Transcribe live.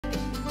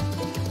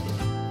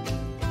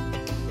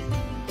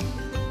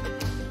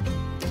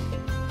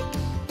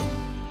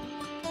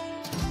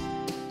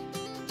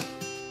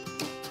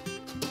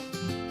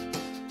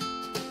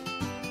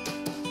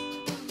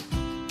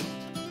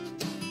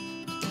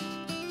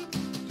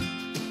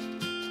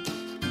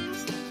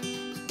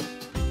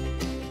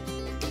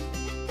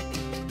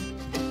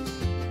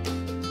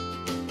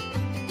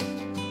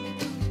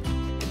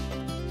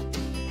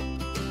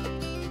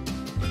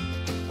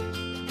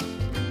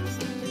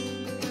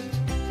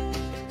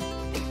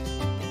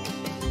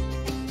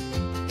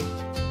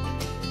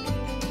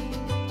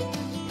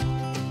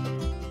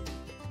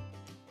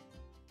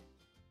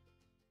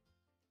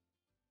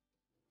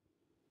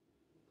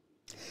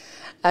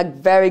A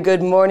very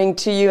good morning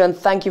to you, and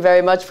thank you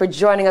very much for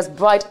joining us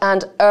bright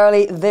and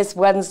early this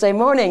Wednesday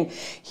morning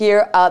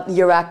here at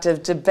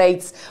Euractiv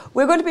Debates.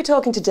 We're going to be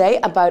talking today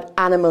about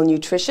animal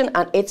nutrition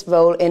and its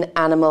role in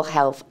animal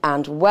health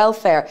and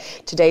welfare.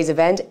 Today's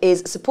event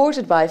is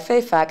supported by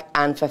FEFAC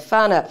and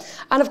FEFANA.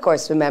 And of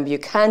course, remember, you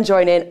can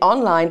join in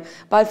online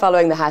by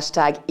following the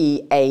hashtag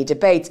EA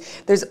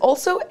Debates. There's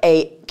also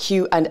a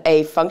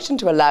Q&A function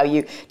to allow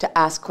you to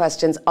ask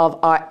questions of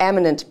our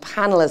eminent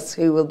panellists,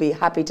 who will be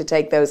happy to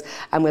take those,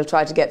 and we'll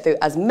try to get through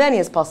as many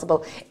as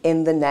possible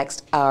in the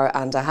next hour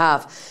and a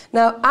half.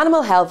 Now,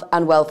 animal health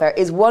and welfare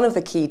is one of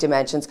the key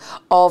dimensions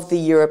of the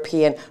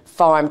European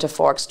farm to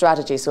fork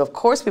strategy. So of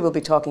course we will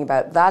be talking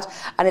about that,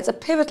 and it's a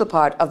pivotal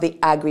part of the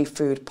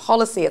agri-food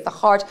policy at the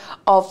heart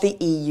of the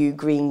EU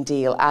Green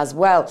Deal as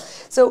well.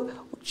 So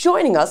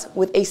joining us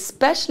with a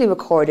specially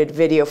recorded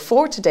video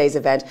for today's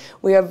event,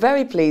 we are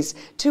very pleased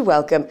to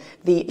welcome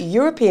the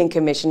European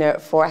Commissioner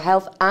for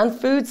Health and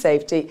Food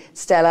Safety,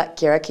 Stella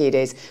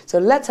Kyriakides. So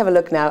let's have a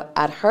look now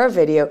at her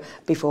video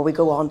before we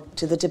go on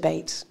to the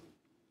debate.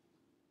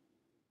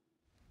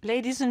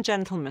 Ladies and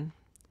gentlemen,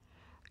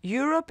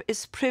 Europe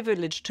is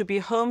privileged to be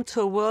home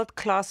to a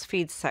world-class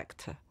feed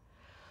sector.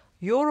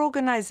 Your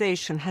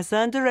organisation has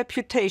earned a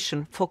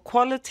reputation for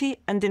quality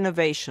and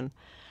innovation,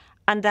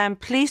 and I am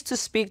pleased to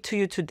speak to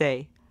you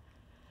today.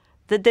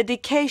 The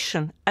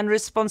dedication and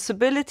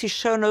responsibility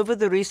shown over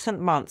the recent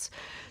months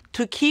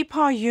to keep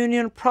our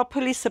union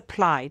properly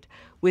supplied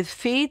with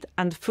feed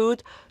and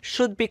food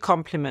should be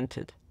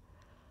complimented.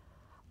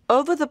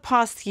 Over the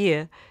past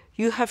year,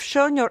 you have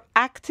shown your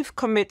active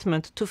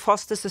commitment to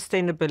foster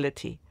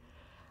sustainability,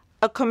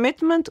 a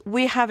commitment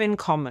we have in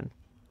common.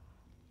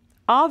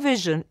 Our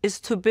vision is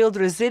to build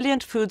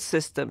resilient food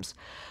systems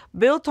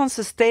built on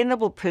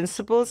sustainable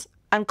principles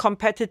and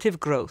competitive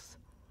growth.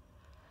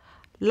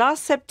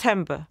 Last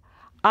September,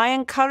 I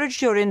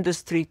encouraged your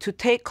industry to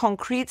take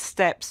concrete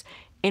steps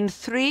in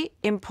 3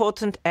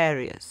 important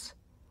areas.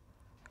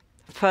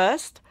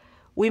 First,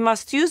 we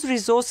must use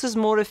resources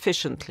more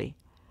efficiently.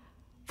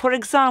 For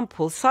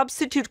example,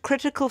 substitute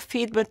critical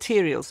feed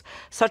materials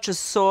such as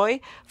soy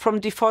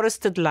from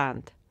deforested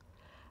land.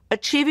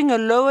 Achieving a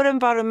lower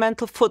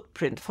environmental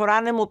footprint for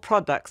animal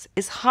products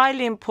is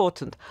highly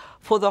important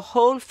for the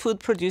whole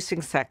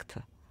food-producing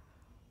sector.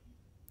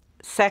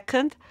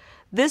 Second,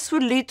 this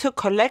will lead to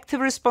collective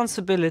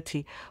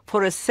responsibility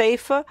for a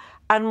safer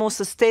and more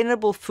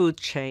sustainable food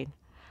chain.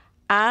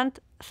 And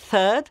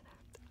third,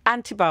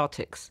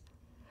 antibiotics.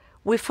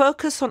 We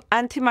focus on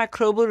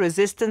antimicrobial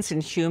resistance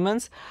in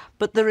humans,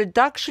 but the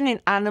reduction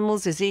in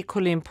animals is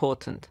equally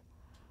important.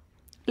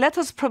 Let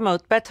us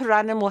promote better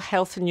animal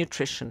health and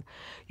nutrition,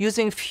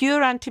 using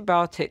fewer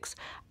antibiotics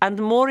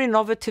and more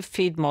innovative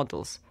feed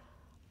models.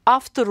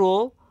 After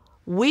all,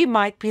 we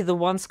might be the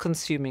ones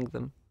consuming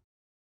them.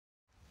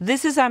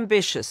 This is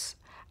ambitious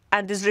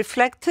and is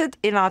reflected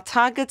in our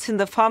targets in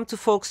the Farm to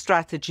Fork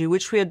strategy,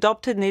 which we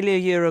adopted nearly a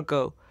year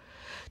ago.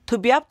 To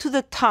be up to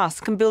the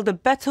task and build a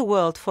better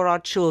world for our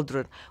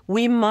children,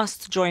 we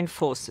must join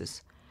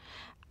forces.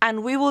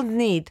 And we will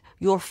need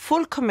your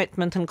full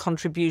commitment and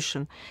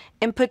contribution,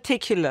 in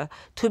particular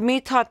to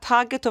meet our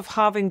target of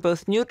halving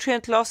both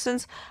nutrient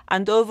losses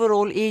and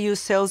overall EU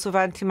sales of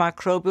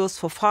antimicrobials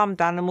for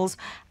farmed animals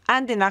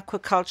and in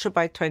aquaculture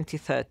by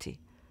 2030.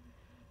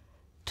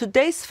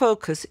 Today's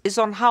focus is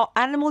on how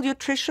animal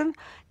nutrition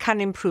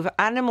can improve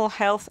animal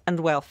health and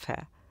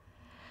welfare.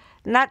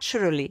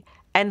 Naturally,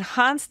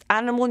 enhanced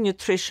animal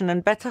nutrition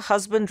and better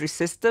husbandry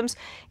systems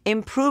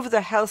improve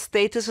the health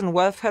status and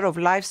welfare of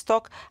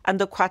livestock and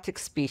aquatic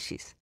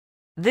species.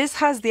 This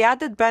has the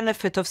added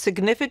benefit of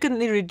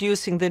significantly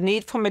reducing the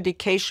need for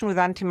medication with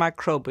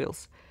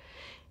antimicrobials.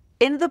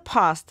 In the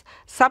past,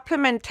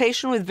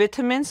 supplementation with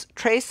vitamins,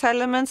 trace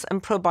elements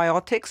and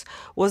probiotics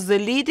was the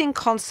leading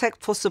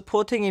concept for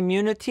supporting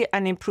immunity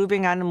and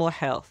improving animal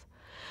health.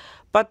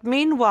 But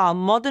meanwhile,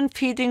 modern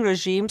feeding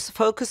regimes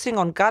focusing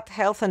on gut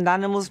health and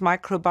animals'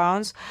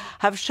 microbiomes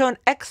have shown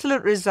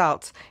excellent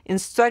results in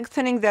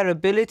strengthening their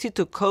ability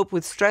to cope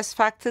with stress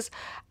factors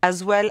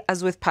as well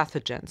as with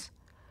pathogens.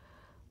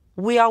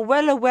 We are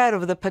well aware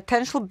of the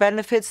potential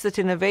benefits that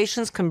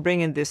innovations can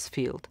bring in this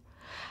field.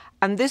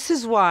 And this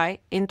is why,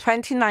 in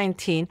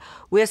 2019,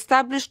 we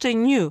established a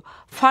new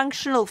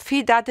functional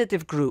feed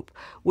additive group,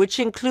 which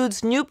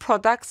includes new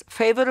products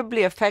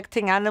favorably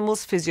affecting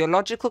animals'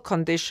 physiological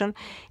condition,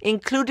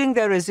 including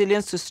their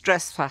resilience to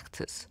stress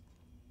factors.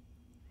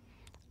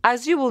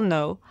 As you will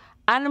know,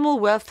 animal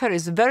welfare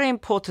is very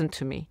important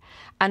to me,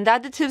 and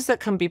additives that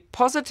can be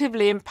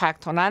positively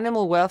impact on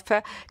animal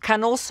welfare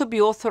can also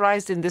be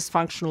authorized in this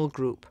functional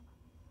group.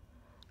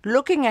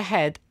 Looking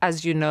ahead,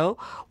 as you know,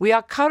 we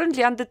are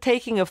currently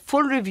undertaking a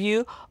full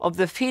review of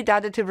the feed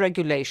additive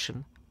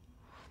regulation.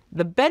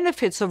 The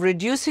benefits of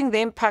reducing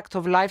the impact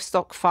of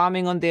livestock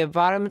farming on the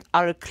environment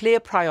are a clear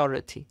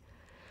priority.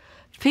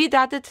 Feed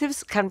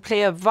additives can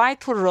play a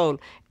vital role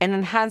in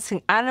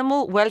enhancing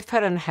animal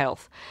welfare and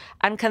health,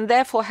 and can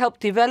therefore help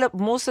develop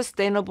more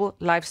sustainable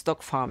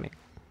livestock farming.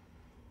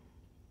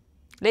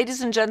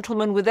 Ladies and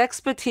gentlemen, with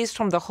expertise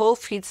from the whole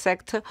feed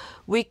sector,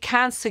 we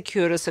can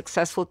secure a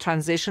successful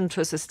transition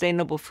to a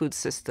sustainable food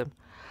system.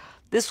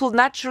 This will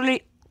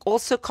naturally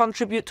also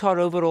contribute to our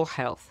overall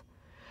health.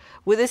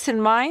 With this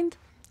in mind,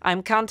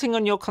 I'm counting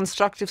on your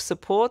constructive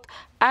support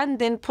and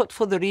input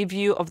for the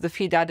review of the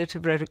feed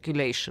additive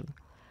regulation.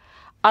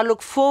 I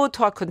look forward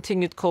to our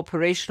continued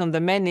cooperation on the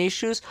many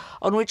issues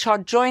on which our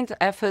joint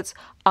efforts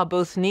are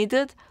both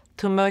needed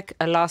to make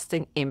a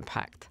lasting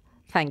impact.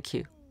 Thank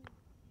you.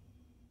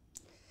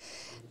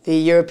 The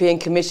European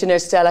Commissioner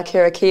Stella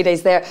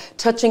Kyriakides there,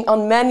 touching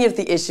on many of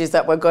the issues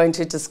that we're going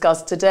to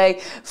discuss today,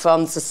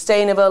 from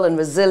sustainable and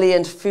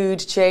resilient food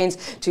chains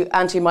to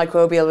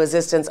antimicrobial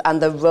resistance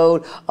and the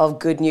role of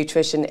good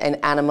nutrition in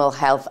animal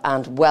health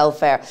and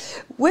welfare.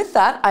 With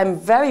that, I'm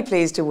very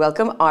pleased to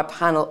welcome our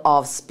panel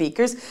of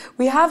speakers.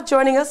 We have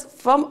joining us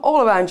from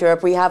all around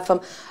Europe. We have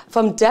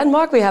from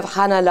Denmark, we have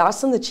Hanna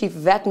Larsen, the Chief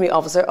Veterinary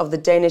Officer of the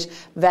Danish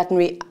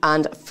Veterinary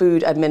and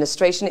Food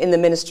Administration in the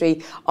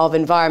Ministry of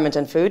Environment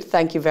and Food.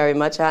 Thank you very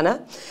much,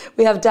 Hanna.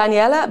 We have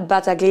Daniela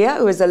Battaglia,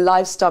 who is a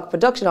Livestock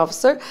Production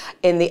Officer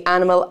in the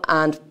Animal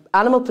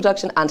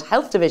Production and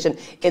Health Division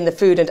in the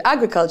Food and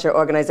Agriculture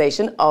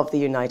Organization of the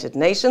United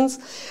Nations.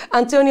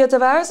 Antonio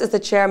Tavares is the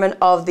chairman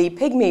of the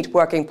Pigmeat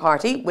Working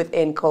Party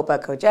within Copa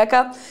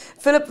Cogeca.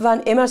 Philip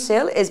van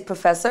Immerseel is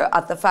professor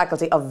at the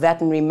Faculty of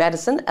Veterinary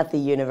Medicine at the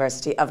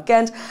University of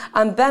Ghent.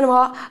 And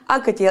Benoit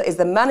Anquetil is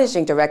the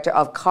managing director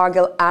of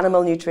Cargill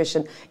Animal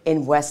Nutrition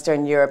in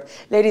Western Europe.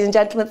 Ladies and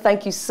gentlemen,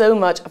 thank you so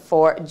much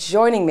for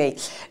joining me.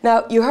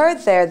 Now, you heard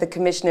there the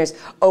Commissioner's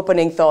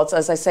opening thoughts.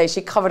 As I say,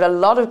 she covered a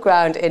lot of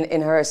ground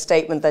in her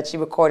statement that she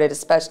recorded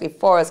especially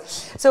for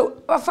us. So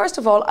first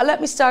of all,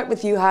 let me start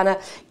with you, Hanna.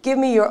 Give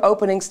me your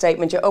opening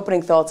statement, your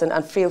opening thoughts,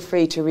 and feel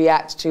free to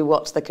react to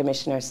what the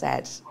Commissioner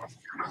said.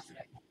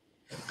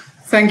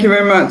 Thank you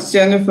very much,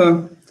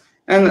 Jennifer.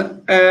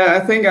 And I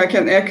think I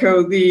can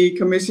echo the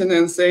Commissioner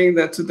in saying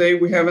that today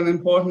we have an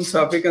important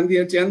topic on the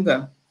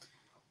agenda.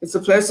 It's a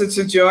pleasure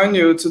to join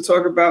you to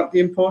talk about the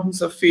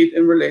importance of feed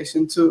in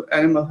relation to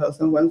animal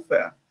health and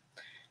welfare.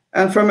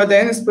 And from a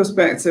Danish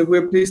perspective,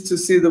 we're pleased to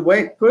see the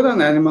weight put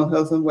on animal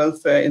health and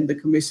welfare in the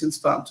Commission's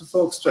Farm to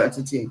Fork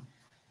strategy.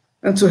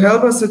 And to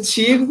help us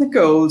achieve the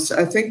goals,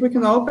 I think we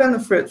can all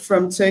benefit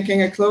from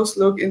taking a close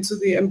look into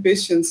the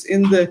ambitions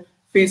in the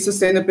Feed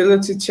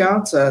Sustainability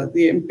Charter.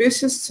 The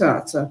ambitious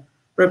charter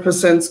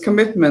represents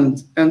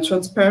commitment and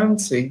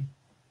transparency.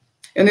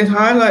 And it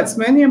highlights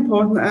many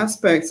important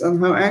aspects on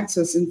how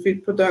actors in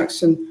feed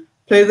production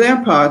play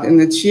their part in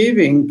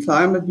achieving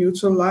climate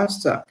neutral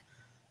livestock,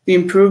 the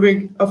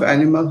improving of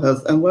animal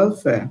health and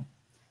welfare.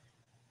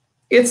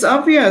 It's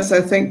obvious,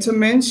 I think, to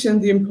mention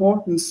the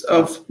importance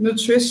of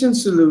nutrition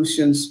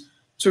solutions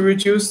to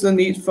reduce the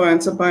need for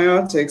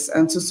antibiotics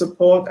and to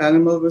support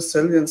animal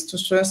resilience to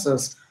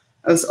stressors,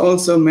 as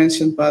also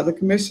mentioned by the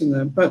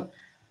Commissioner. But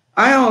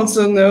I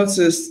also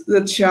noticed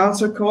the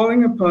Charter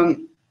calling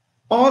upon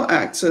all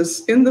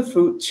actors in the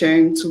food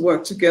chain to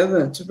work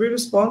together, to be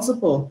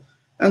responsible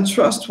and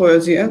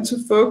trustworthy, and to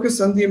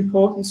focus on the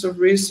importance of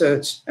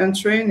research and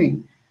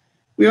training.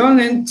 We all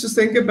need to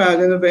think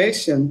about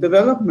innovation,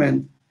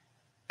 development,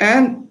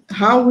 and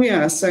how we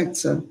are a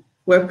sector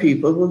where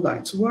people would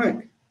like to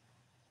work.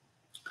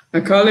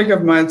 A colleague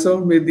of mine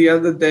told me the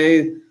other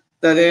day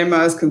that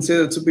AMR is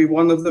considered to be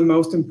one of the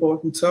most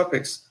important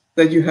topics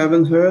that you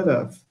haven't heard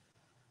of.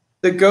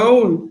 The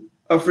goal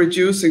of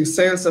reducing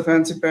sales of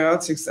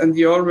antibiotics and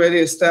the already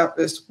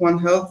established One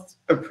Health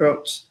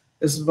approach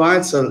is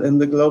vital in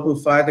the global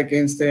fight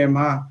against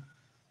AMR.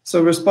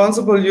 So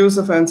responsible use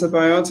of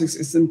antibiotics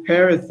is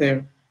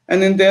imperative.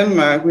 And in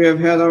Denmark, we have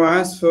had our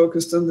eyes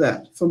focused on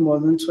that for more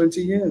than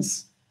 20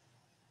 years.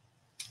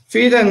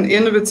 Feed and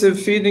innovative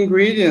feed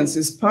ingredients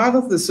is part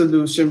of the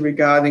solution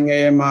regarding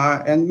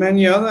AMR and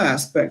many other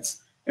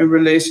aspects in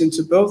relation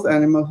to both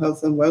animal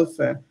health and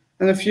welfare.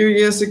 And a few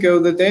years ago,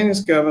 the Danish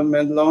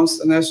government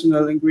launched a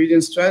national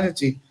ingredient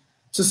strategy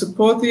to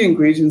support the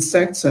ingredient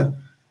sector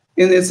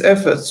in its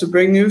efforts to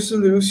bring new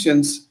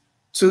solutions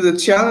to the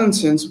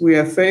challenges we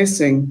are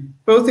facing,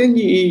 both in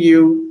the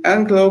EU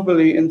and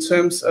globally, in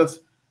terms of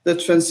the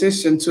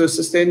transition to a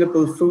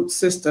sustainable food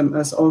system,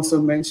 as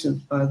also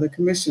mentioned by the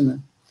Commissioner.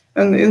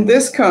 And in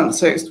this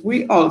context,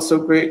 we also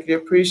greatly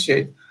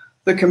appreciate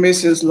the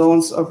Commission's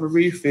launch of a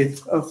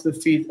refit of the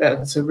feed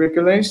additive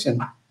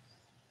regulation.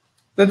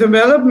 The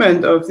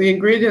development of the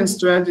ingredient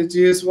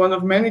strategy is one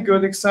of many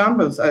good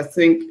examples, I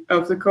think,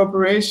 of the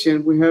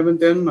cooperation we have in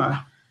Denmark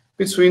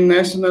between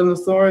national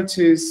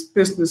authorities,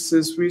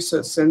 businesses,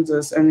 research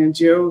centers, and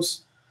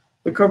NGOs.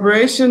 The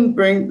cooperation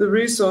brings the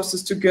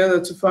resources together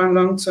to find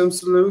long-term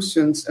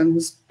solutions and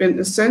has been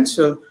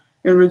essential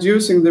in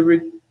reducing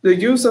the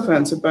use of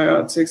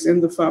antibiotics in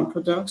the farm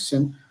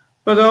production,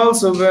 but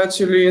also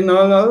virtually in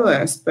all other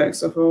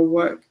aspects of our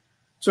work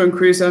to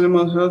increase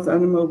animal health,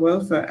 animal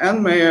welfare,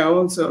 and may I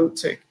also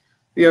take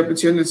the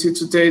opportunity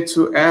today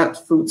to add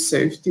food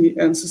safety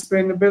and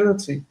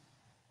sustainability.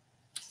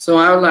 So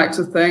I would like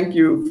to thank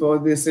you for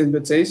this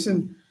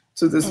invitation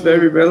to this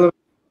very relevant,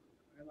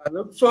 and I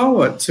look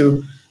forward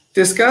to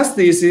discuss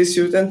these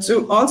issues and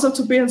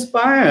to be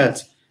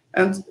inspired,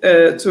 and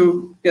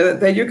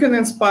that you can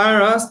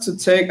inspire us to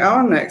take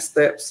our next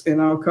steps in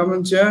our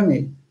common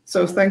journey.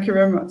 So thank you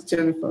very much,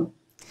 Jennifer.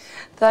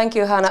 Thank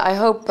you, Hannah. I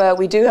hope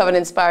we do have an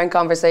inspiring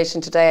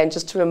conversation today, and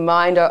just to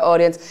remind our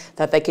audience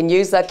that they can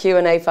use that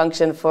Q&A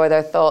function for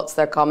their thoughts,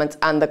 their comments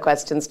and the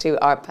questions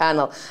to our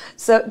panel.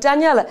 So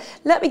Daniela,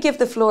 let me give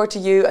the floor to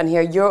you and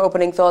hear your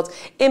opening thoughts,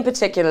 in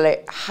particular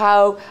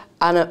how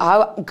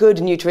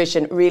good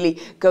nutrition really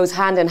goes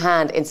hand in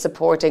hand in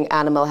supporting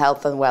animal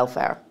health and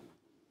welfare.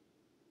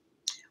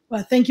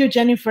 Well, thank you,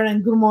 Jennifer,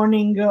 and good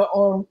morning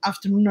or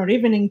afternoon or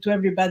evening to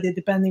everybody,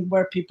 depending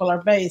where people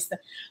are based.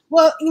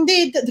 Well,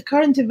 indeed, the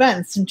current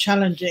events and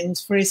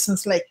challenges, for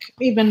instance, like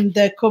even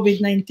the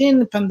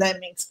COVID-19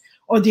 pandemics,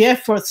 or the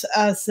efforts,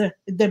 as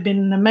they've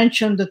been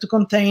mentioned, to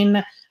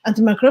contain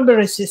antimicrobial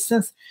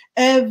resistance,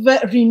 have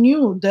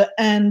renewed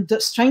and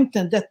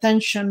strengthened the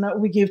attention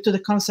we give to the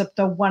concept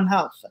of One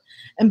Health.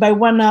 And by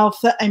One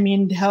Health, I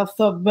mean the health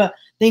of the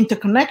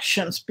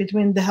interconnections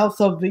between the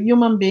health of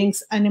human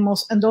beings,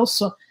 animals, and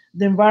also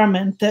the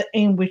environment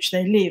in which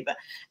they live.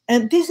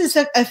 And this is,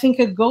 I think,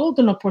 a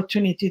golden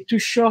opportunity to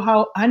show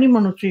how animal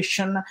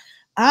nutrition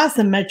has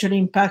a major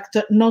impact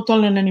not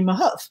only on animal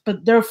health,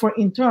 but therefore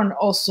in turn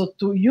also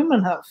to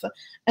human health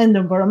and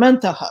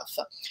environmental health.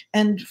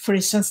 And for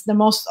instance, the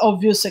most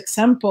obvious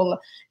example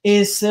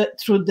is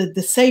through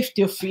the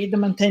safety of feed,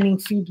 maintaining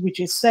feed which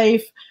is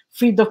safe,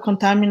 free of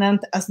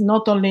contaminant, has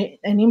not only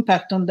an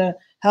impact on the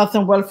health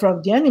and welfare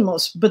of the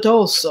animals, but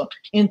also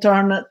in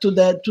turn to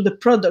the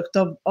product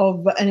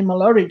of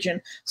animal origin,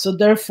 so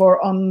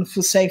therefore on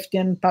food safety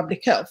and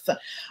public health.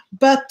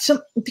 But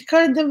the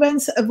current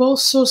events have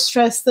also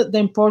stressed the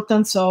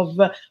importance of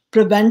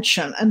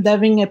prevention and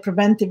having a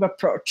preventive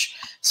approach.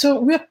 So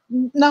we're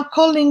now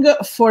calling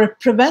for a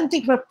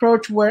preventive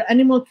approach where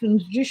animal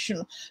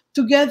nutrition,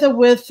 together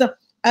with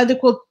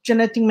adequate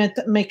genetic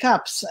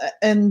makeups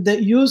and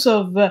the use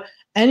of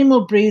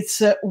animal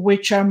breeds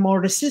which are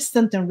more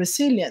resistant and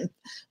resilient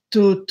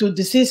to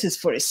diseases,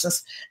 for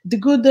instance, the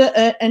good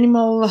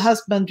animal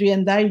husbandry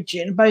and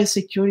hygiene,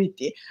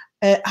 biosecurity,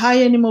 high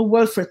animal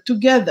welfare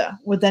together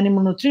with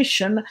animal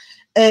nutrition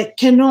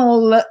can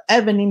all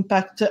have an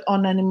impact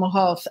on animal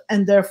health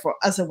and therefore,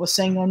 as I was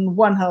saying, on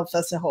One Health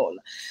as a whole.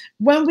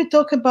 When we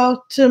talk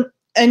about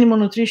animal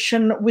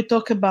nutrition, we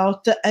talk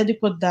about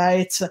adequate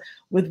diets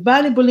with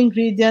valuable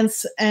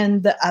ingredients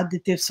and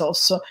additives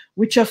also,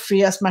 which are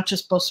free as much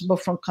as possible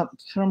from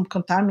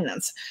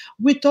contaminants.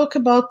 We talk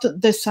about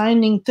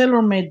designing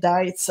tailor-made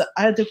diets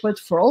adequate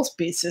for all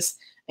species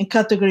and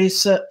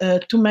categories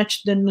to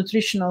match the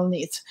nutritional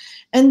needs.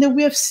 And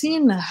we have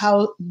seen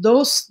how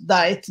those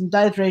diet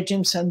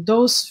regimes and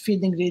those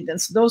feed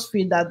ingredients, those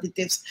feed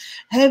additives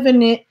have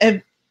an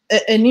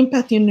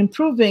impact in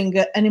improving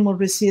animal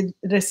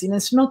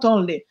resilience, not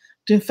only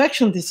to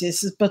infection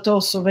diseases, but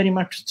also very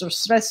much to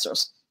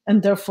stressors,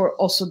 and therefore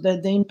also the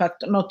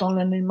impact not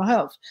only on animal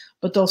health,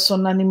 but also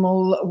on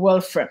animal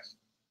welfare.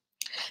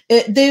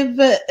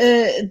 The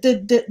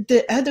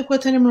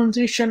adequate animal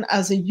nutrition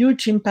has a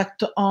huge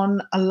impact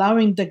on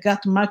allowing the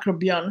gut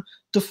microbiome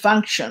to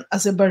function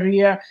as a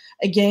barrier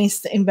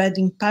against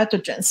invading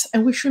pathogens.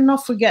 And we should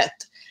not forget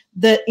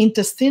the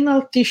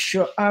intestinal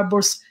tissue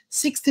harbors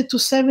 60 to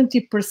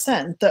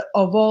 70%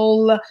 of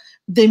all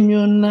the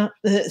immune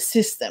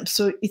system.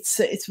 So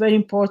it's very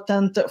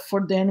important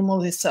for the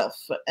animal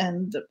itself,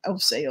 and I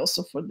would say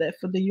also for the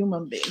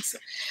human beings.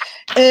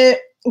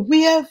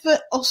 We have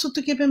also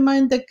to keep in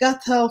mind that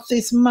gut health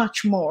is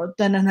much more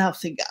than a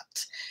healthy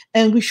gut.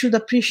 And we should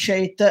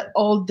appreciate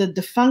all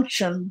the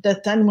function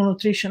that animal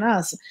nutrition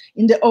has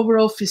in the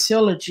overall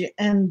physiology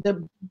and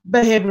the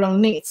behavioral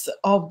needs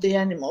of the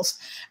animals.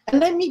 And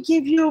let me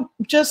give you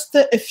just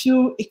a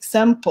few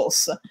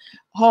examples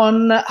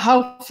on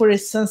how, for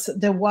instance,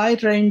 the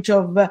wide range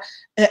of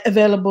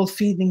available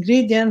feed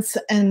ingredients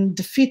and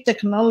feed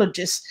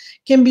technologies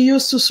can be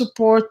used to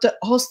support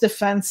host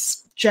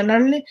defense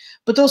generally,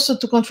 but also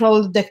to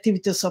control the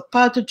activities of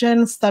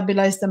pathogens,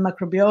 stabilize the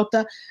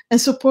microbiota, and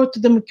support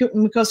the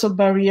mucosal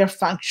barrier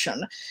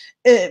function.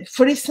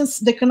 For instance,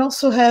 they can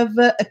also have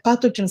a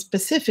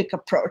pathogen-specific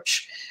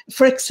approach.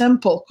 For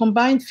example,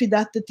 combined feed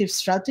additive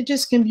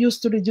strategies can be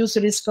used to reduce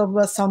the risk of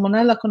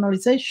salmonella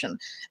colonization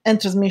and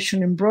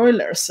transmission in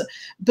broilers.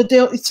 But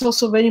it's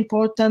also very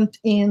important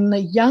in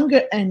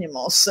younger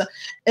animals.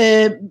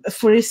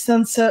 For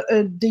instance,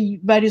 the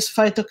various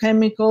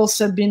phytochemicals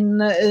have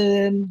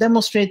been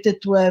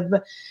demonstrated to have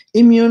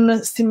immune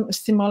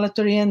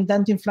stimulatory and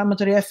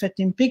anti-inflammatory effect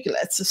in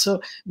piglets, so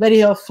very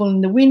helpful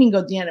in the weaning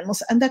of the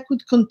animals. And that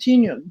could continue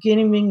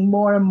giving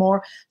more and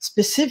more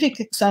specific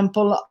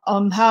example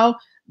on how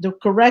the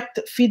correct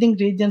feed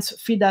ingredients,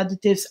 feed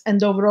additives,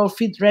 and overall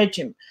feed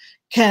regime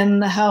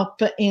can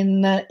help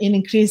in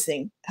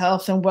increasing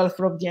health and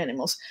welfare of the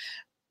animals.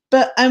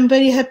 But I'm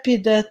very happy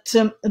that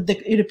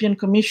the European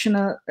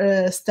Commissioner,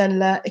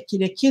 Stella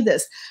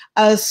Kyriakides,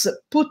 has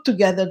put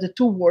together the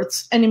two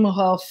words, animal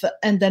health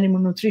and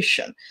animal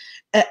nutrition.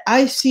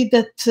 I see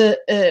that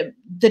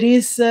there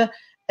is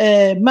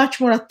much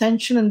more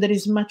attention and there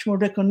is much more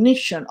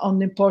recognition on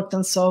the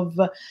importance of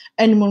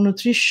animal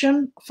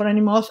nutrition for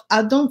animal health.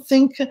 I don't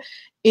think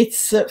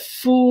it's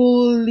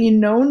fully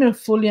known and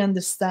fully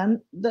understand,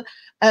 but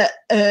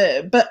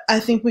I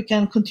think we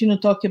can continue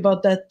to talk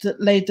about that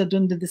later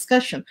during the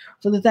discussion.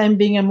 For the time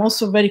being, I'm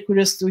also very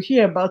curious to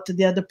hear about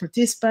the other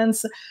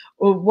participants,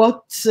 or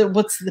what's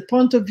the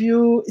point of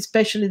view,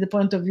 especially the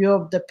point of view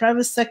of the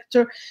private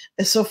sector.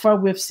 So far,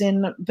 we've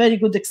seen a very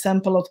good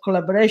example of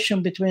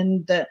collaboration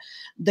between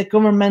the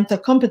governmental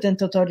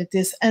competent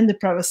authorities and the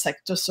private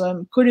sector. So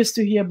I'm curious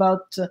to hear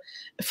about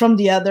from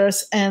the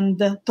others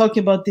and talk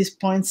about these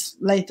points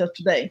later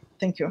today.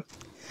 Thank you.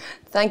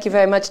 Thank you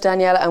very much,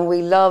 Daniela, and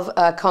we love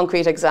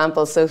concrete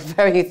examples, so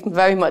very,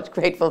 very much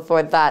grateful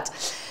for that.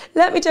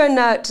 Let me turn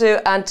now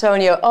to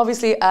Antonio.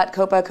 Obviously, at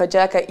Copa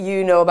Cogeca,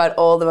 you know about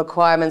all the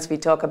requirements. We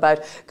talk about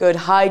good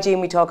hygiene,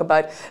 we talk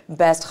about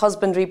best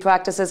husbandry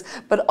practices,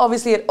 but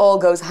obviously it all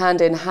goes hand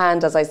in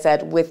hand, as I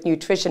said, with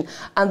nutrition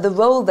and the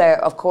role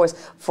there, of course,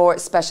 for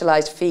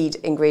specialised feed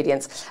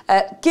ingredients.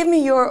 Give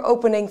me your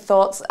opening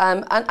thoughts,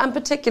 and in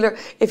particular,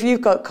 if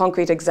you've got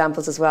concrete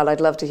examples as well,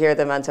 I'd love to hear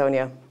them,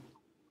 Antonio.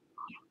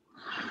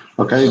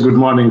 Okay, good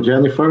morning,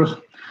 Jennifer.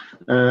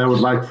 I would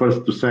like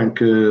first to thank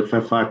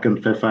FEFAC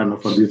and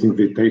FEFANA for this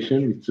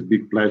invitation. It's a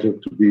big pleasure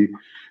to be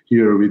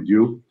here with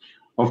you.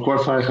 Of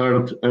course, I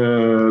heard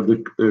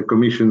the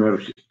Commissioner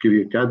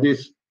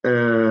Kyriakidis.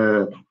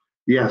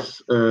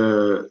 Yes,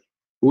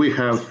 we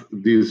have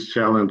this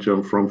challenge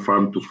from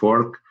farm to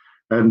fork,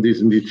 and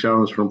this indeed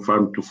challenge from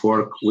farm to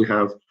fork. We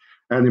have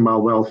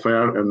animal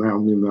welfare and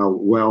animal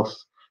wealth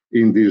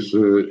in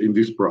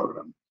this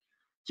program.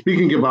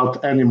 Speaking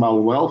about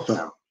animal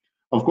welfare,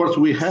 of course,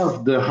 we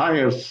have the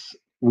highest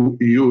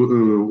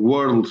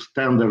world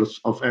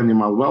standards of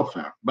animal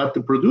welfare, but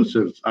the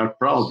producers are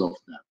proud of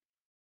that.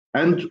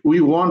 And we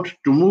want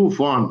to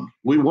move on.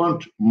 We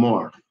want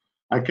more.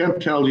 I can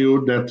tell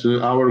you that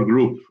our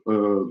group,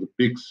 the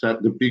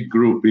pig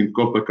group in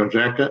Copa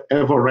Cogeca,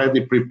 have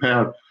already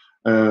prepared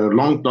a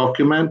long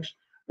document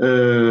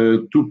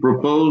to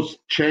propose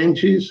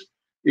changes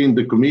in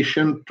the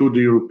Commission to the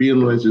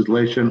European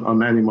legislation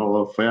on animal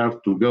welfare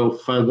to go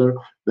further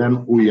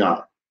than we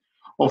are.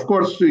 Of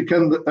course, we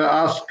can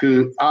ask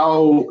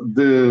how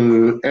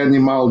the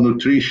animal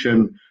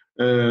nutrition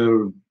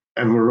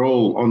have a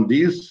role on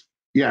this.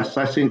 Yes,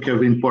 I think have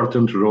an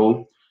important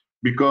role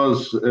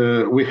because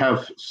we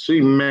have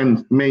three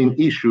main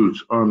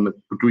issues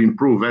to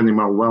improve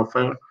animal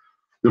welfare.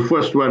 The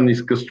first one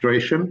is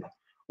castration.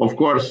 Of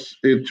course,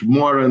 it's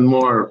more and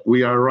more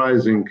we are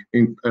rising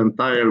in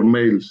entire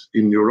males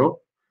in Europe,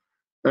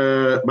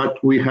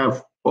 but we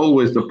have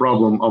always the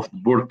problem of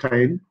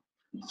burntain.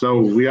 So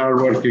we are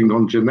working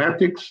on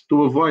genetics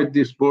to avoid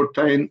this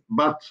burntain,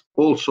 but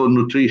also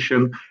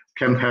nutrition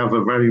can have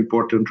a very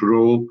important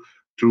role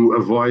to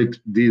avoid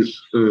this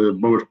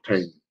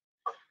burntain.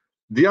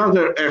 The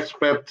other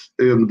aspect,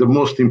 and the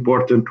most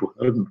important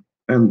one,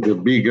 and the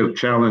bigger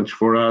challenge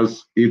for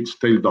us, is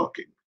tail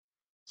docking.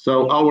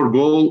 So our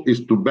goal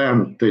is to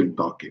ban tail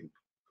docking.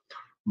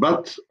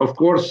 But of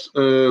course,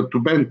 to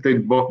ban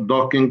tail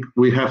docking,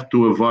 we have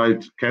to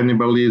avoid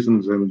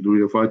cannibalisms and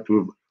we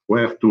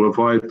have to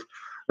avoid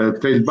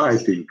tail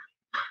biting.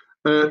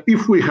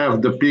 If we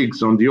have the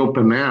pigs on the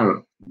open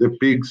air, the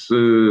pigs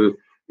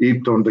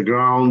eat on the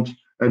ground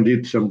and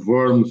eat some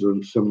worms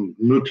and some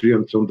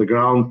nutrients on the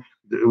ground,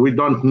 we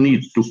don't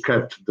need to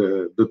cut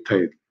the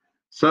tail.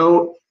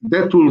 So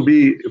that will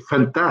be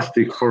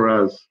fantastic for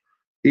us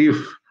if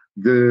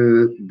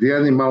the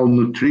animal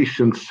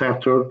nutrition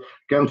sector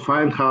can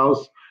find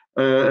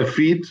a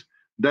feed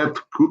that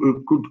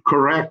could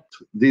correct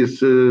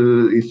this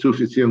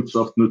insufficiency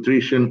of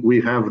nutrition we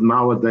have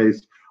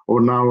nowadays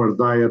on our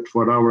diet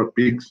for our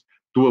pigs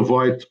to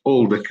avoid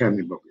all the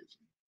cannibalism.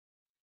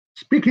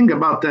 Speaking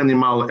about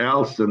animal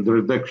health and the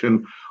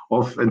reduction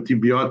of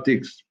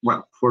antibiotics,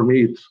 well, for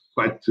me it's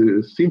quite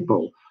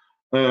simple.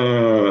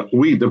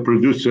 We, the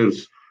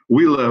producers,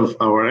 we love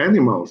our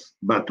animals,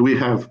 but we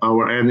have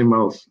our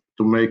animals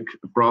to make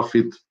a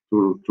profit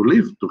to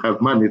live, to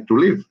have money to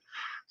live.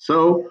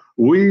 So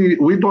we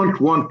don't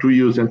want to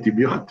use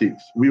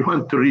antibiotics. We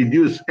want to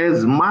reduce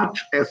as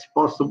much as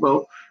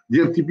possible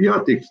the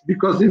antibiotics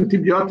because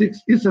antibiotics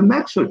is an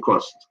extra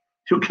cost.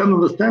 You can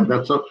understand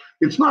that. So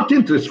it's not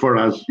interest for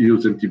us to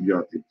use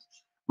antibiotics.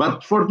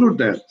 But for do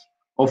that,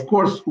 of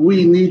course,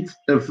 we need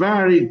a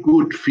very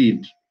good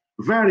feed,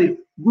 very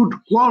good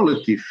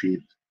quality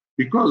feed.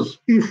 Because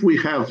if we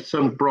have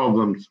some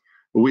problems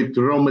with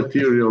raw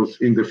materials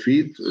in the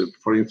feed,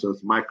 for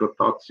instance,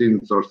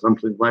 mycotoxins or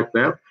something like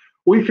that,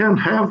 we can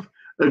have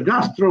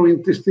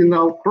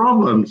gastrointestinal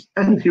problems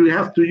and we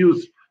have to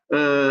use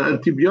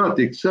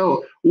antibiotics.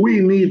 So we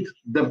need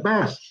the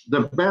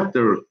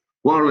better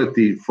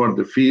quality for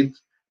the feed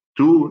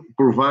to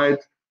provide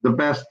the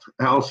best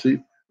health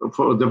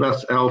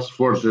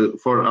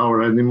for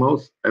our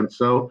animals, and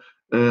so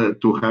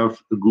to have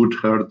good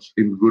herds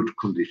in good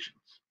conditions.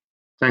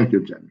 Thank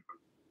you, Jennifer.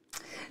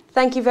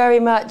 Thank you very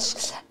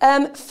much.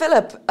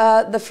 Philip,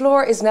 the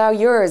floor is now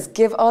yours.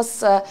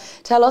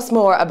 Tell us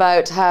more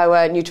about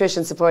how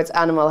nutrition supports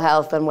animal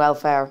health and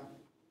welfare.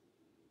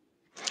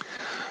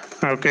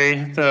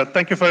 Okay,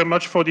 thank you very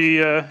much for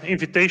the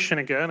invitation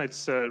again.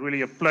 It's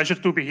really a pleasure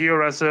to be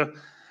here as a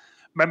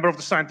member of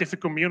the scientific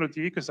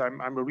community, because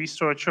I'm a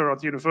researcher at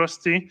the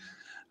university.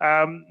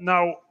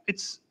 Now,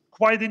 it's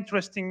quite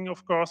interesting,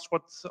 of course,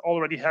 what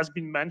already has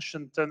been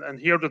mentioned, and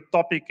here the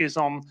topic is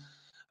on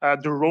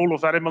the role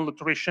of animal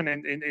nutrition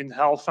in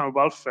health and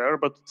welfare,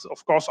 but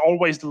of course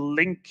always the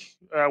link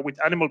with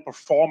animal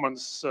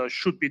performance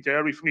should be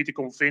there if we need to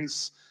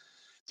convince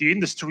the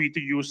industry to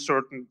use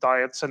certain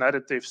diets and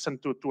additives and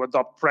to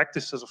adopt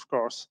practices, of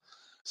course.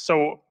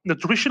 So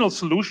nutritional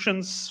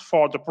solutions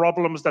for the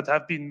problems that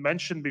have been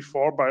mentioned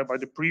before by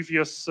the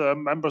previous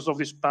members of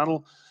this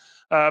panel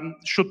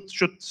should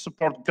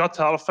support gut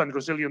health and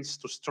resilience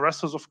to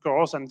stressors, of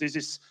course, and this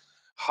is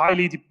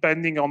highly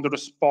depending on the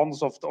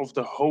response of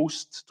the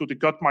host to the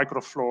gut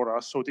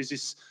microflora. So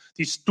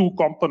these two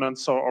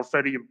components are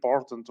very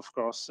important, of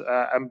course,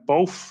 and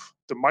both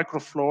the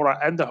microflora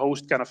and the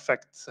host can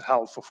affect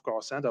health, of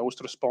course, and the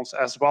host response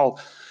as well.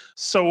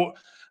 So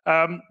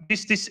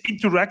this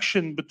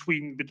interaction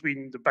between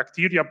the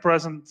bacteria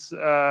present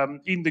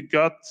in the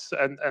gut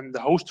and the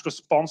host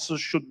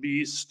responses should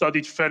be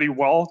studied very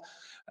well.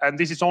 And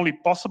this is only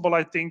possible,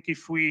 I think,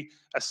 if we,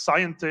 as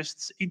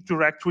scientists,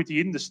 interact with the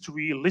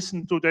industry,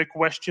 listen to their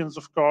questions,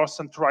 of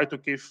course, and try to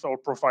give or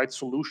provide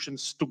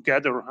solutions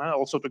together,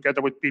 also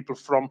together with people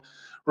from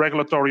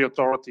regulatory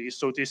authorities.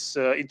 So this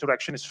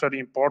interaction is very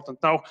important.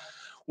 Now,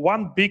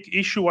 one big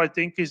issue, I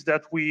think, is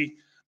that we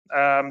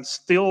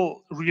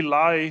still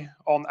rely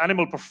on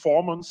animal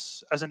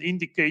performance as an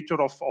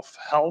indicator of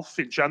health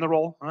in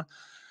general.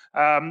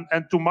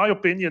 And to my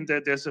opinion,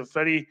 there's a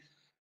very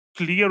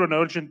clear and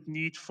urgent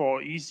need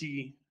for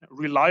easy,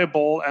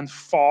 reliable, and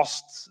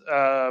fast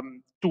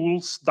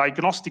tools,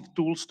 diagnostic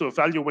tools to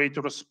evaluate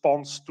the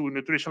response to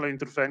nutritional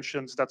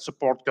interventions that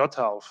support gut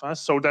health,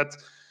 so that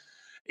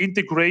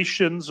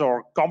integrations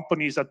or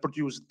companies that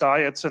produce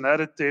diets and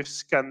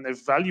additives can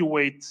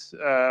evaluate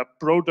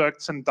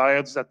products and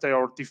diets that they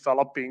are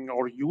developing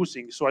or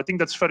using. So I think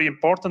that's very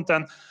important.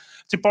 And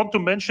it's important to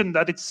mention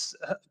that it's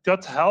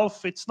gut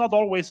health. It's not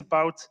always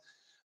about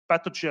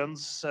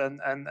pathogens,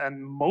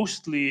 and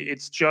mostly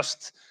it's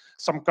just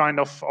some kind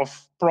of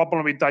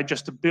problem with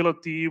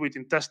digestibility, with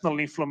intestinal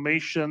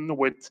inflammation,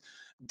 with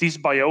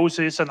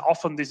dysbiosis, and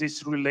often this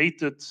is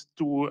related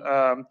to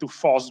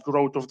fast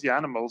growth of the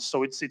animals.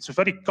 So it's a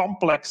very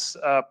complex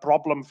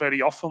problem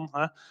very often,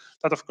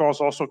 that of course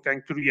also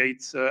can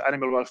create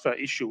animal welfare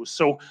issues.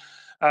 So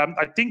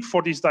I think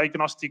for these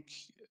diagnostic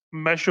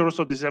measures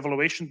or these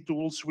evaluation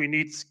tools, we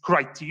need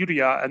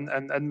criteria,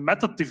 and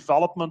method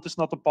development is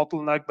not a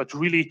bottleneck, but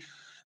really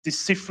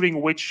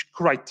deciphering which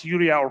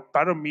criteria or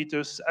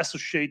parameters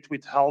associate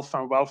with health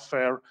and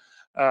welfare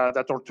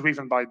that are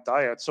driven by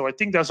diet. So I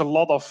think there's a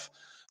lot of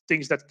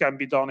things that can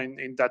be done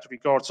in that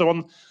regard. So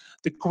on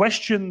the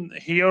question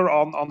here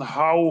on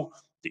how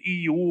the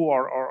EU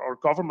or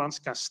governments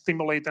can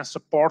stimulate and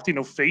support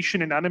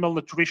innovation in animal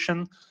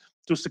nutrition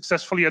to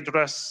successfully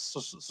address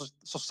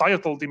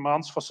societal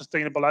demands for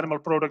sustainable animal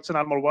products and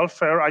animal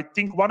welfare, I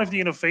think one of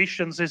the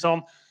innovations is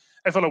on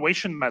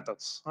evaluation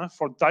methods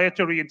for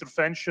dietary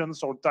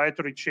interventions or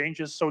dietary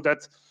changes, so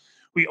that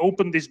we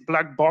open this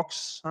black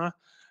box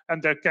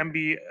and there can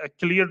be a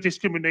clear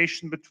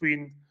discrimination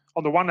between,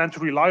 on the one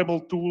hand,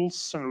 reliable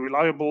tools and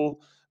reliable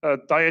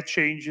diet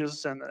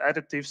changes and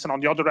additives, and on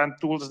the other hand,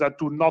 tools that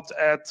do not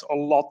add a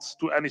lot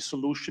to any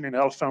solution in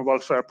health and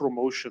welfare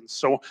promotion.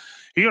 So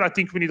here I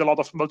think we need a lot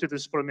of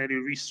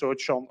multidisciplinary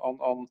research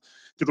on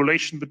the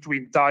relation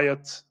between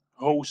diet,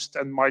 host,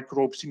 and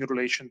microbes in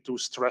relation to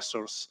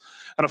stressors.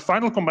 And a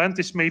final comment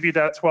is maybe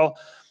that, well,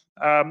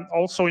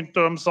 also in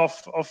terms of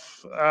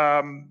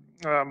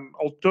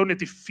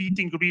alternative feed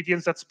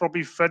ingredients, that's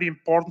probably very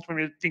important when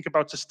we think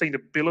about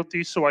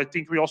sustainability. So I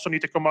think we also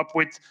need to come up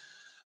with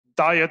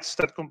diets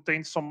that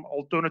contain some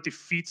alternative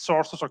feed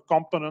sources or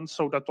components,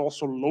 so that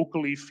also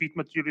locally feed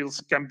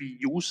materials can be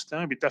used.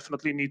 We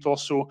definitely need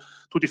also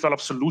to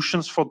develop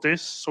solutions for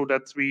this, so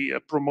that we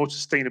promote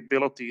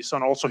sustainability. So,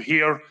 and also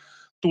here,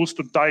 tools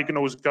to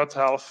diagnose gut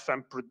health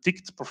and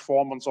predict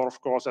performance are, of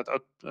course,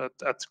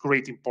 at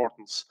great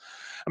importance.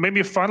 And maybe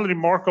a final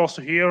remark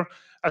also here,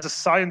 as a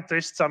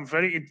scientist, I'm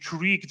very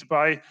intrigued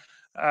by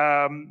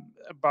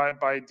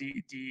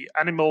the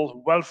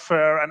animal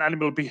welfare and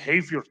animal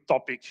behavior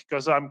topic,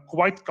 because I'm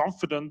quite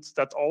confident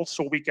that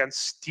also we can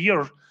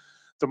steer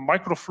the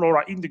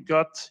microflora in the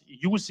gut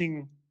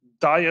using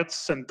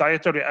diets and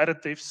dietary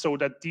additives, so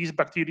that these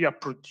bacteria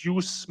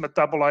produce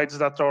metabolites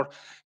that are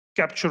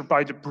captured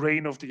by the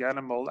brain of the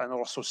animal and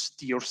also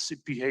steers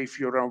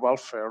behavior and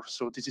welfare.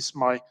 So this is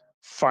my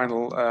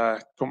final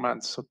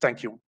comment. So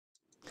thank you.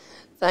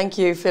 Thank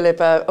you,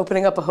 Philip,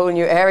 opening up a whole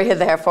new area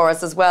there for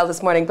us as well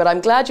this morning. But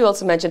I'm glad you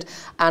also mentioned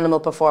animal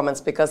performance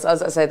because,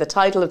 as I say, the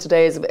title of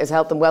today is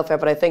health and welfare,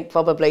 but I think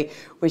probably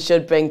we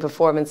should bring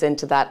performance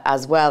into that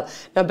as well.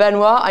 Now,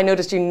 Benoit, I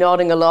noticed you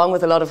nodding along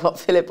with a lot of what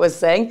Philip was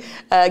saying.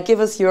 Give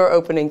us your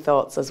opening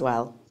thoughts as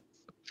well.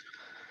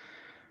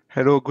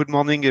 Hello, good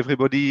morning,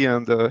 everybody,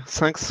 and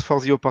thanks for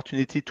the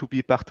opportunity to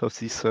be part of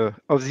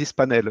this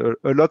panel.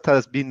 A lot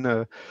has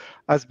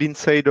been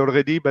said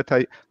already, but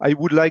I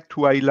would like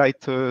to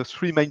highlight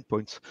 3 main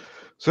points.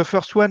 The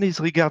first one is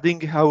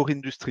regarding our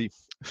industry,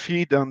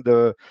 feed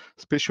and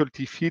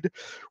specialty feed.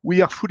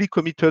 We are fully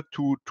committed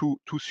to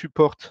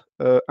support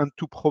and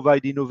to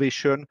provide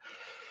innovation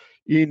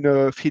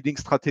in feeding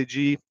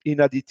strategy, in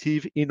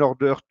additive, in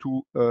order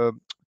to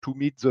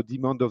meet the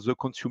demand of the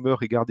consumer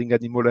regarding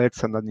animal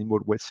health and animal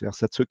welfare.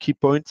 That's a key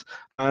point,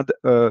 and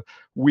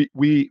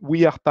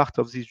we are part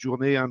of this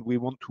journey, and we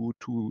want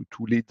to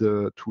lead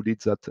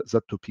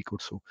that topic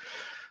also.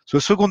 The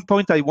second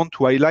point I want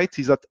to highlight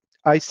is that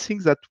I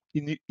think that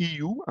in the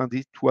EU, and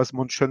it was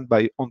mentioned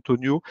by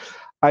Antonio,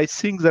 I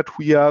think that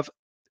we are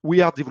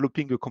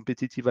developing a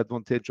competitive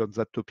advantage on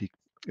that topic,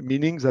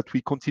 meaning that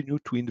we continue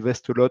to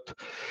invest a lot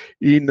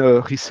in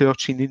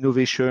research, in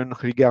innovation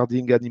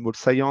regarding animal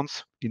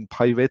science in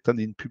private and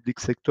in public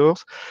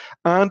sectors.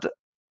 And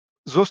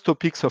those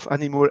topics of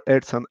animal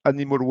health and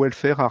animal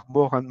welfare are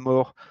more and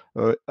more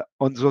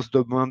on those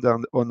demand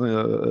and on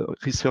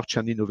research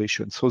and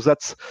innovation. So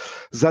that's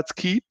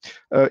key.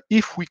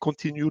 If we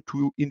continue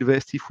to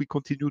invest, if we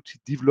continue to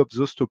develop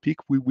those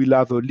topics, we will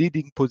have a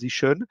leading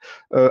position.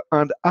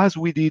 And as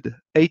we did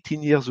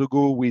 18 years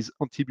ago with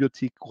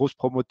antibiotic growth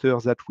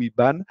promoters that we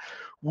ban,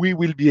 we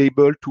will be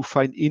able to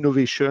find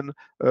innovation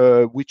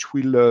which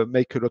will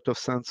make a lot of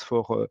sense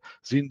for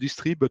the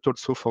industry, but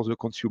also for the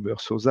consumer.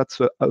 So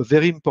that's a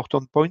very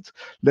important point.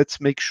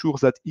 Let's make sure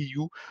that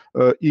EU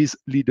is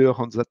leader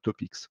on that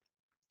topics.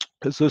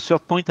 The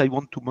third point I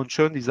want to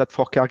mention is that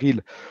for Cargill,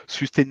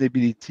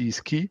 sustainability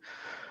is key.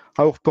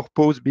 Our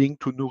purpose being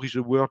to nourish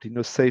the world in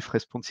a safe,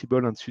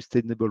 responsible, and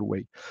sustainable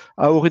way.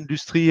 Our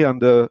industry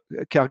and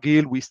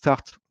Cargill, we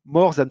start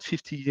more than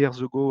 50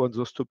 years ago on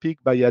those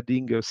topics by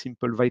adding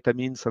simple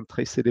vitamins and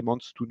trace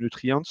elements to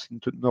nutrients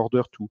in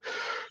order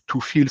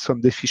to fill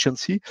some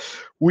deficiency.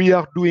 We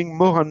are doing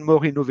more and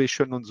more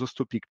innovation on those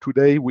topics.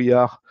 Today, we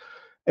are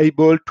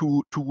able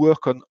to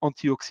work on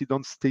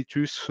antioxidant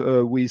status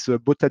with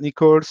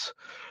botanicals.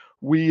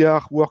 We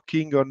are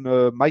working on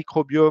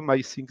microbiome.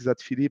 I think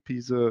that Philip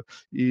is a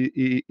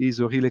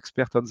real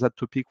expert on that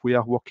topic. We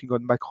are working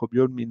on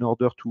microbiome in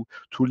order to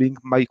link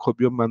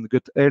microbiome and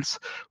gut health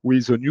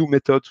with new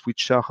methods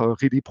which are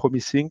really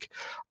promising.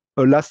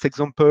 A last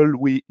example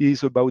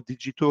is about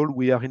digital.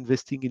 We are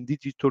investing in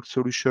digital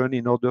solution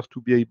in order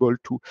to be able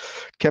to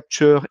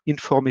capture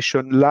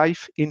information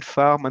live in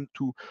farm and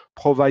to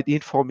provide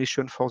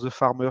information for the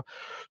farmer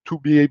to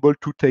be able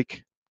to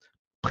take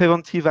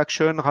preventive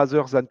action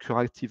rather than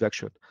curative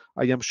action.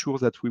 I am sure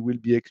that we will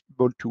be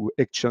able to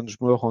exchange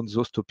more on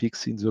those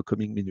topics in the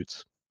coming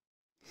minutes.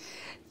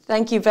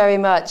 Thank you very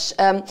much.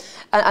 And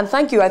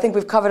thank you. I think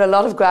we've covered a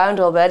lot of ground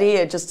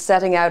already, just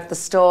setting out the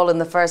stall in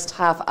the first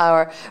half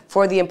hour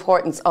for the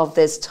importance of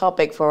this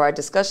topic for our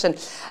discussion.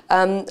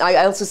 I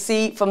also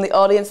see from the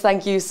audience,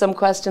 thank you, some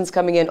questions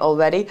coming in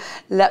already.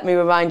 Let me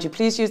remind you,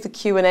 please use the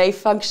Q&A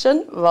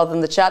function rather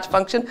than the chat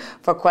function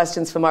for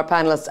questions from our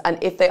panellists.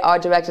 And if they are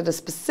directed at a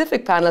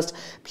specific panellist,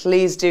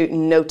 please do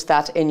note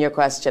that in your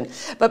question.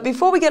 But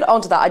before we get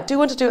on to that, I do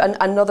want to do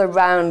another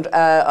round,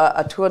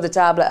 a tour de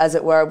table, as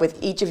it were, with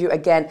each of you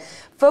again,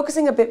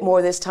 focusing a bit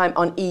more this time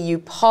on EU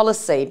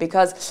policy,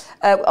 because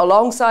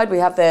alongside we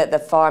have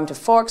the farm to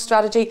fork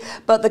strategy,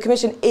 but the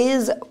Commission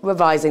is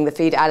revising the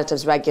feed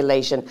additives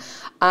regulation,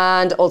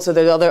 and also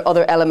the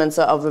other elements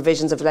of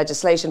revisions of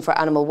legislation for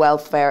animal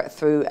welfare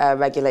through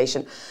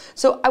regulation.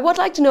 So I would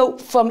like to know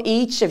from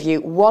each of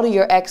you, what are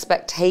your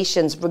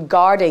expectations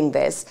regarding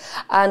this,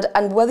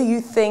 and whether you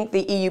think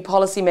the EU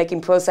policy making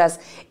process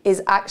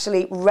is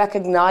actually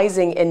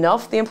recognising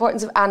enough the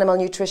importance of animal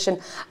nutrition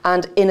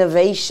and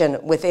innovation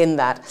within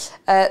that.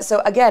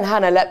 So again,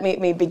 Hannah, let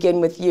me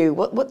begin with you.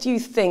 What do you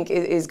think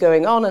is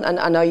going on,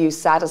 and are you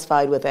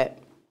satisfied with it?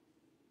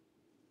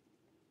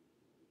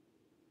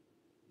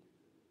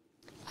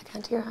 I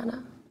can't hear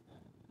Hannah.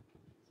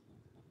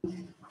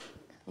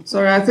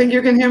 Sorry, I think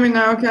you can hear me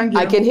now, can't you?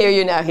 I can hear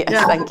you now, yes,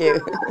 yeah. Thank you.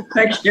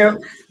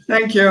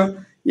 Thank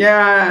you.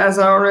 Yeah, as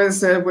I already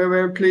said, we're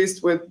very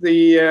pleased with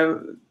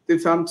the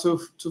farm to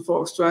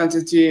fork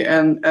strategy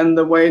and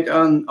the weight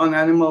on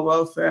animal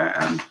welfare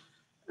and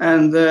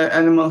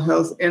animal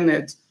health in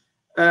it.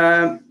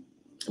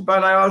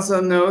 But I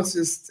also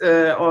noticed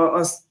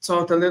or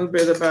talked a little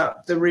bit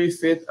about the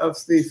refit of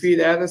the feed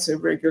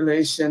additive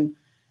regulation.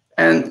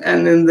 And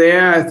in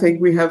there, I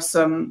think we have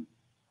some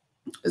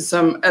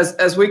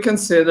as we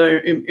consider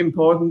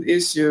important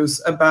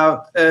issues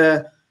about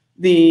the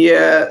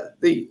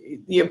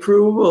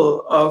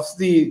approval of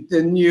the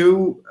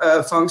new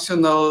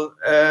functional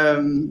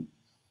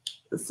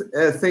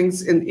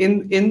things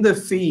in the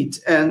feed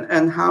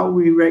and how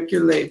we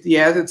regulate the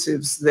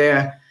additives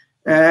there.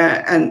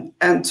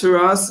 And to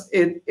us,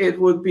 it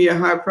would be a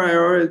high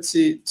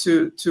priority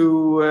to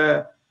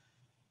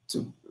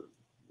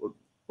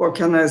what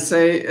can I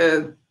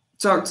say,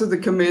 talk to the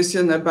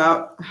Commission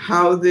about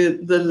how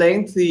the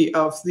lengthy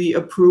of the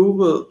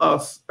approval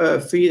of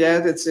feed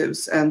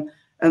additives and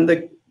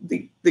the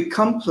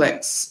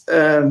complex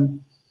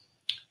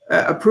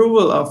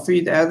approval of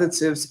feed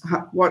additives.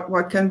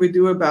 What can we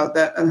do about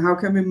that, and how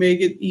can we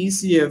make it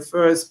easier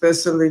for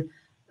especially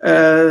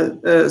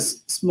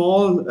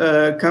small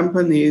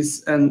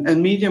companies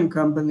and medium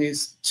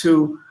companies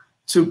to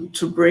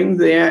bring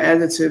their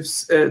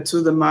additives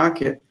to the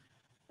market?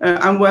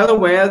 I'm well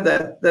aware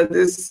that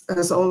this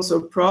has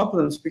also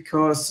problems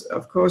because,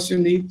 of course, you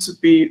need to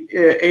be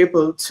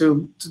able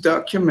to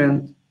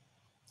document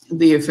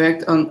the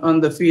effect on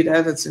the feed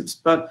additives.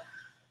 But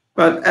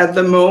at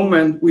the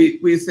moment,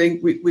 we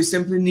think we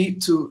simply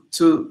need to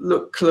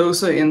look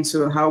closer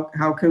into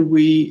how can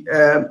we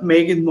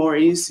make it more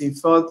easy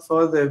for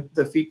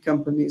the feed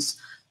companies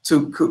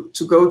to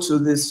go to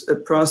this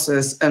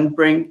process and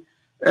bring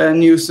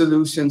new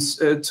solutions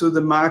to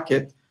the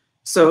market.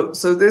 So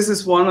this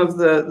is one of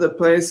the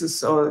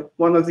places or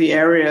one of the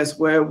areas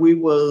where we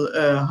will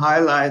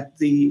highlight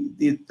the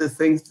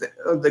things,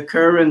 the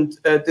current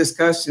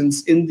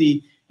discussions in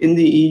the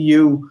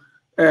EU,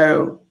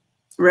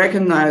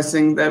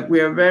 recognizing that we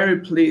are very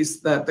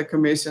pleased that the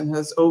Commission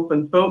has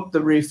opened both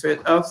the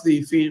refit of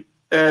the feed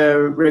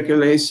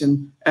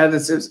regulation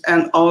additives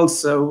and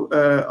also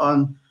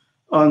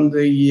on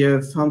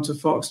the farm to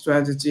fork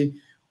strategy,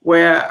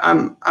 where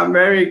I'm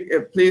very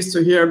pleased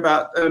to hear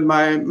about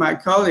my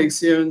colleagues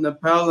here in the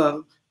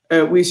panel.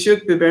 We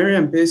should be very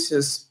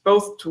ambitious,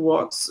 both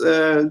towards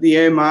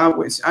the AMR,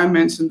 which I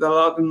mentioned a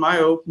lot in my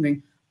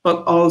opening,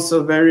 but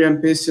also very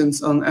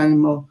ambitious on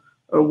animal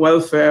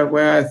welfare,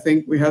 where I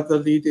think we have the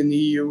lead in the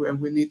EU and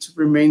we need to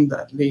remain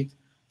that lead.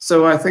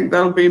 So I think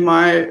that'll be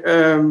my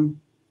answer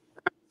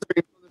for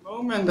the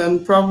moment,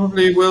 and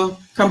probably we'll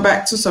come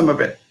back to some of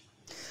it.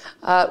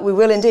 We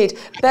will indeed.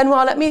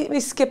 Benoit, let me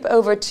skip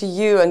over to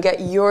you and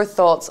get your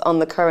thoughts on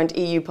the current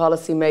EU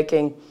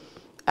policy-making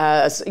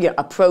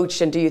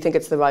approach, and do you think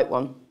it's the right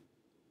one?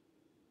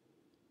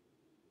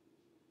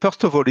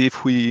 First of all,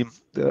 if we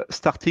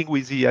starting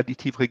with the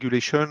additive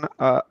regulation,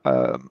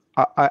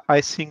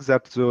 I think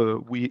that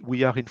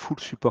we are in full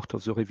support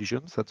of the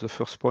revisions. That's the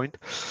first point.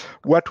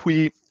 What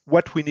we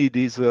need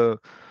is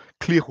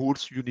clear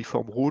rules,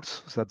 uniform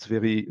rules. That's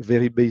very,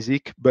 very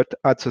basic. But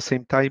at the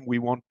same time, we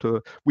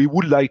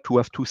would like to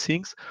have two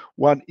things.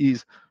 One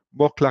is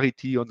more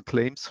clarity on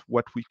claims,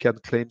 what we can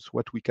claim,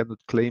 what we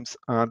cannot claim,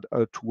 and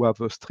to have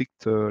a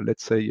strict,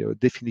 let's say,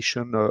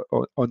 definition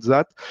on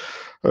that.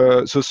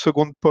 The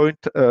second point,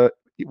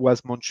 it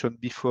was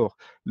mentioned before.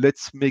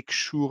 Let's make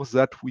sure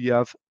that we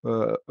have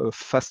a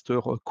faster,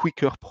 a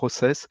quicker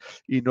process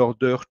in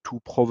order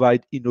to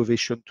provide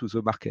innovation to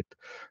the market.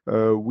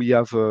 We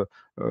have a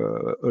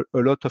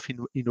lot of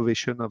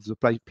innovation of the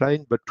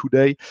pipeline, but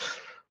today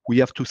we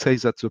have to say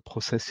that the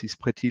process is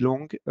pretty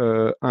long,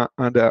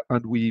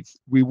 and we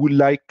would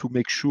like to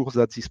make sure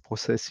that this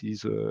process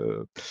is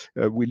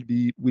will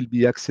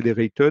be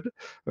accelerated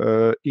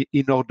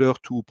in order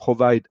to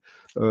provide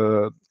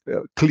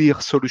clear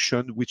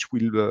solution which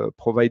will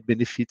provide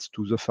benefits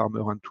to the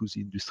farmer and to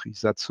the industry.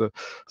 That's a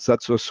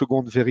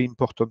second very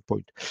important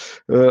point.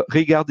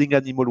 Regarding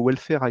animal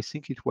welfare, I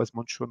think it was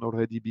mentioned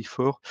already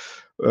before.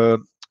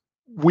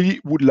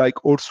 We would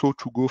like also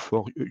to go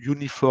for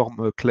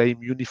uniform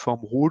claim,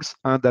 uniform rules,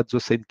 and at the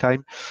same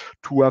time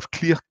to have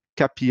clear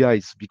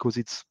KPIs, because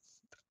it's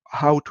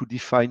how to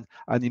define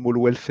animal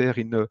welfare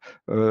in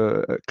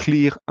a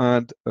clear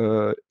and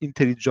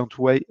intelligent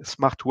way,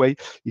 smart way,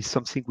 is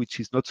something which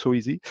is not so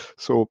easy.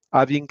 So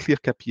having clear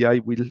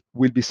KPI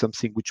will be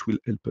something which will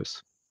help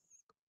us.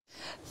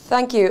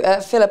 Thank you.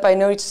 Philip, I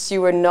noticed you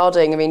were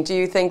nodding. I mean, do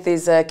you think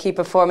these key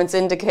performance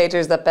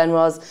indicators that Ben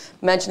was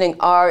mentioning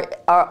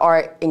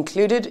are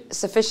included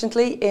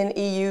sufficiently in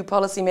EU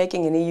policy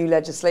making, in EU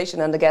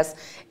legislation, and I guess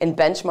in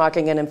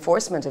benchmarking and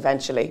enforcement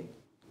eventually?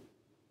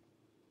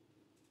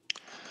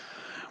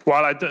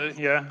 Well,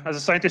 yeah, as a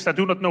scientist, I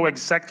do not know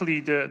exactly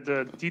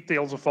the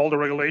details of all the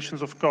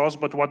regulations, of course,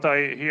 but what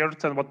I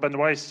heard and what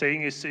Benoit is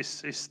saying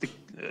is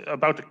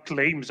about the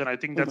claims, and I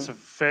think that's a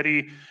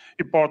very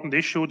important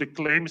issue, the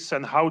claims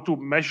and how to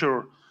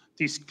measure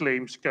these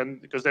claims,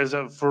 because there's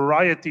a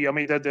variety. I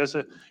mean, there's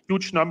a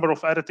huge number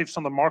of additives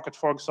on the market,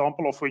 for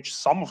example, of which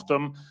some of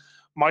them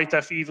might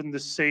have even the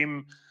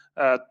same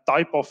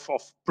type of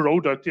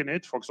product in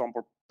it, for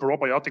example,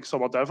 probiotics or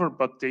whatever,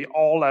 but they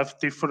all have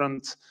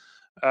different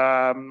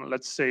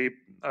let's say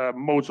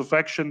modes of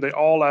action. They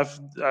all have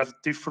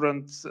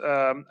different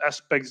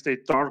aspects they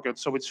target.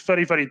 So it's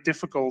very, very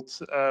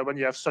difficult when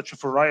you have such a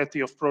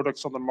variety of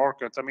products on the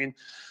market. I mean,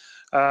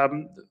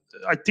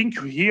 I think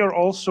here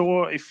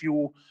also, if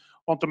you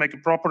want to make a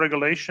proper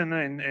regulation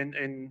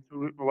in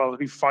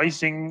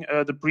revising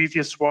the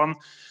previous one,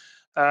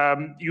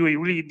 you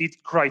really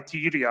need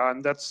criteria,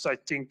 and that's, I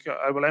think,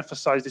 I will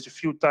emphasize this a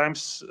few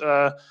times.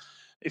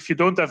 If you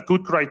don't have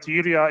good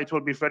criteria, it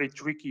will be very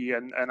tricky,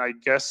 and I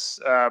guess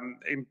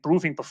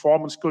improving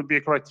performance could be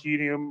a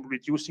criterion,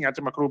 reducing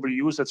antimicrobial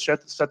use,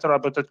 etc.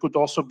 But that could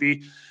also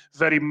be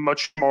very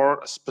much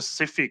more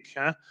specific.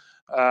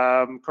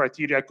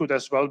 Criteria could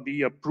as well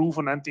be a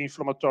proven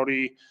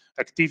anti-inflammatory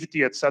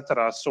activity,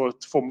 etc. So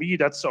for me,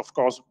 that's of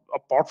course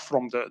apart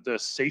from the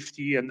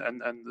safety and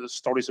the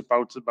stories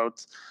about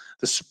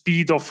the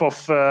speed of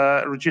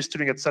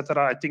registering,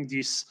 etc. I think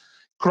these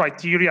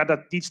criteria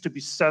that needs to be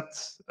set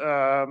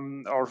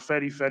are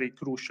very, very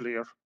crucial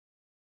here.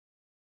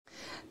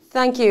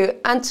 Thank you.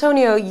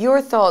 Antonio,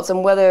 your thoughts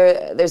on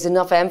whether there's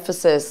enough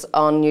emphasis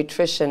on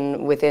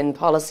nutrition within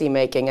policy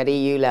making at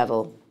EU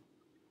level?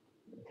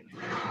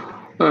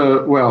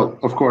 Well,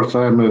 of course,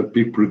 I'm a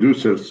pig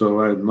producer,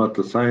 so I'm not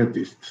a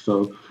scientist.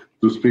 So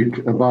to speak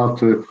about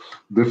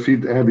the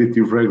feed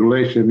additive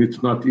regulation,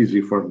 it's not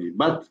easy for me.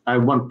 But I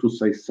want to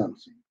say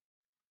something.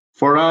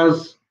 For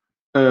us,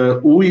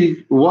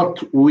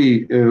 what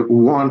we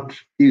want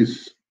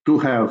is to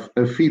have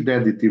a feed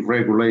additive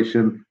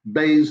regulation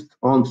based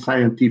on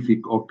scientific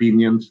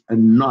opinions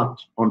and not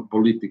on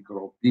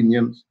political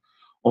opinions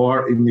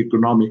or in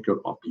economical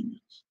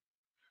opinions.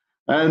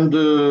 And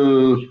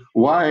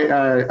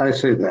why I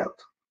say that?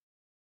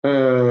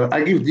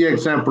 I give the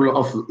example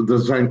of the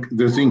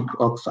zinc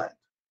oxide.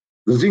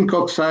 The zinc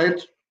oxide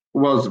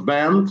was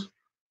banned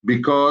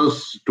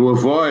because to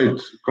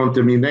avoid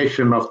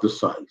contamination of the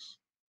soils.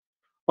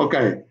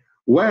 Okay,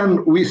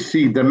 when we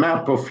see the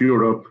map of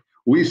Europe,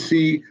 we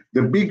see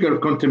the bigger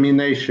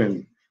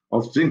contamination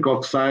of zinc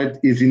oxide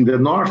is in the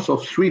north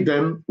of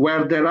Sweden,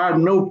 where there are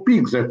no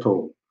pigs at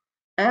all.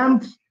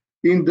 And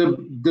in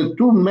the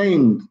two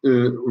main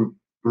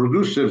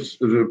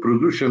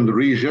production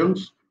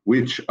regions,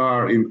 which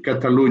are in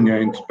Catalonia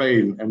in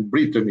Spain and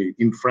Brittany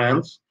in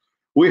France,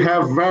 we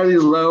have very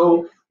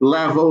low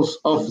levels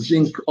of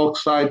zinc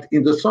oxide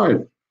in the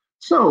soil.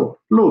 So,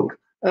 look,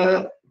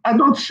 I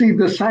don't see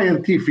the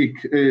scientific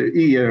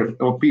here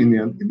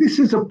opinion. This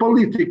is a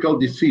political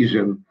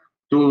decision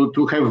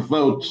to have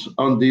votes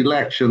on the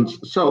elections.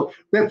 So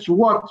that's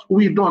what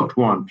we don't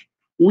want.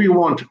 We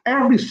want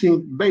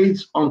everything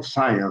based on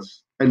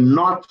science and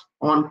not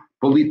on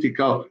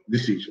political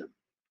decision.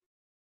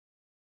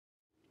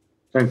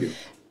 Thank you.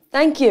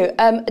 Thank you.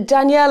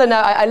 Daniela,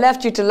 now I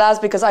left you to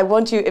last because I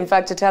want you, in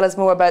fact, to tell us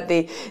more about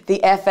the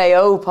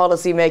FAO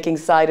policy-making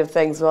side of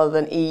things rather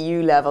than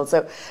EU level.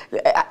 So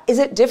is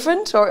it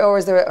different or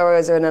is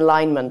there an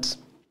alignment?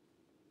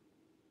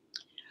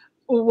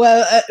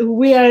 Well,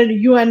 we are a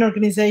UN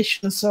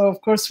organization, so of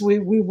course we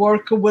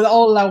work with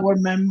all our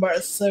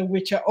members,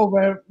 which are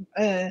over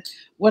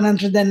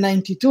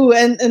 192,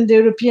 and the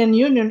European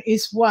Union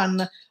is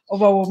one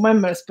of our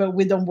members, but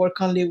we don't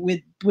work only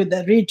with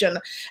the region.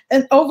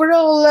 And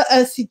overall,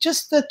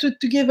 just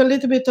to give a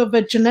little bit of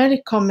a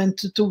generic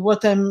comment to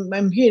what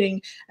I'm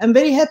hearing, I'm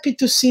very happy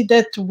to see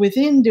that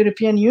within the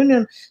European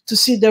Union, to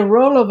see the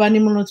role of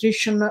animal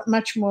nutrition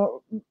much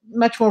more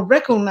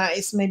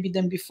recognized maybe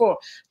than before,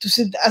 to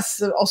see as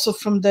also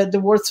from the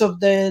words of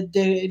the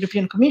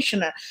European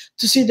Commissioner,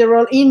 to see the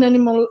role in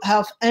animal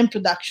health and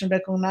production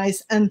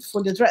recognized and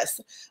fully addressed.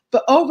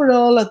 But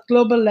overall, at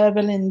global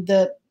level in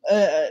the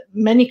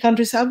many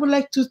countries, I would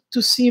like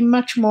to see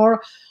much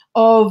more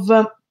of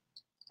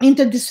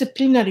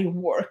interdisciplinary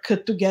work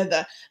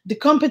together. The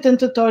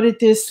competent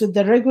authorities,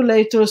 the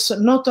regulators,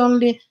 not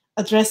only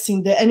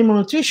addressing the animal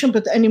nutrition,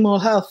 but animal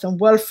health and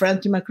welfare,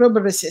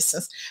 antimicrobial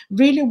resistance,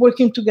 really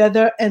working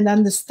together and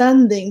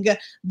understanding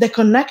the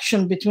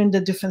connection between the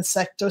different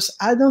sectors.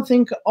 I don't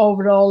think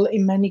overall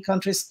in many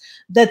countries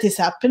that is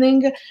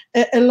happening.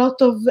 A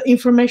lot of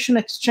information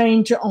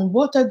exchange on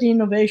what are the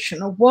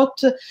innovation, or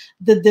what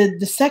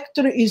the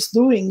sector is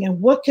doing and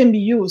what can be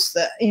used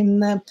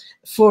in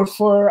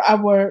for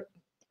our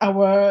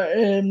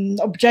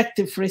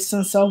objective, for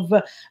instance, of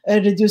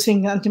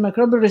reducing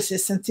antimicrobial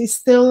resistance is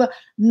still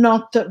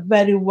not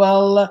very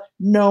well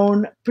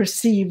known,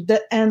 perceived,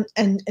 and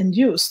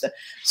used.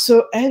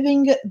 So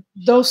having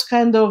those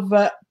kind of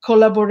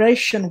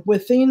collaboration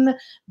within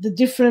the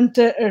different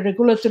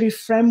regulatory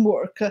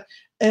framework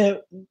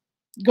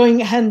going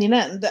hand in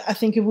hand, I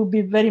think it would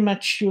be very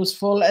much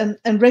useful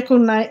and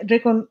recognize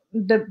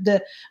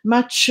the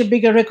much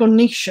bigger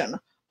recognition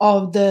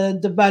of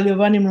the value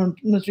of animal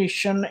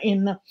nutrition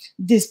in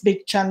these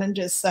big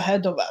challenges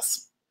ahead of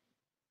us.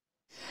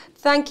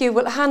 Thank you.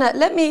 Well, Hannah,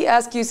 let me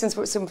ask you, since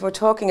we're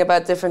talking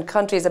about different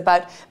countries,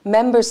 about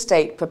member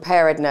state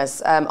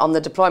preparedness on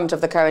the deployment of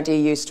the current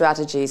EU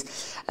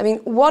strategies. I mean,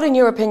 what, in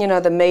your opinion,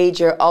 are the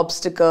major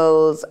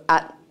obstacles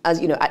at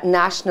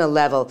national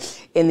level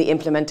in the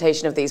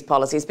implementation of these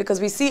policies? Because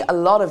we see a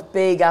lot of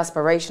big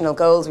aspirational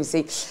goals. We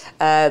see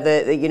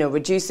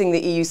reducing the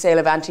EU sale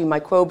of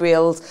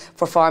antimicrobials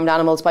for farmed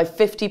animals by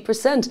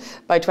 50%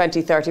 by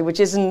 2030, which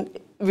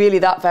isn't really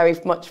that very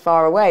much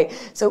far away.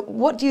 So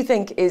what do you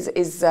think is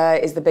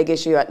the big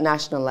issue at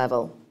national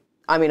level?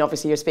 I mean,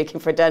 obviously you're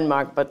speaking for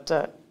Denmark, but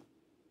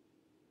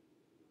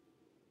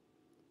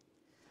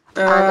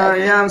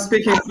I'm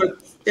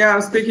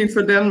speaking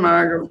for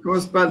Denmark, of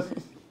course, but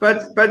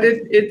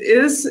it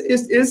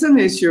is an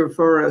issue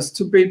for us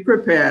to be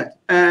prepared,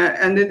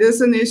 and it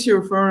is an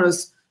issue for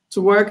us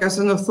to work as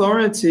an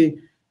authority,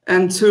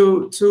 and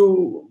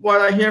to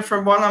what I hear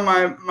from one of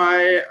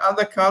my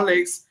other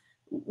colleagues,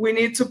 we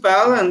need to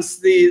balance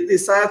the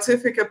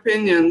scientific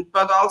opinion,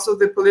 but also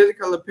the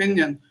political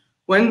opinion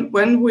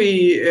when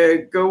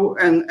we go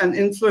and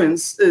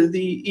influence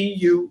the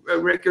EU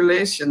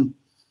regulation.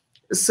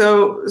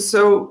 So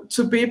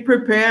to be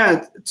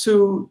prepared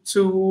to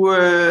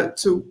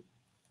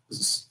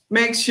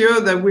make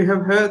sure that we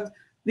have heard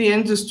the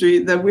industry,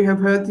 that we have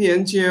heard the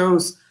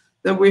NGOs,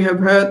 that we have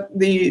heard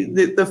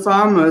the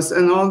farmers,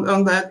 and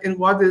on that, and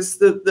what is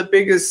the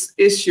biggest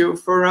issue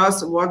for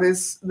us, what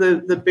is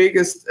the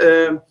biggest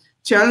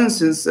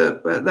challenges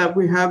that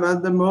we have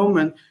at the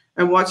moment,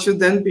 and what should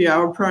then be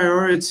our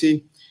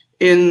priority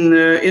in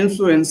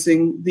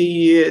influencing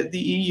the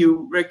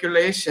EU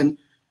regulation.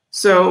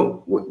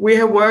 So we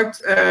have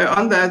worked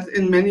on that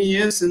in many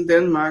years in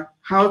Denmark,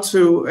 how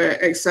to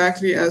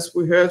exactly, as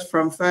we heard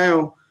from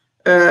Fao,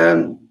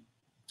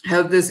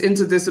 have this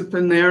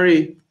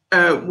interdisciplinary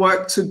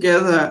work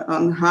together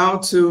on how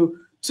to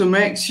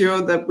make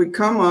sure that we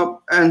come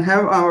up and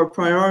have our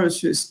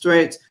priorities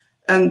straight.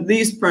 And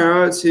these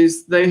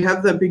priorities, they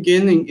have their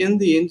beginning in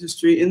the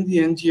industry, in the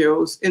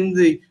NGOs,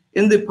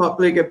 in the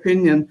public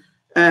opinion,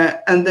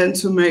 and then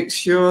to make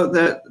sure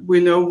that we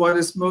know what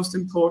is most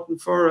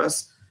important for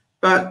us.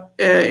 But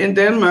in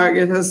Denmark,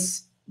 it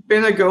has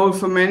been a goal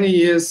for many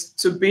years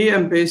to be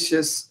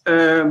ambitious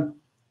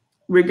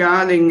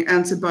regarding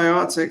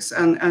antibiotics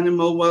and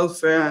animal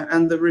welfare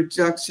and the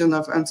reduction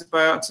of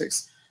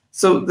antibiotics.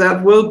 So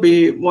that will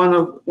be one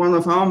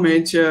of our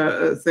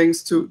major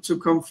things to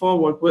come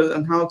forward with,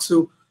 and how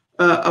to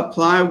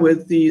apply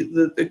with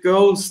the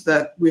goals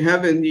that we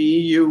have in the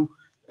EU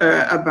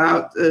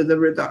about the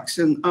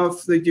reduction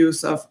of the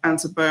use of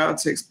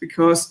antibiotics,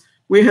 because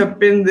we have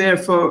been there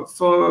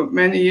for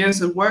many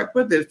years and worked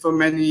with it for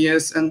many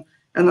years, and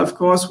of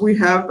course we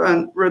have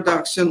a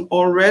reduction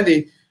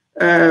already,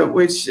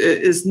 which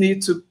is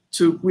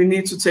we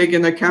need to take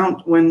in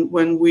account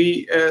when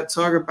we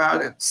talk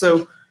about it.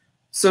 So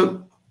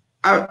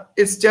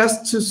it's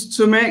just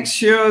to make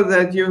sure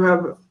that you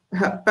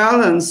have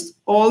balanced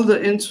all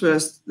the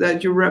interests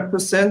that you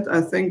represent.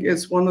 I think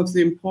it's one of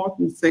the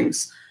important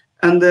things,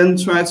 and then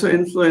try to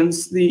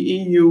influence the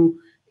EU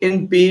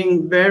in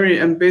being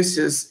very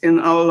ambitious in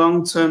our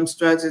long-term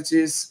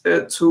strategies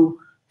to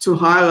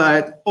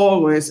highlight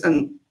always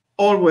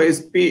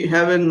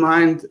have in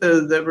mind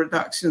the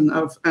reduction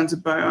of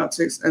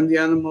antibiotics and the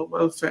animal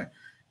welfare.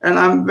 And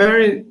I'm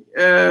very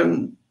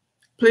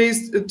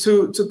pleased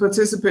to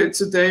participate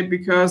today,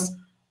 because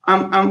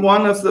I'm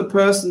one of the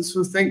persons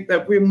who think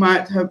that we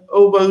might have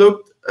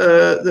overlooked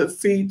the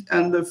feed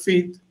and the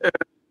feed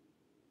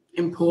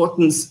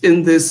importance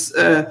in this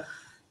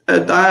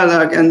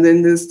dialogue and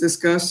in this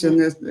discussion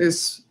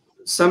is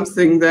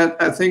something that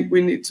I think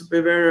we need to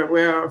be very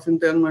aware of in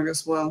Denmark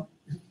as well.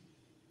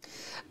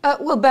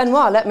 Well,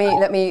 Benoit, let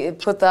me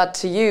put that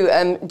to you.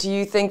 Do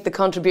you think the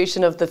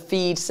contribution of the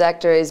feed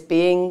sector is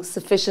being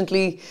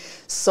sufficiently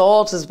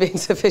sought, is being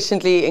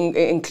sufficiently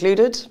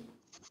included?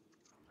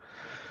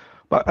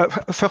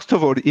 But first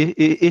of all,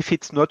 if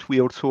it's not, we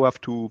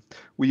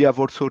have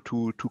also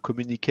to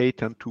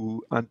communicate and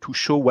to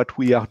show what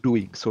we are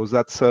doing. So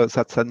that's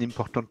an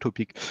important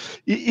topic.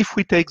 If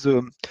we take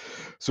the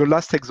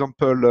last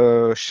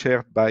example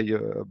shared by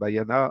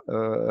Anna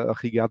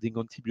regarding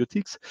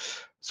antibiotics,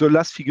 the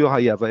last figure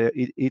I have,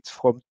 it's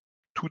from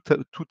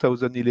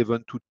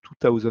 2011 to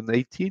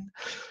 2018,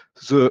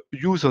 the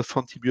use of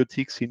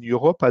antibiotics in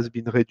Europe has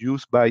been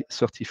reduced by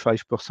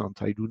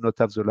 35%. I do not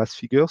have the last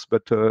figures,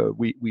 but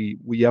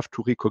we have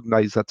to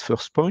recognize that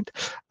first point.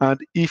 And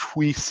if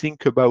we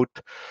think about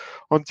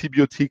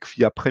antibiotic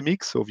via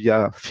premix, so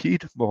via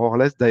feed, more or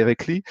less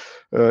directly,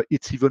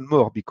 it's even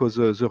more, because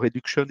the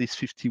reduction is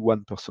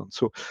 51%.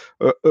 So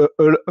a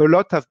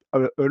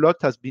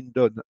lot has been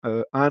done,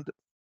 and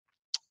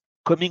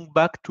coming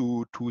back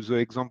to the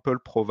example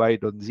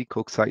provided on zinc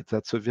oxide,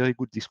 that's a very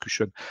good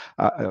discussion.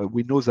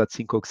 We know that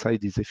zinc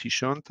oxide is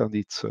efficient and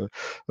it's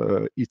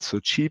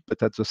cheap,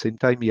 but at the same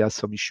time, it has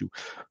some issue.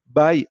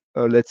 By,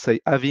 let's say,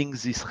 having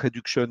this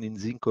reduction in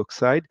zinc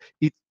oxide,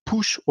 it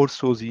push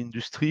also the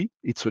industry.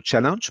 It's a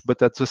challenge,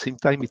 but at the same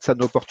time, it's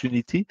an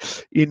opportunity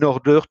in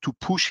order to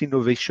push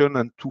innovation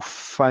and to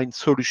find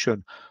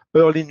solution.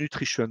 Early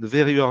nutrition,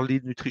 very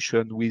early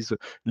nutrition with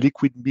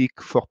liquid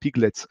milk for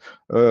piglets,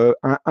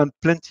 and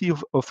plenty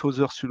of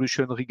other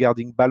solutions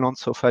regarding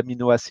balance of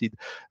amino acid,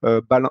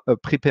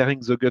 preparing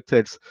the gut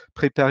health,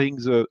 preparing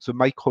the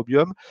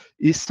microbiome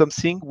is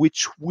something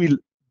which will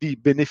be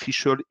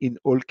beneficial in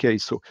all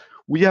cases. So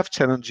we have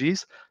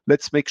challenges.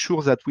 Let's make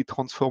sure that we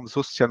transform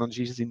those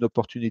challenges in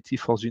opportunity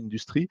for the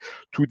industry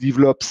to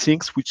develop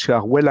things which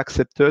are well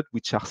accepted,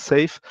 which are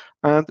safe,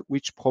 and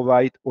which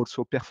provide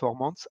also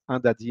performance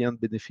and at the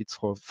end benefits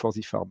for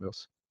the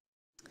farmers.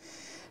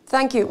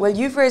 Thank you. Well,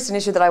 you've raised an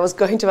issue that I was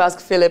going to ask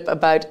Philip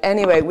about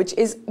anyway, which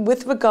is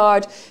with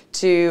regard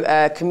to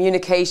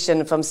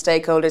communication from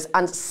stakeholders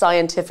and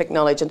scientific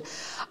knowledge. And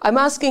I'm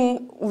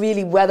asking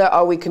really whether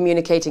are we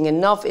communicating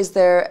enough? Is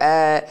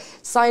there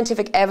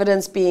scientific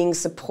evidence being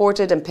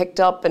supported and picked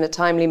up in a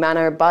timely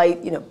manner by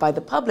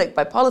the public,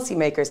 by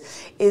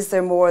policymakers? Is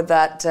there more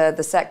that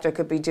the sector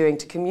could be doing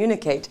to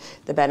communicate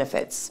the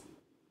benefits?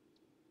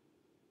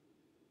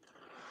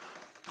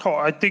 Oh,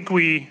 I think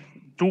we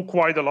do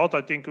quite a lot.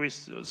 I think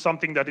it's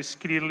something that is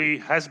clearly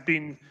has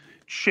been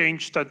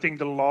changed. I think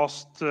the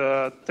last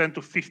 10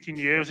 to 15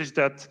 years is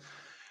that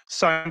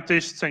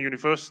scientists and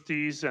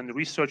universities and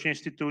research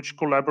institutes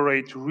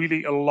collaborate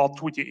really a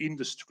lot with the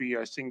industry.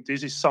 I think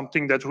this is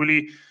something that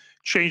really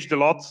changed a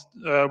lot.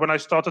 When I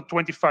started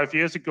 25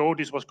 years ago,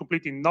 this was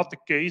completely not the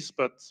case.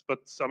 But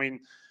I mean,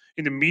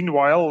 in the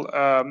meanwhile,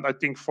 I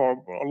think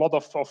for a lot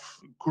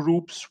of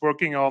groups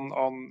working on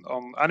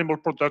animal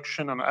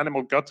production and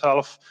animal gut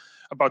health,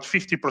 about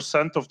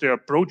 50% of their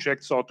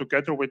projects are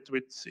together with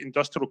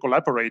industrial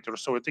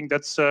collaborators. So I think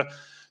that's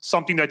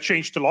something that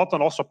changed a lot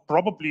and also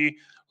probably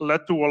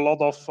led to a lot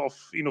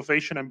of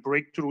innovation and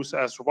breakthroughs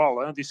as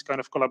well, this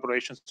kind of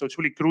collaboration. So it's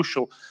really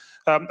crucial.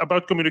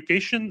 About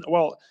communication,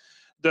 well,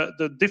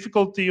 the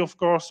difficulty, of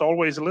course,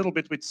 always a little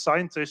bit with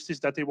scientists is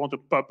that they want to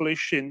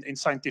publish in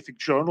scientific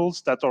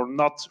journals that are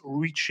not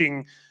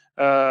reaching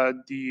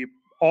the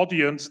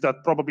audience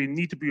that probably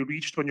need to be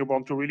reached when you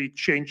want to really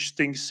change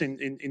things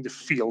in the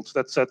field.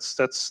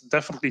 That's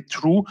definitely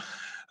true.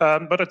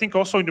 But I think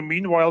also in the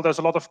meanwhile, there's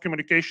a lot of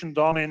communication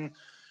done in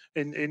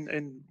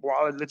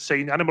well, let's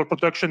say in animal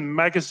production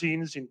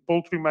magazines, in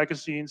poultry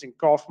magazines, in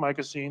calf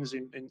magazines,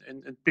 in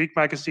pig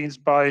magazines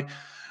by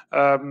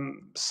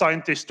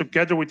scientists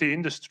together with the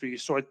industry.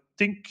 So I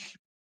think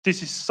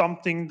this is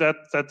something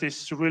that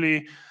is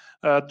really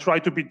try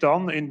to be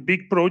done in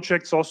big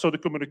projects. Also, the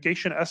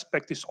communication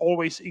aspect is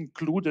always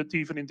included,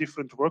 even in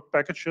different work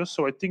packages.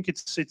 So I think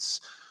it's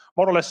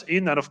more or less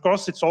in, and of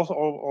course, it's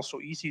also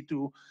easy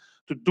to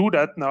do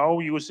that now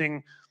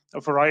using a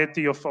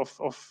variety of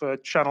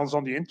channels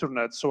on the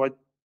internet. So I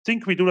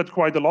think we do that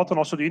quite a lot, and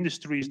also the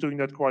industry is doing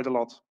that quite a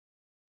lot.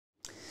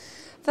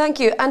 Thank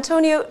you,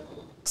 Antonio.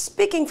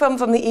 Speaking from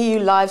the EU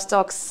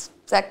livestock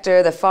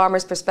sector, the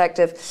farmer's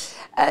perspective,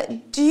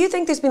 do you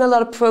think there's been a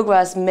lot of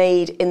progress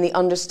made in the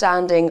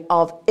understanding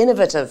of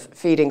innovative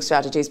feeding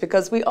strategies?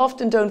 Because we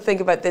often don't think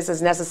about this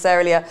as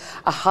necessarily a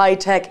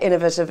high-tech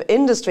innovative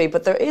industry,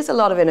 but there is a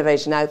lot of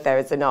innovation out there,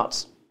 is there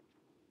not?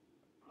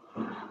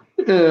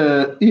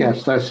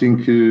 Yes, I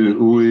think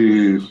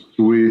we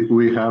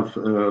have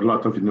a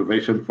lot of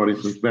innovation. For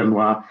instance,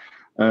 Benoit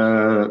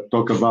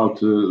talk about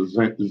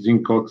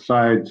zinc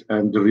oxide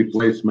and the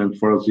replacement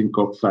for zinc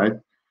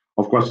oxide.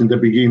 Of course, in the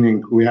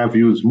beginning, we have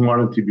used more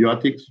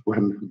antibiotics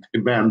when they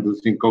banned the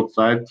zinc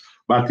oxide.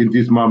 But in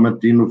this moment,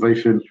 the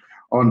innovation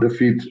on the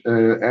feed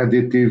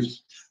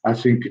additives, I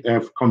think,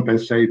 have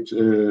compensated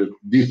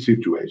this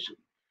situation.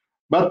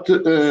 But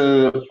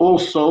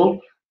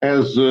also,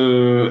 as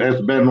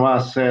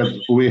Benoit said,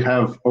 we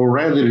have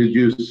already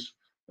reduced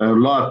a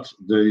lot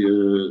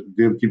the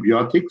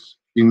antibiotics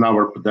in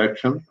our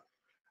production.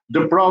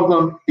 The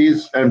problem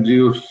is, and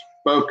you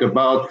spoke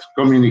about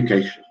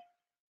communication.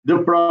 The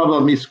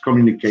problem is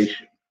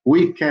communication.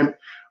 We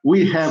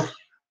have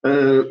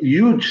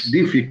huge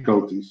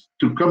difficulties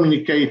to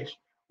communicate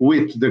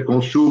with the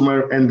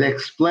consumer and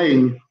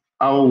explain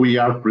how we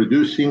are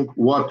producing,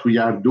 what we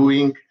are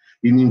doing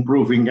in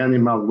improving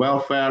animal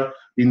welfare,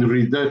 in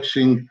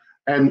reducing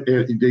and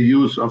the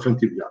use of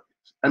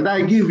antibiotics. And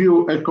I give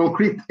you a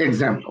concrete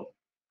example.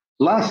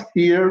 Last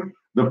year,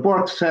 the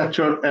pork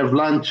sector have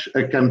launched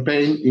a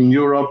campaign in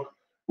Europe,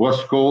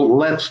 was called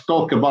Let's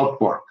Talk About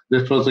Pork.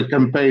 This was a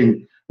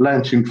campaign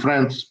launched in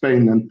France,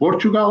 Spain, and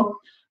Portugal.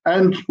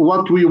 And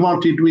what we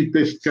wanted with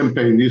this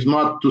campaign is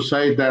not to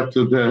say that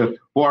the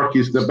pork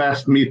is the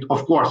best meat.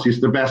 Of course,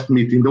 it's the best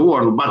meat in the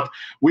world, but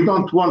we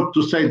don't want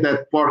to say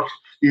that pork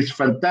is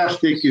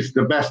fantastic, it's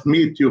the best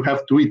meat, you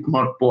have to eat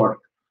more pork.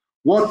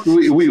 What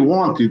we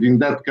wanted in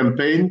that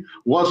campaign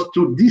was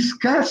to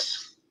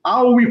discuss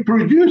how we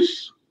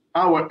produce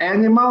our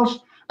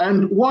animals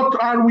and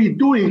what are we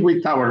doing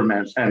with our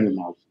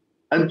animals.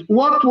 And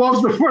what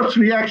was the first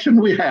reaction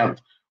we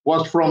had?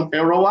 Was from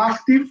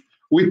Euractiv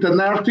with an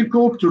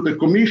article to the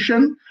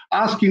Commission,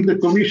 asking the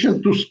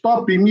Commission to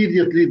stop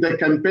immediately the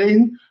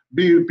campaign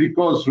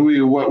because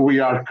we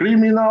are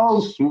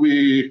criminals,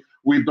 we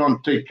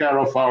don't take care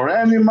of our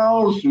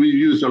animals, we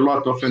use a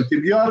lot of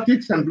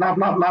antibiotics and blah,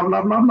 blah, blah,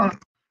 blah, blah, blah.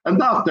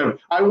 And after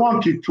I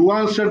wanted to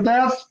answer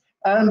that,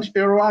 and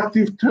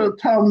Euractiv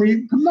tell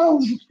me, no,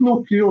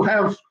 look, you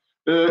have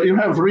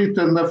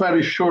written a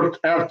very short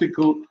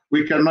article,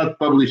 we cannot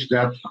publish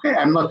that. Okay,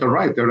 I'm not a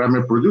writer, I'm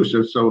a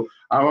producer, so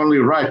I only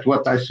write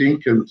what I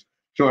think, and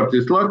short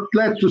is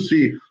glad to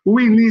see.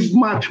 We need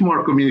much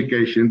more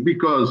communication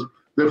because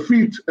the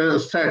feed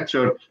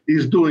sector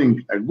is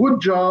doing a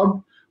good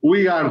job,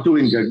 we are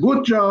doing a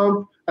good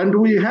job, and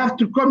we have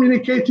to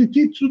communicate it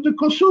to the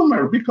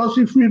consumer, because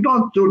if we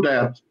don't do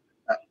that,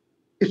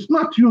 it's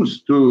not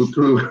used to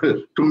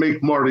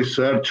make more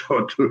research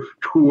or to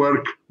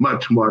work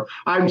much more.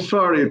 I'm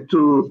sorry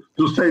to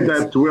say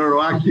that to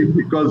Euractiv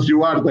because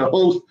you are the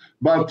host,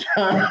 but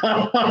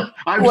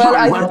I'm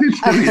sorry, but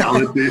it's the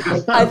reality.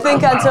 I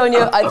think,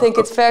 Antonio, I think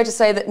it's fair to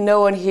say that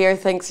no one here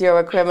thinks you're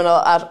a criminal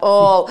at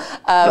all.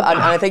 And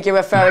I think you're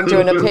referring to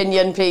an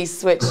opinion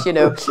piece, which, you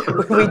know,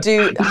 we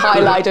do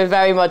highlight are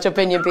very much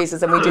opinion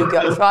pieces, and we do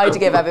try to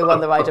give everyone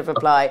the right of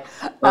reply.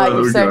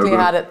 You've certainly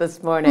had it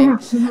this morning.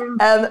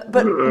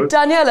 But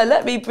Daniela,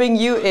 let me bring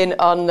you in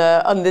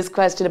on this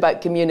question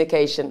about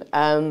communication.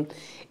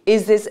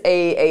 Is this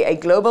a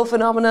global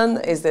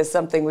phenomenon? Is this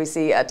something we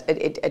see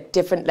at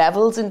different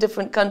levels in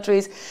different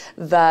countries,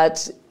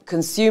 that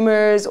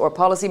consumers or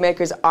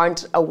policymakers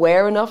aren't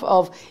aware enough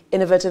of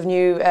innovative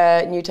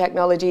new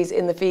technologies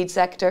in the feed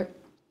sector?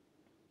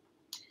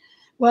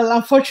 Well,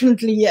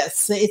 unfortunately,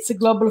 yes, it's a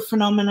global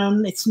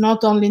phenomenon. It's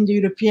not only in the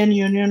European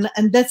Union,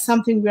 and that's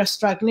something we are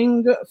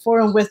struggling for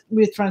and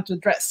we're trying to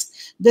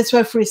address. That's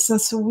why, for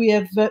instance, we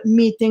have a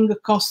meeting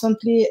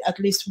constantly, at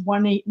least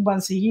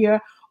once a year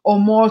or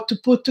more, to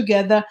put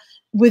together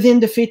within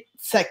the feed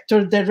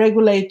sector, the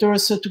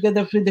regulators,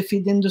 together with the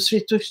feed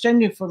industry, to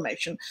exchange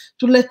information,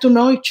 to let to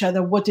know each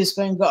other what is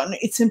going on.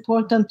 It's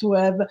important to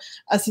have,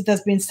 as it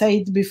has been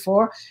said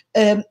before,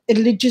 a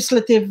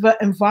legislative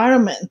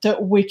environment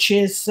which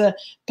is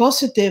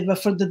positive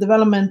for the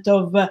development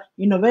of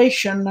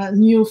innovation,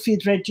 new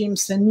feed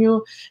regimes, and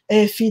new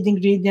feed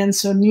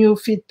ingredients, or new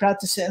feed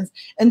practices.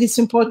 And it's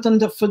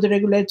important for the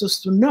regulators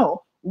to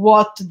know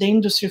what the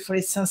industry, for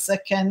instance,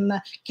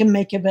 can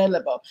make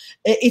available.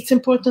 It's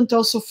important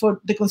also for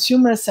the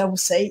consumers, I would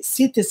say,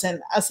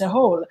 citizen as a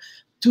whole,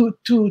 to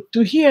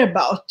hear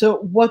about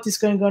what is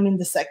going on in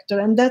the sector.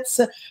 And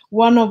that's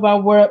one of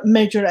our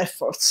major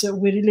efforts.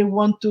 We really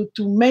want to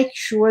make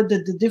sure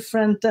that the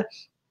different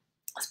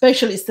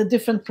specialists, the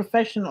different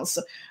professionals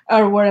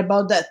are aware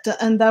about that.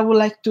 And I would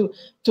like to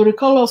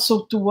recall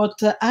also to what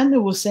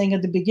Anna was saying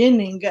at the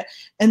beginning,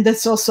 and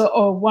that's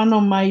also one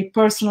of my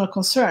personal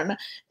concern,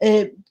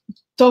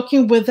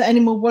 talking with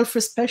animal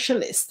welfare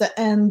specialists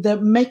and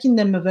making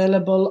them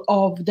available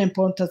of the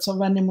importance of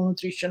animal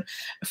nutrition.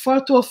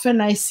 Far too often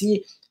I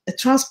see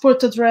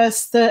transport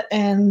addressed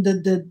and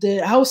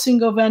the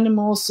housing of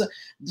animals,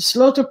 the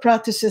slaughter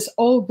practices,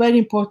 all very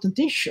important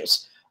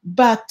issues.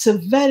 But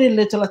very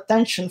little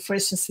attention, for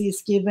instance,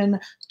 is given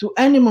to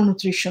animal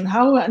nutrition,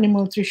 how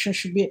animal nutrition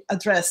should be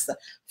addressed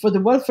for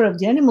the welfare of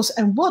the animals,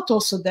 and what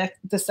also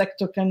the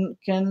sector can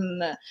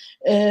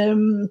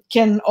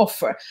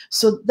offer.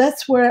 So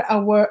that's where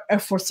our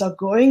efforts are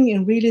going,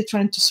 in really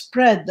trying to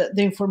spread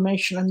the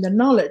information and the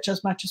knowledge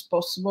as much as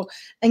possible,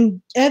 and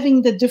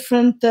having the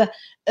different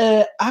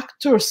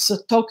actors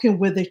talking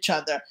with each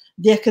other.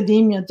 The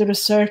academia, the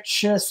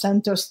research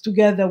centers,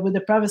 together with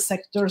the private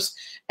sectors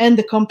and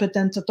the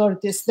competent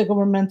authorities, the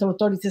governmental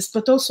authorities,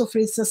 but also, for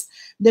instance,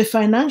 the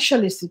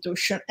financial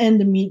institution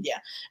and the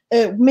media.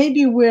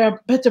 Maybe we're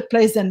better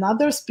placed than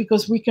others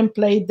because we can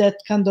play that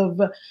kind of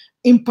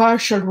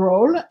impartial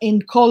role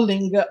in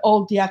calling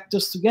all the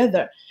actors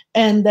together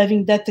and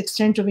having that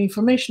exchange of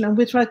information, and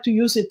we try to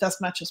use it as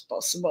much as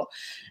possible.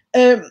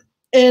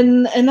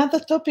 And another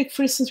topic,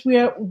 for instance, we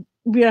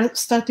are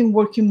starting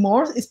working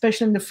more,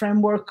 especially in the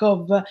framework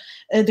of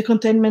the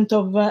containment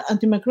of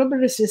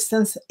antimicrobial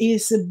resistance,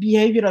 is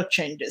behavioral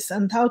changes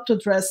and how to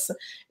address,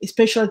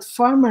 especially at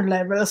farmer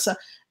levels,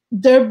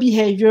 their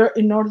behavior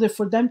in order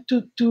for them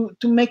to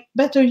make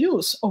better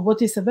use of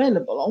what is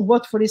available, on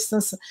what, for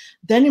instance,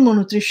 the animal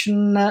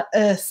nutrition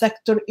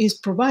sector is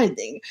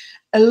providing.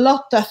 I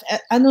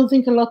don't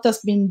think a lot has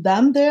been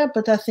done there,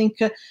 but I think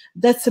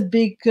that's a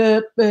big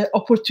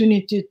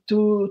opportunity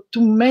to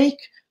make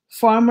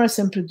farmers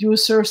and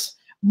producers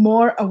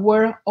more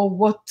aware of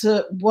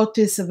what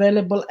is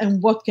available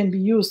and what can be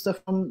used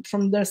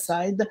from their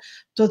side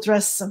to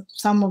address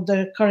some of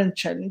the current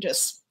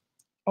challenges.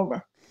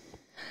 Over.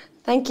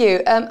 Thank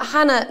you.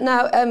 Hannah,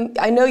 now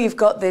I know you've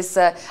got this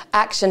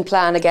action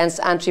plan against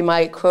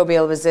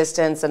antimicrobial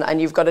resistance, and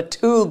you've got a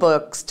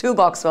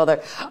toolbox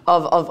rather,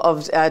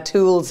 of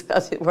tools,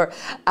 as it were,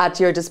 at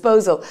your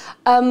disposal.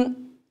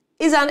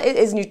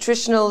 Is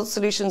nutritional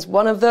solutions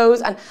one of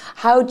those? And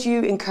how do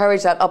you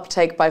encourage that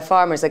uptake by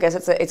farmers? I guess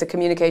it's a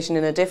communication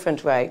in a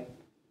different way.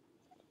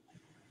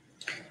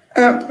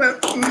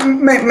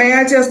 May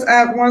I just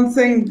add one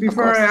thing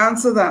before I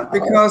answer that?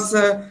 Because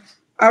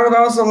I would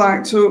also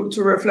like to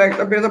reflect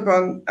a bit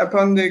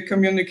upon the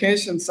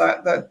communication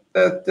side that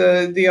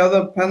the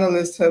other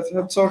panelists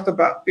have talked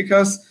about,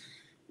 because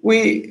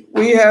we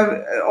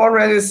have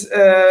already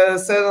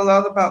said a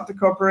lot about the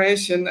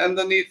cooperation and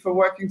the need for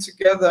working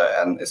together,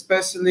 and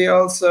especially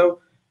also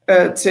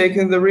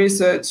taking the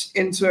research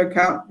into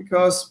account,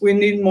 because we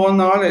need more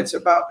knowledge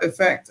about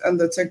effect and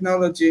the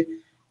technology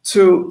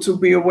to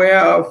be aware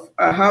of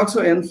how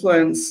to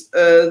influence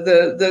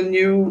the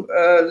new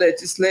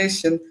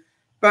legislation.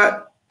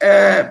 But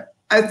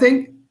I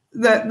think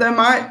that there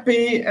might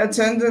be a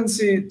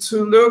tendency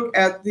to look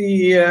at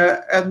the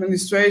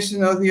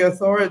administration or the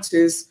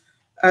authorities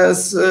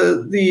as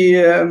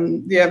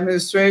the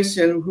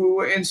administration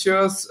who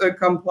ensures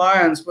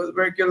compliance with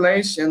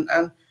regulation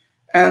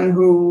and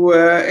who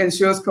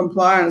ensures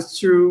compliance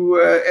through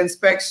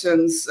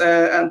inspections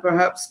and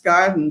perhaps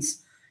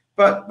guidance.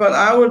 But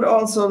I would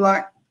also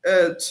like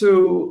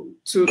to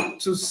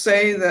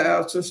say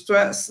that, to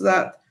stress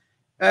that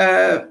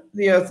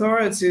the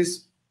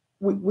authorities,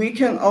 we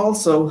can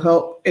also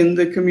help in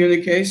the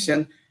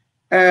communication,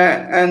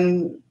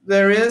 and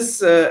there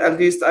is, at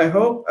least I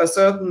hope, a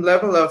certain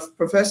level of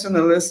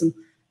professionalism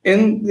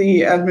in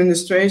the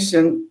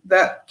administration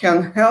that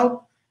can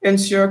help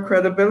ensure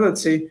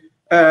credibility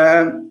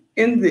in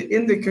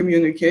the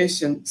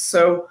communication.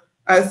 So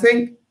I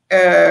think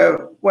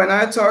when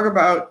I talk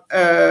about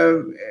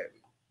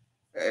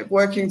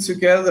working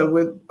together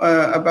with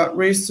about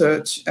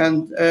research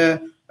and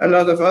a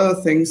lot of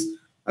other things,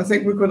 I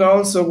think we could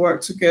also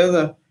work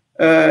together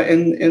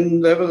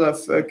in level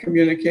of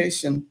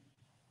communication.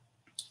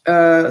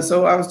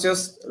 So I was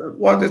just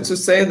wanted to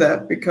say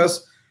that,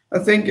 because I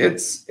think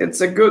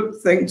it's a good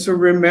thing to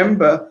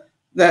remember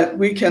that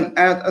we can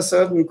add a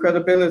certain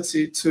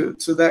credibility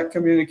to that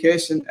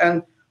communication.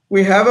 And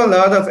we have a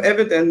lot of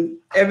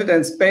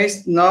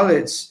evidence-based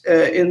knowledge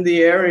in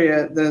the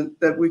area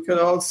that we could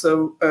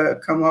also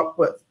come up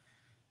with.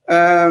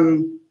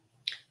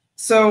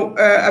 So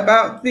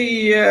about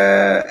the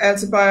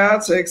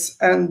antibiotics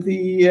and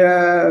the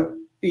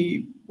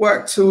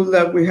work tool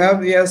that we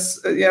have,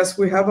 yes,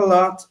 we have a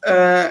lot.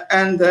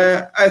 And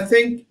I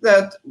think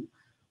that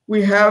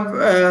we have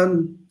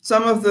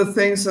some of the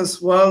things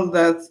as well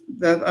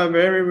that are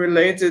very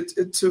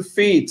related to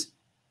feed.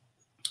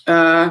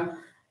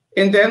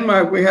 In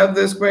Denmark, we have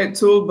this great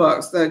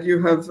toolbox that you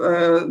have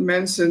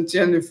mentioned,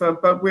 Jennifer,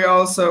 but we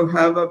also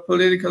have a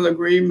political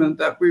agreement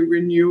that we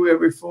renew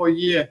every 4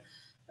 years.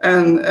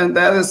 And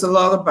that is a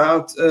lot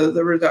about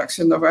the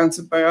reduction of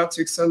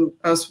antibiotics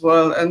as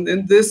well. And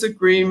in this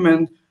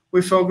agreement,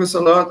 we focus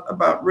a lot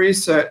about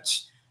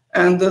research.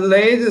 And the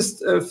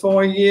latest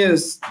 4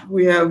 years,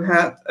 we have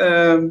had,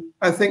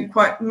 I think,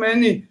 quite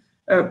many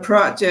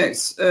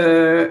projects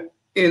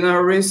in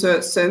our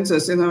research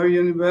centers, in our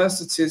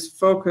universities,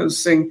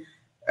 focusing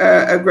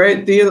a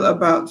great deal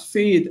about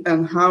feed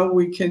and how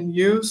we can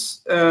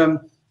use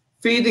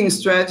feeding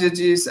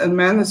strategies and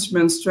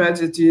management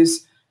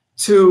strategies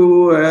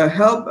to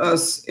help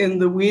us in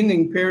the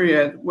weaning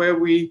period, where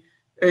we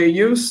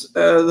use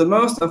the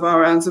most of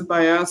our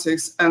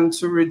antibiotics, and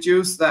to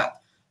reduce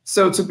that.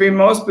 So to be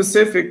more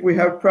specific, we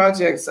have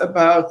projects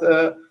about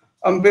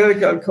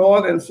umbilical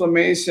cord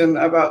inflammation,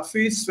 about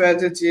feed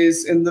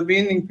strategies in the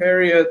weaning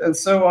period, and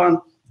so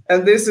on.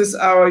 And this is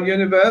our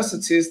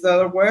universities that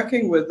are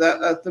working with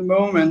that at the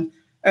moment,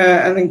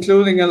 and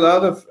including a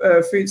lot of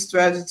feed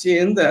strategy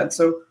in that.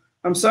 So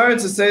I'm sorry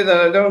to say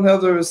that I don't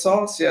have the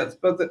results yet,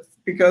 but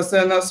because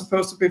they're not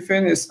supposed to be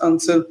finished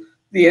until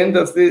the end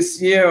of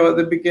this year or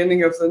the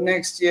beginning of the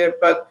next year.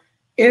 But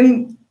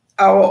in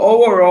our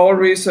overall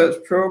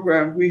research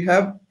program, we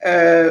have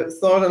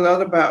thought a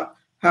lot about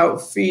how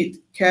feed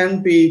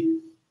can be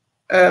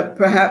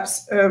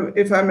perhaps,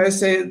 if I may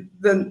say,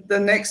 the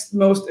next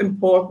most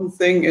important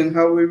thing in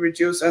how we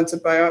reduce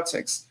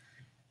antibiotics.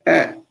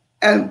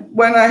 And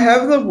when I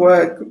have the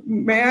word,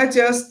 may I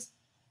just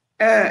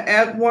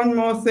add one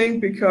more thing,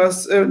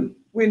 because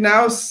we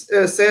now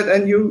said,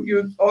 and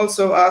you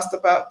also asked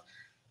about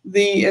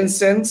the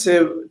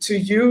incentive to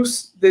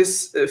use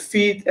this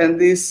feed and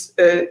this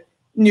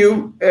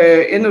new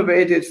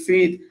innovative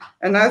feed.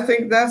 And I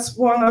think that's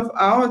one of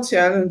our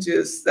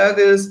challenges. That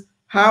is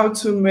how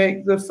to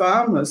make the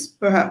farmers,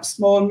 perhaps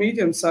small,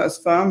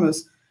 medium-sized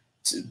farmers,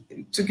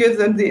 to give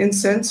them the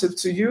incentive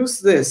to use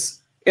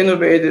this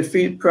innovative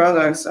feed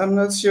products. I'm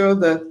not sure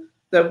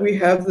that we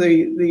have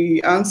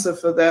the answer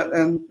for that,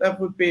 and that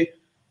would be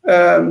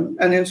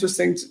an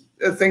interesting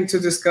thing to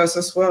discuss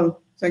as well.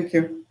 Thank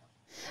you.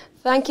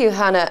 Thank you,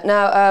 Hannah.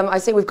 Now, I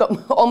see we've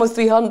got almost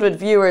 300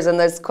 viewers and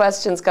there's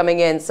questions coming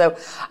in, so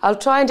I'll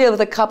try and deal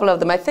with a couple of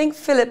them. I think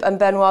Philip and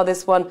Benoit,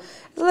 this one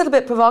is a little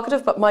bit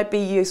provocative, but might be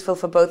useful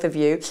for both of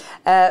you.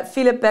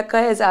 Philip Becker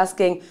is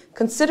asking,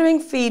 considering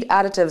feed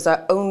additives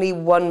are only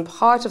one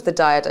part of the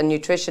diet and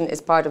nutrition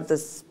is part of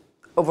this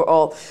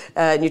overall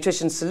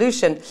nutrition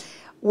solution,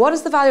 what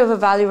is the value of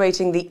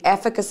evaluating the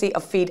efficacy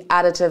of feed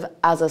additive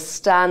as a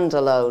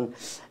standalone?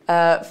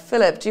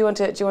 Philip, do you want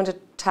to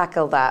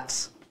tackle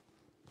that?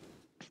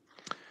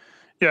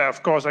 Yeah,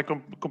 of course, I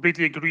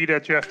completely agree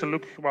that you have to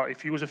look, well,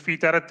 if you use a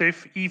feed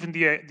additive, even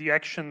the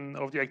action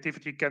of the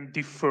activity can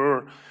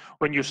differ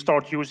when you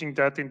start using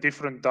that in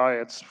different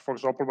diets. For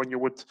example, when you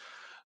would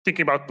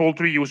thinking about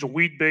poultry, use a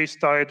wheat-based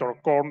diet or a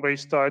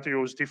corn-based diet,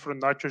 you use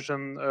different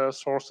nitrogen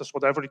sources,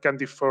 whatever, it can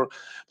differ.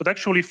 But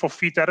actually for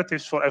feed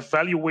additives, for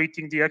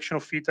evaluating the action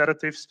of feed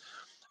additives,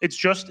 it's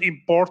just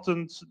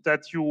important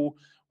that you,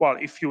 well,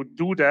 if you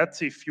do that,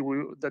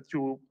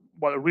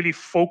 well, really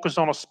focus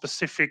on a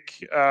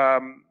specific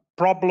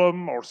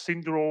problem or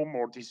syndrome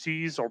or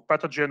disease or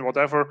pathogen,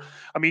 whatever.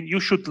 I mean, you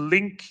should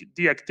link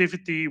the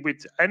activity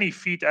with any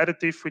feed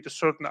additive with a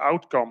certain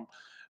outcome.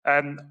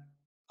 And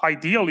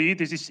ideally,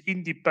 this is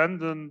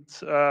independent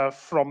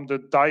from the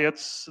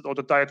diets or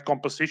the diet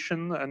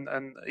composition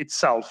and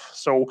itself.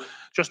 So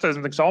just as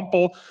an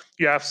example,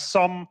 you have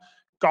some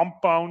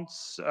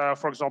compounds,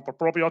 for example,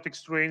 probiotic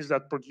strains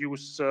that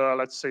produce,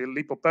 let's say,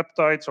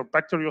 lipopeptides or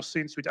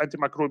bacteriocins with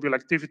antimicrobial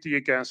activity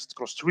against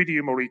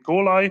Clostridium or E.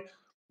 coli.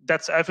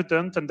 That's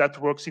evident, and that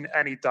works in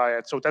any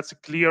diet. So that's a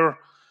clear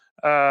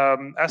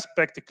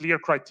aspect, a clear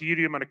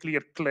criterion, and a clear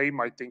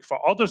claim, I think. For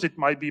others, it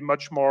might be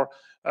much more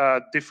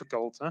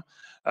difficult.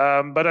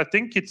 But I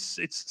think it's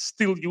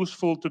still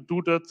useful to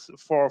do that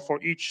for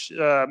each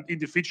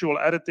individual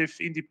additive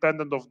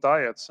independent of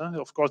diets.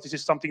 Of course, this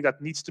is something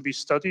that needs to be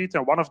studied,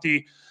 and one of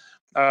the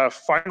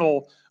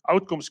final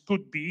outcomes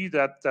could be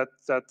that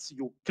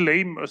you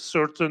claim a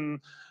certain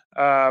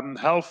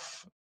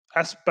health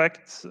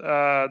aspect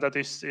that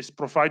is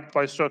provided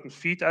by a certain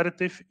feed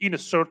additive in a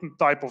certain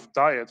type of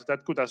diet.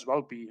 That could as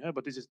well be,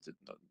 but this is,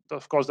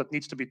 of course, that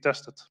needs to be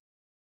tested.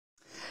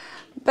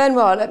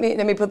 Benoit, let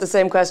me put the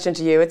same question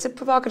to you. It's a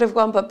provocative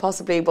one, but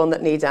possibly one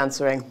that needs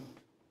answering.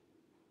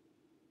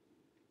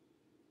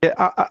 Yeah,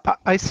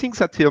 I think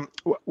that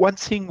one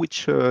thing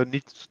which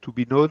needs to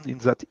be known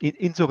is that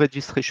in the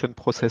registration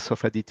process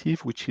of additive,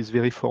 which is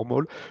very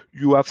formal,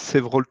 you have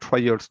several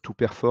trials to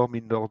perform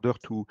in order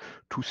to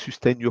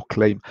sustain your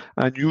claim.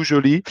 And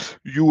usually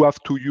you have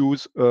to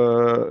use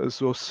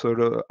those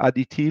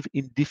additive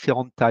in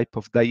different type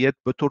of diet,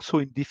 but also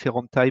in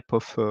different type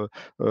of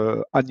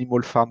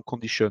animal farm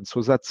conditions.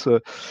 So that's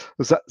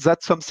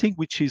something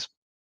which is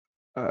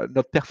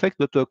not perfect,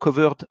 but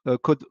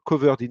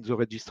covered in the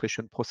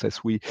registration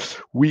process. We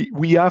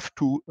have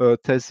to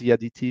test the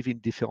additive in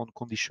different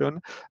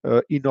conditions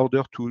in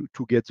order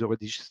to get the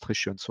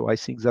registration. So I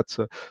think that's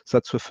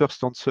the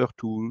first answer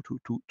to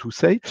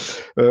say.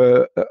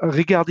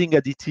 Regarding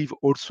additive,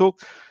 also,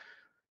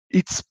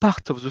 it's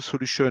part of the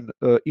solution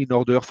in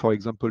order, for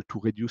example, to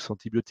reduce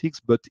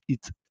antibiotics, but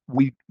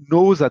we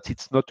know that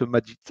it's not a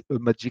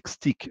magic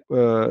stick.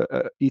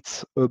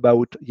 It's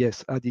about,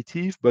 yes,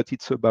 additive, but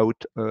it's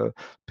about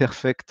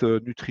perfect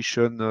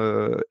nutrition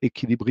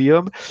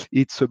equilibrium.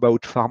 It's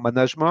about farm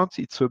management.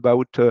 It's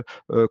about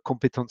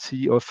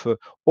competency of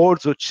all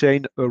the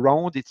chain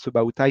around. It's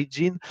about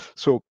hygiene.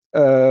 So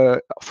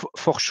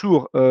for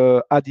sure,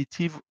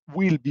 additive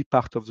will be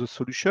part of the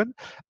solution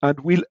and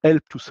will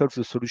help to solve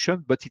the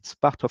solution, but it's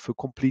part of a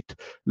complete,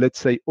 let's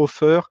say,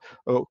 offer,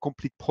 a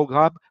complete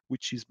program,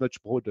 which is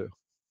much broader.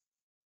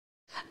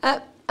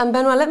 And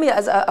Benoit, let me,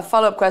 as a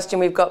follow-up question,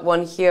 we've got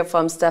one here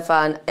from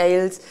Stefan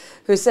Ailes,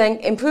 who's saying,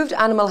 improved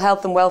animal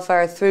health and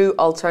welfare through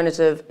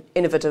alternative,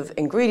 innovative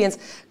ingredients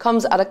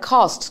comes at a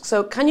cost.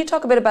 So can you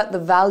talk a bit about the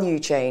value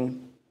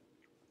chain?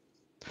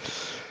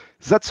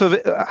 That's a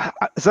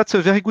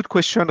very good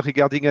question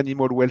regarding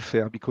animal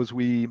welfare, because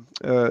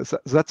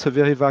that's a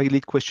very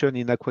valid question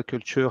in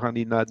aquaculture and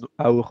in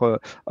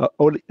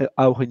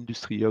our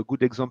industry. A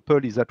good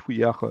example is that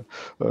we are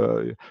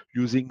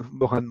using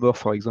more and more,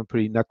 for example,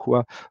 in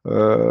aqua,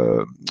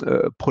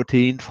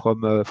 protein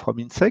from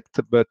insect,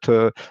 but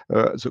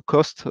the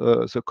cost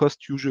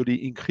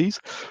usually increase.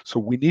 So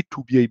we need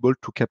to be able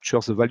to capture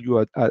the value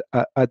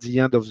at the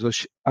end of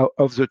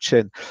the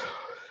chain.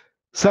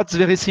 That's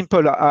very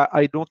simple.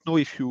 I don't know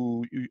if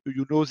you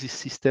know this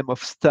system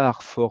of star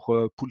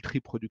for poultry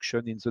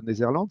production in the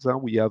Netherlands.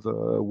 We have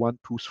 1,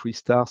 2, 3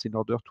 stars in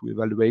order to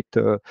evaluate,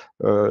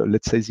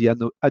 let's say,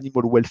 the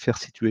animal welfare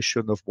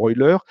situation of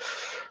broiler.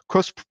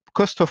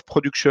 Cost of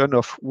production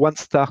of 1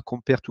 star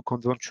compared to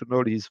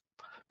conventional is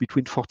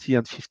between 40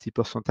 and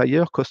 50%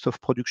 higher. Cost of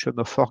production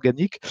of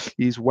organic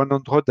is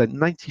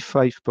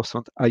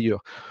 195% higher.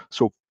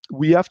 So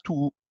we have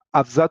to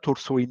have that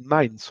also in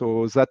mind.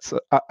 So that's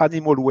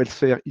animal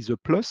welfare is a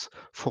plus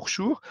for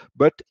sure,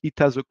 but it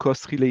has a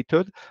cost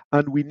related,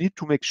 and we need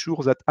to make sure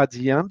that at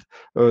the end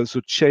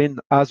the chain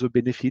has a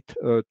benefit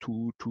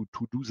to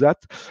do that,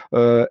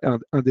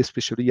 and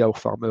especially our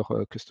farmer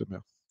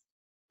customer.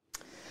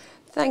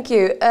 Thank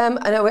you. I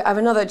know I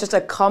have just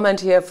a comment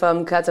here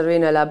from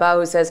Katarina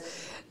Labau, who says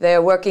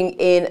they're working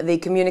in the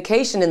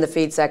communication in the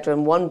feed sector,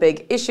 and one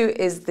big issue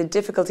is the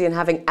difficulty in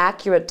having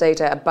accurate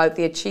data about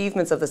the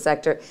achievements of the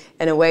sector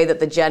in a way that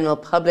the general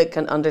public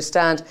can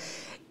understand.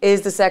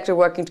 Is the sector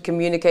working to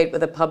communicate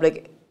with a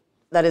public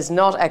that is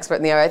not expert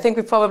in the area? I think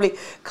we've probably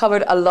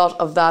covered a lot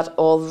of that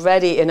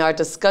already in our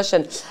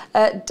discussion.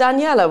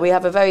 Daniela, we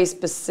have a very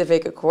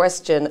specific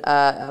question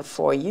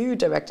for you,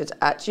 directed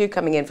at you,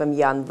 coming in from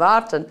Jan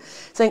Varten,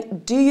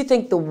 saying, do you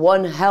think the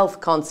One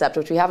Health concept,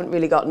 which we haven't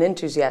really gotten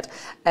into yet,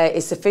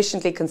 is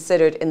sufficiently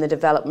considered in the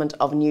development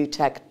of new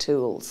tech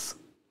tools?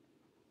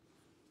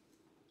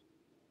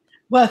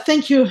 Well,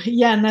 thank you,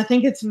 Jan. I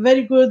think it's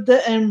very good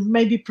and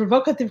maybe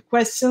provocative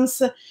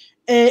questions.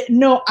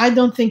 No, I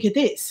don't think it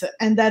is.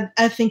 And that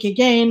I think,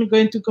 again,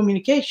 going to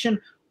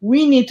communication,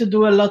 we need to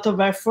do a lot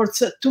of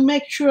efforts to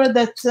make sure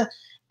that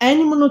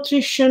animal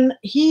nutrition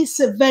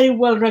is very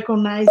well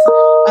recognized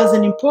as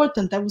an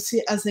important, I would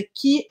say, as a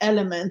key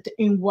element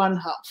in One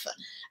Health.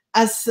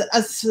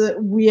 As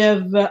we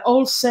have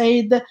all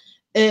said,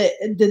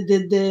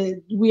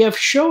 we have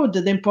showed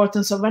the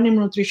importance of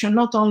animal nutrition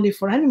not only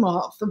for animal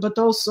health, but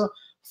also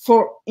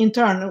for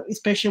internal,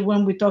 especially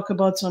when we talk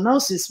about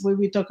zoonosis, when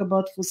we talk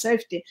about food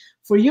safety,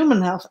 for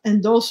human health,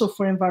 and also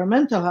for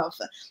environmental health,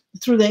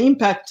 through the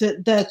impact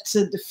that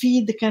the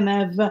feed can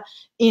have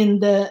in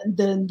the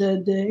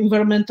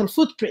environmental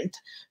footprint.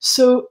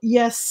 So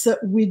yes,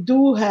 we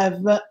do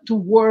have to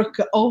work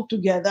all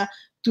together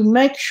to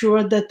make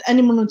sure that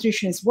animal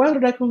nutrition is well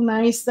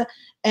recognized,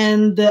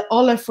 and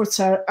all efforts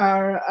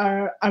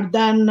are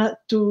done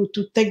to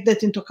take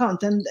that into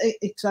account. And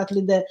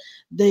exactly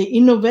the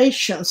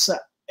innovations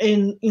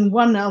in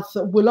One Health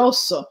will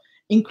also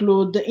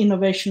include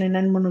innovation in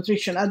animal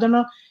nutrition. I don't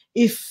know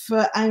if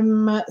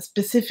I'm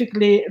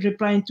specifically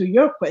replying to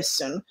your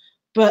question,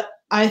 but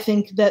I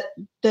think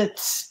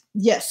that's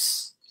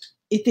yes,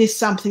 it is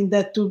something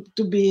that to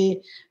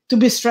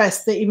be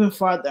stressed even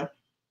further.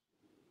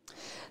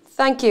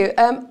 Thank you.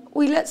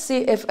 Let's see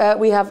if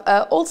we have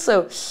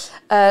also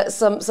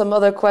some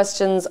other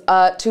questions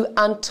to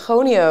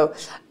Antonio.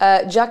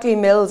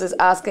 Jacqueline Mills is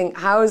asking,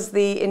 how is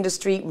the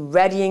industry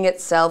readying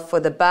itself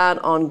for the ban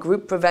on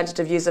group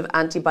preventative use of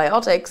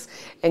antibiotics,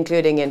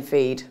 including in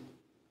feed?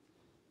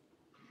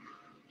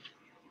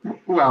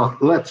 Well,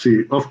 let's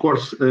see. Of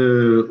course,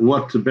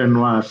 what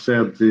Benoit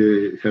said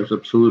is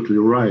absolutely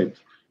right.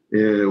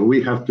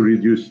 We have to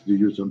reduce the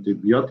use of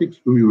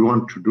antibiotics. We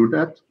want to do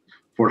that,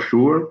 for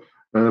sure.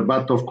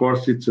 But of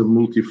course, it's a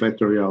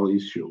multifactorial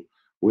issue.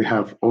 We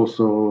have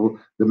also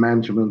the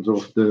management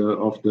of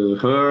the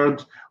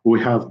herd. We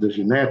have the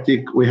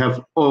genetic. We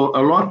have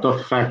a lot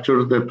of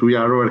factors that we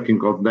are working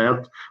on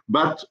that.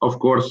 But of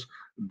course,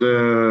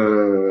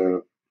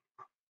 the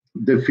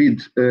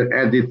feed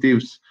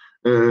additives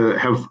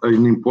have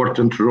an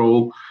important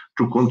role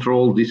to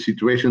control this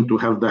situation, to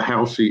have the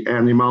healthy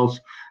animals,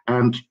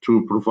 and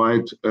to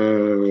provide,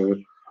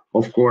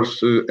 of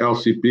course,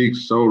 healthy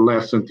pigs, so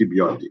less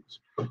antibiotics.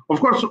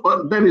 Of course,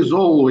 there is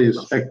always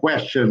a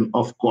question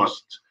of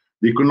cost.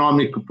 The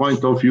economic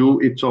point of view,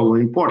 it's all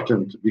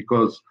important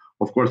because,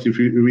 of course, if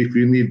you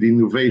need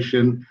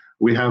innovation,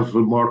 we have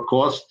more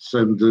costs.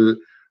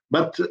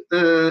 But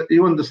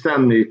you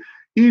understand me.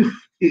 If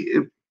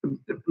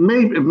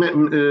maybe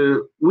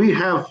we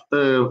have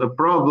a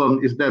problem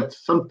is that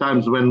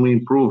sometimes when we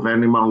improve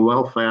animal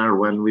welfare,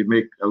 when we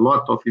make a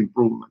lot of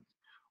improvements,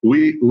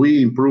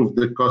 we improve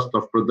the cost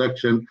of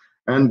production,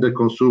 and the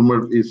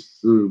consumer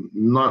is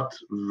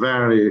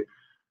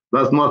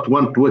does not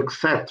want to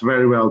accept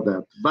very well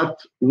that.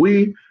 But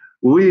we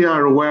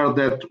are aware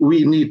that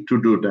we need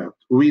to do that.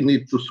 We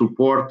need to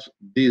support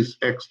these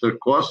extra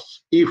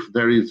costs if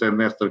there is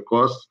an extra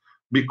cost,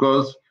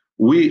 because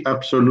we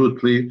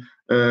absolutely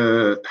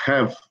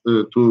have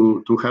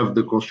to have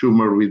the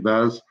consumer with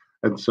us,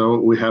 and so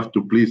we have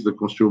to please the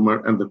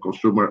consumer, and the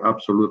consumer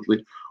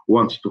absolutely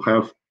wants to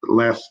have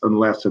less and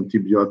less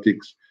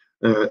antibiotics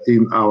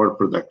in our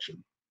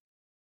production.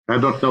 I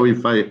don't know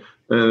if I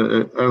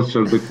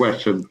answered the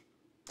question.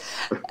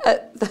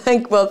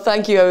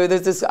 Thank you.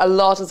 There's a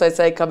lot, as I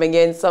say, coming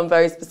in, some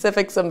very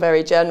specific, some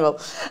very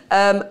general.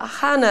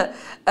 Hannah,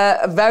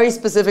 a very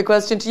specific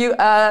question to you.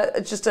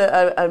 Just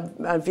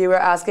a viewer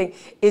asking,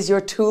 is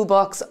your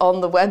toolbox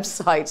on the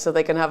website so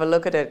they can have a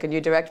look at it? Can you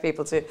direct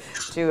people to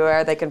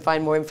where they can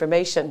find more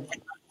information?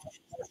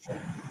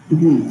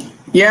 Mm-hmm.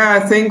 Yeah, I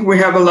think we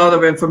have a lot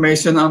of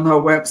information on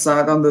our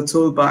website, on the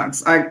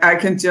toolbox. I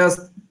can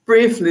just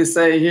briefly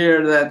say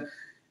here that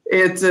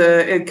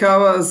it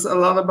covers a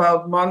lot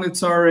about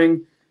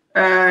monitoring.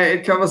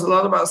 It covers a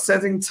lot about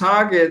setting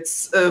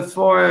targets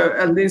for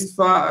at least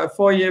a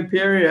 4-year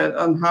period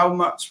on how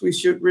much we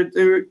should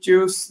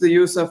reduce the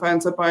use of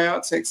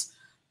antibiotics.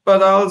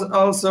 But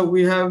also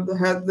we have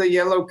had the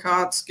yellow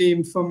card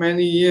scheme for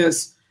many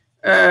years,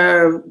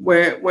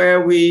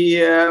 where we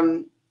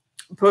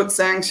put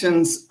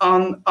sanctions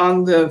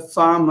on the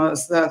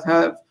farmers that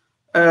have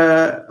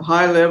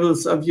high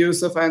levels of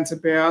use of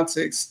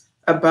antibiotics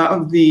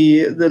above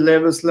the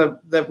levels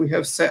that we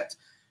have set.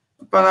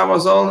 But I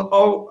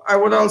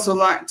would also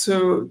like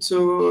to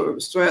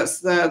stress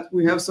that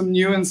we have some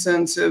new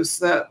incentives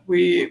that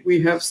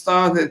we have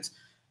started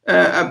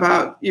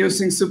about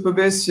using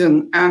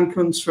supervision and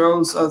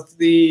controls of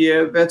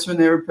the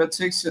veterinary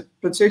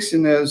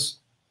practitioners,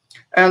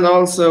 and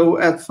also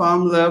at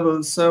farm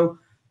level. So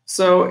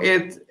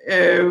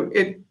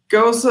it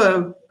goes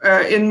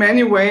in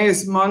many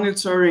ways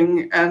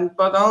monitoring,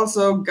 but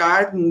also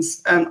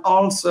guidance, and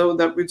also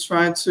that we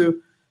try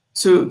to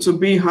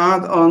be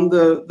hard on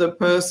the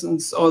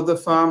persons or the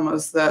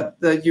farmers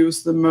that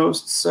use the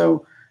most.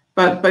 So,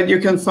 but you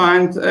can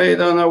find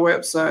it on our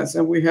websites,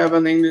 and we have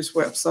an English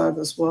website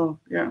as well.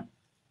 Yeah.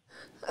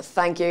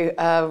 Thank you.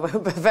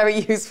 Very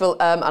useful.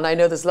 And I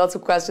know there's lots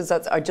of questions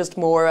that are just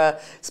more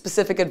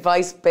specific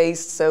advice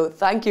based. So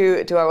thank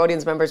you to our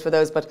audience members for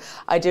those. But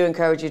I do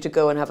encourage you to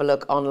go and have a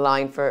look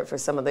online for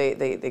some of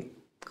the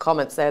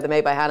comments there,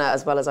 made by Hannah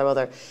as well as our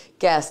other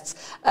guests.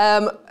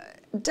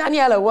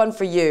 Daniela, one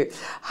for you.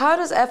 How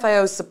does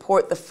FAO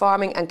support the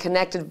farming and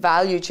connected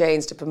value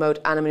chains to promote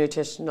animal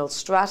nutritional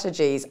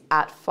strategies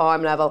at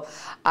farm level?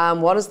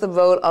 What is the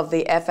role of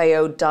the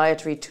FAO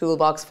dietary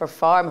toolbox for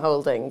farm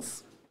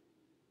holdings?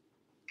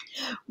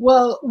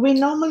 Well, we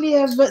normally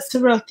have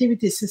several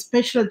activities,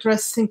 especially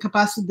addressing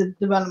capacity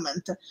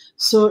development.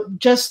 So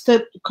just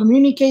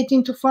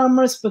communicating to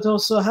farmers, but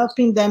also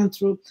helping them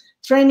through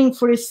training,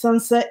 for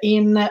instance,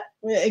 in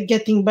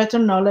getting better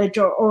knowledge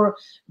or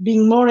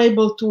being more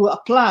able to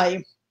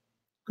apply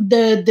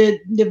the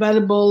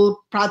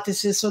available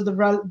practices or the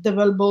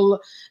available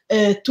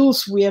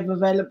tools we have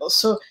available.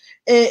 So,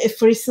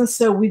 for instance,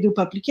 we do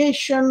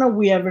publication.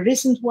 We have a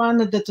recent one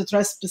that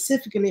addresses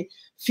specifically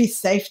feed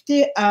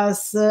safety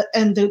as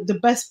and the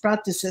best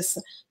practices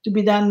to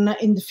be done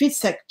in the feed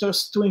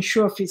sectors to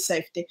ensure feed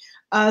safety.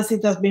 As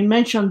it has been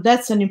mentioned,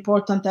 that's an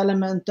important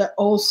element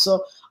also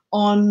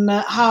on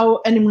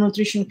how animal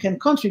nutrition can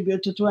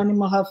contribute to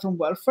animal health and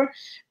welfare.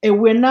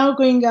 We're now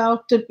going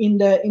out in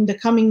the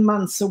coming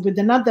months with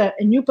a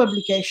new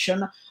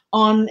publication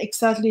on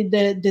exactly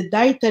the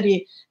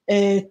dietary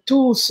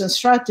tools and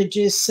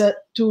strategies that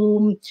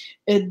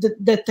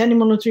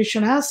animal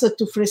nutrition has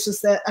to, for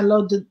instance,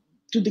 allow to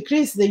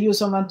decrease the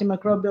use of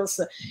antimicrobials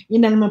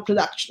in animal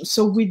production.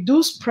 So we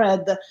do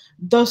spread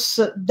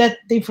that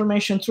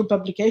information through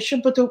publication,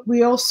 but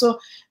we also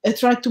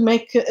try to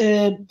make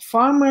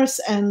farmers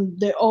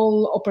and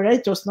all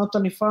operators, not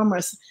only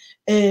farmers,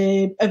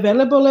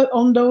 available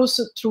on those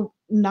through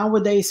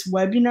nowadays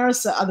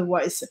webinars,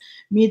 otherwise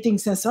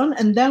meetings and so on.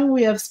 And then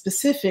we have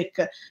specific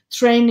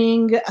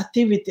training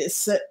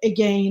activities,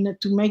 again,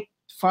 to make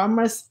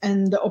farmers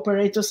and the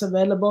operators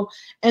available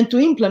and to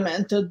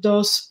implement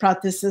those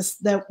practices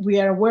that we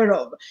are aware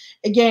of.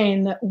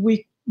 Again,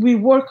 we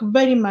work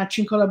very much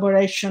in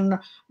collaboration,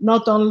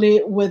 not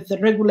only with the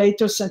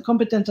regulators and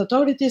competent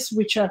authorities,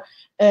 which are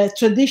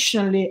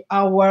traditionally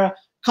our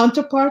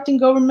counterpart in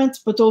governments,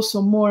 but also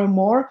more and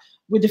more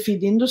with the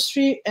feed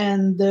industry.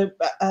 And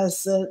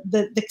as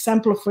the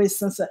example, for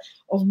instance,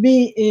 of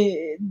me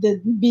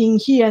being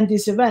here in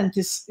this event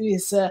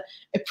is a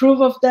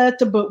proof of that,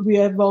 but we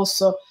have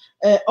also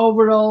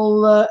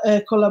overall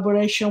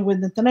collaboration with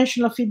the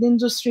International Feed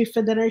Industry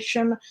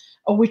Federation,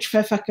 of which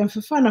FEFAC and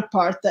FEFAN are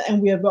part,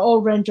 and we have a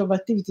whole range of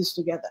activities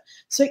together.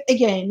 So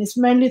again, it's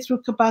mainly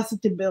through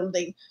capacity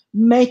building,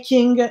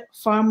 making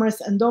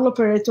farmers and all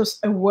operators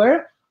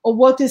aware of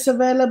what is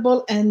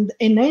available and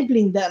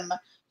enabling them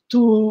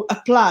to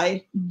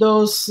apply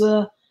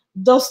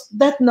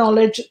that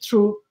knowledge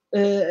through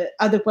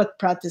adequate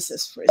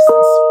practices, for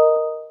instance.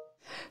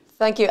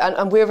 Thank you.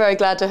 And we're very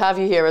glad to have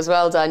you here as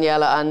well,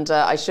 Daniela. And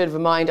I should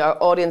remind our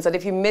audience that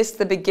if you missed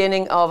the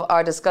beginning of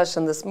our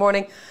discussion this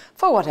morning,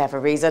 for whatever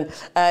reason,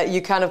 you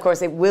can, of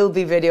course, it will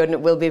be videoed and it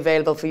will be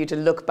available for you to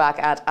look back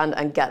at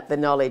and get the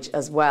knowledge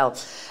as well.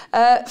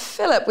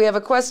 Philip, we have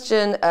a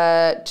question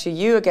to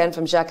you again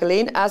from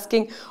Jacqueline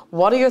asking,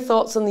 what are your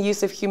thoughts on the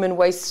use of human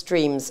waste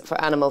streams for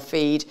animal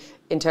feed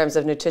in terms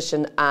of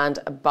nutrition and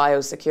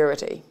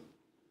biosecurity?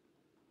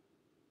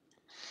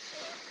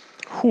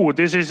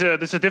 This is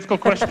a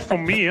difficult question for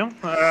me.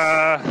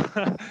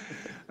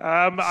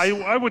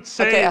 I would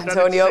say okay,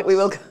 Antonio, that we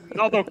will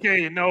not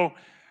okay. No,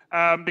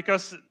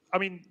 because I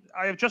mean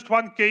I have just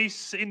one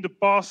case in the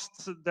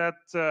past that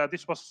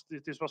this was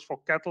for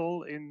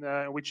cattle in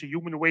which a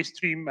human waste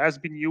stream has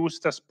been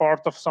used as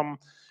part of some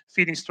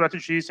feeding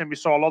strategies, and we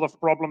saw a lot of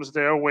problems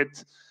there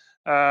with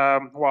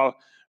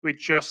with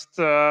just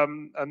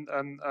an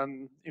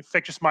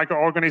infectious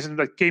microorganism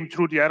that came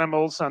through the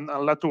animals and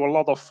led to a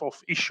lot of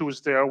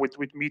issues there with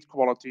meat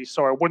quality.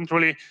 So I wouldn't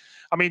really,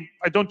 I mean,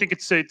 I don't think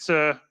it's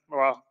a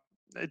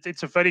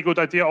very good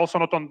idea. Also,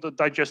 not on the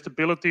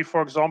digestibility,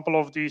 for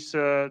example, of these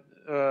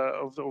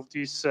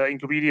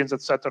ingredients,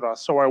 etc.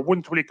 So I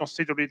wouldn't really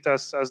consider it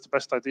as the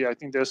best idea. I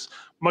think there's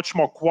much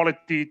more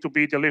quality to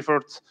be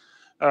delivered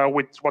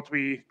with what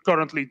we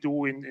currently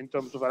do in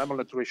terms of animal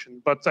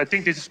nutrition. But I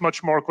think this is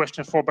much more a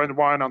question for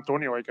Benoit and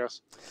Antonio, I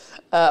guess.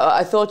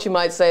 I thought you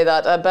might say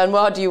that.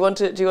 Benoit, do you want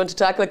to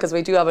tackle it? Because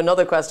we do have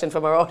another question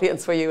from our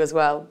audience for you as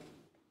well.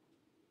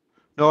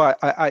 No,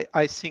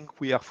 I think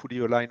we are fully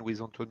aligned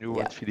with Antonio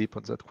and Philippe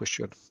on that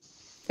question.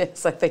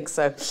 Yes, I think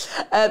so.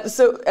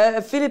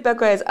 Philippe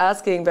Becquet is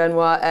asking,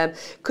 Benoit,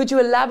 could you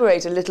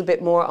elaborate a little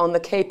bit more on the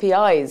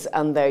KPIs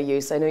and their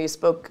use? I know you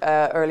spoke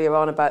earlier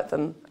on about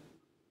them.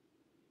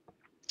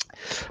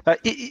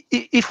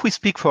 If we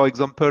speak, for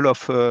example,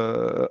 of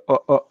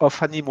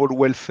animal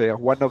welfare,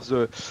 one of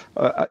the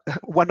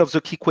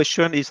key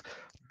questions is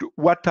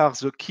what are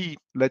the key,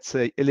 let's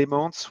say,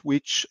 elements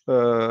which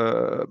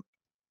are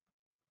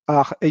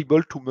are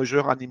able to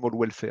measure animal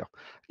welfare.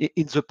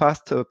 In the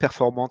past,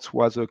 performance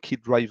was a key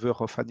driver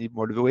of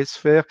animal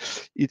welfare.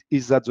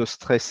 Is that the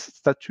stress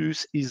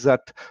status? Is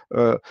that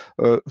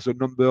the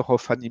number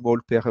of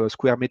animals per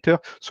square meter?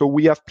 So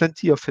we have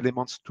plenty of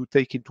elements to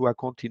take into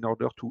account in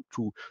order to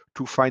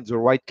find the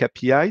right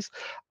KPIs.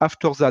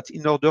 After that,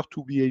 in order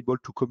to be able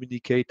to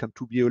communicate and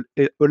to be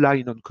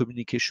aligned on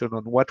communication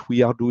on what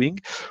we are doing,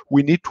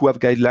 we need to have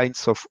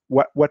guidelines of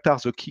what are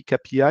the key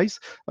KPIs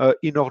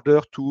in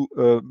order to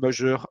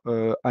measure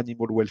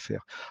animal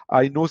welfare.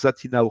 I know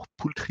that in our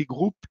poultry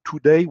group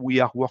today, we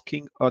are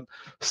working on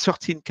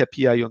 13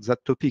 KPI on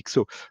that topic.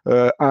 So,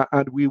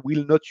 and we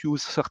will not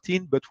use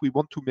 13, but we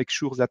want to make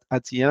sure that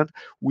at the end,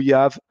 we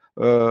have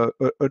a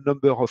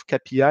number of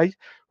KPI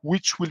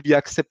which will be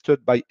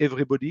accepted by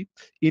everybody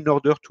in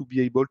order to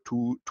be able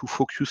to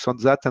focus on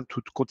that and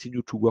to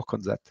continue to work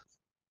on that.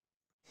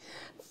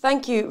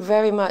 Thank you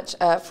very much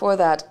for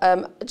that.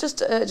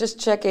 Just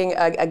checking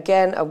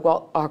again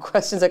what our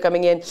questions are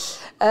coming in.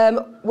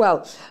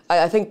 Well,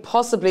 I think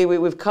possibly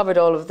we've covered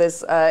all of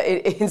this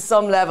in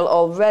some level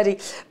already.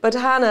 But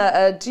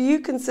Hannah, do you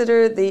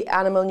consider the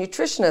animal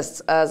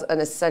nutritionists as an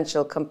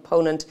essential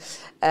component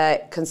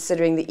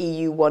considering the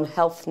EU One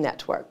Health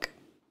network?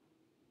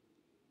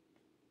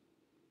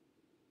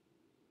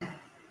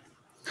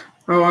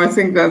 Oh, I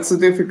think that's a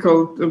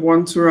difficult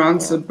one to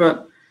answer,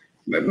 but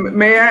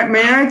may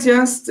I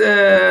just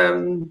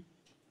tip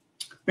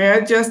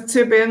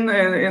in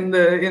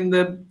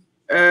the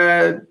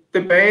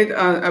debate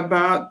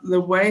about the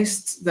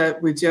waste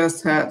that we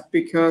just had,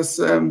 because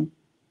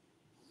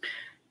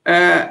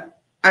I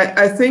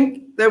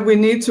think that we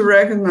need to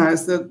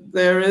recognize that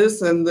there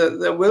is and that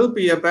there will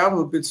be a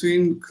battle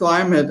between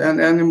climate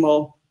and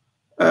animal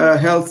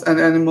health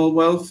and animal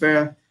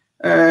welfare.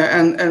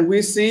 And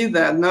we see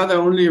that not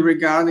only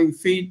regarding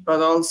feed,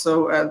 but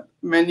also at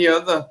many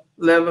other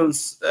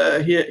levels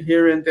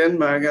here in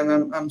Denmark,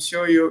 and I'm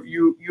sure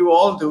you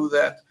all do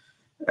that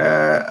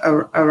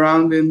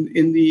around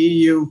in the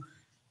EU.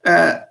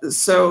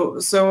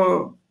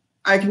 So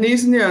I can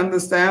easily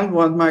understand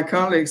what my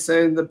colleagues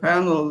say in the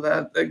panel,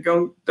 that they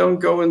don't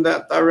go in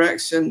that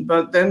direction.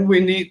 But then we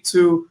need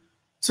to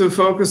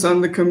focus on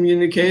the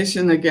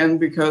communication again,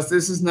 because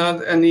this is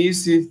not an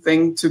easy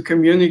thing to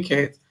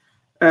communicate.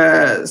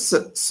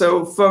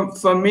 So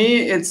for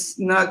me, it's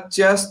not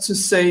just to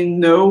say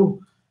no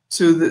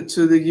to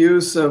the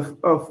use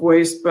of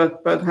waste,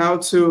 but how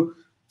to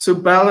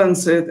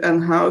balance it,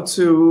 and how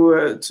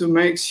to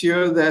make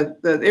sure that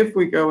if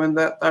we go in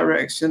that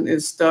direction,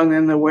 it's done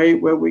in a way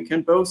where we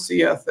can both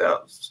see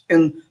ourselves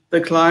in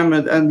the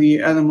climate and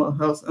the animal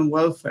health and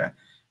welfare.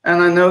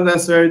 And I know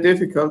that's very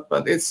difficult,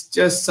 but it's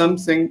just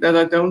something that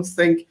I don't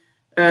think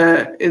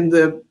in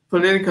the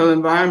political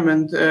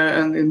environment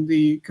and in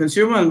the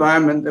consumer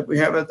environment that we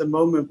have at the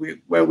moment,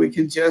 where we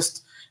can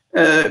just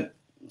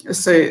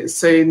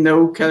say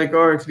no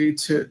categorically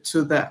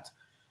to that.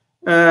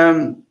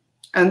 And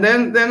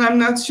then I'm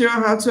not sure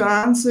how to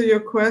answer your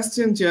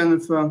question,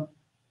 Jennifer.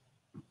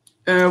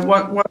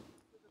 What?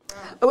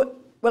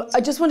 Well,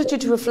 I just wanted you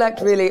to reflect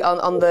really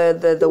on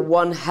the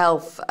One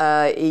Health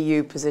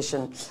EU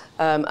position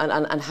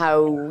and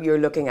how you're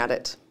looking at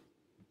it.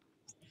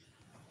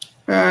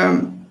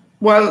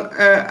 Well,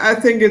 I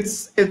think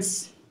it's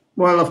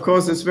well, of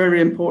course, it's very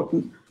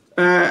important,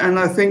 and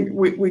I think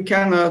we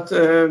cannot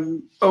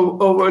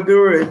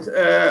overdo it.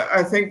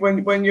 I think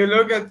when you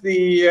look at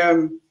the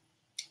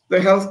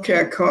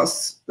healthcare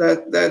costs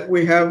that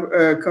we have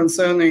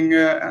concerning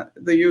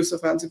the use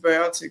of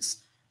antibiotics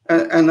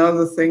and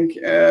other things,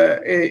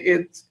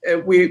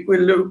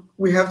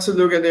 we have to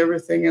look at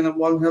everything in a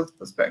One Health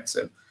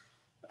perspective.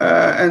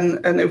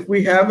 And if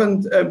we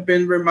haven't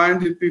been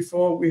reminded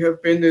before, we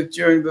have been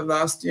during the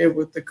last year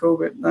with the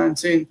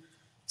COVID-19.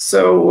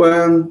 So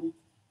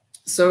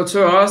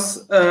to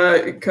us,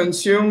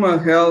 consumer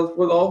health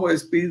will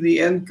always be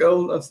the end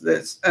goal of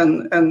this,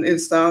 and it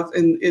starts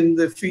in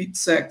the feed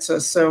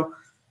sector. So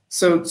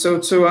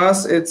to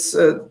us, it's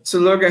to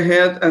look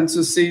ahead and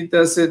to see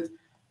does it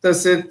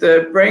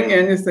bring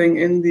anything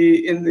in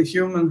the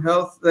human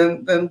health?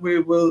 Then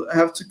we will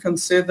have to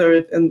consider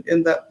it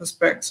in that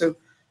perspective.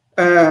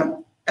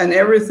 And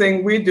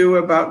everything we do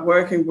about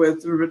working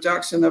with the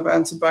reduction of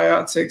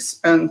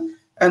antibiotics and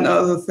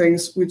other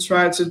things, we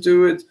try to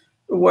do it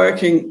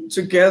working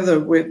together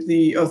with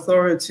the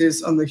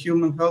authorities on the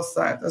human health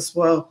side as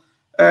well,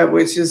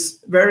 which is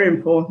very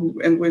important,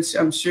 and which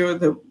I'm sure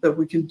that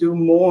we can do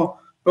more,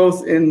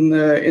 both in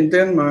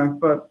Denmark,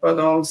 but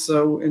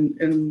also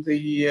in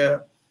the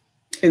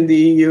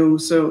EU.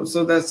 So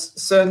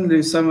that's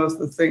certainly some of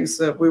the things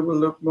that we will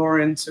look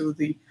more into,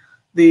 the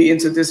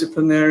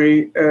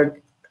interdisciplinary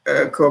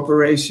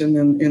cooperation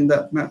in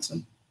that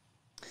matter.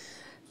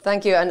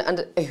 Thank you,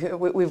 and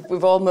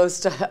we've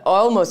almost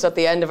at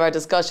the end of our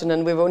discussion,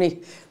 and we've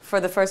only for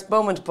the first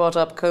moment brought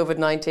up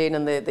COVID-19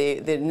 and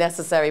the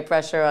necessary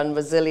pressure on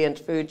resilient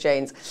food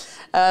chains.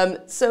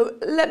 So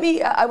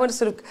I want to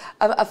sort of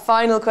a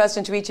final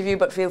question to each of you,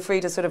 but feel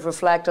free to sort of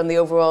reflect on the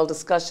overall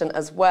discussion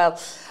as well.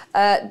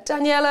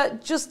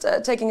 Daniela, just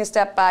taking a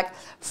step back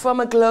from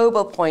a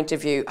global point of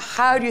view,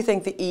 how do you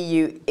think the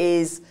EU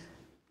is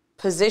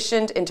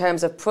positioned in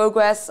terms of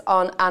progress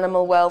on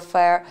animal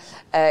welfare,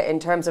 in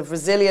terms of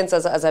resilience,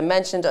 as I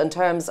mentioned, in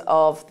terms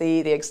of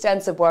the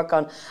extensive work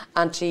on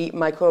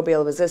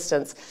antimicrobial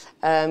resistance?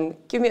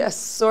 Give me a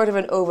sort of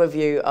an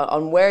overview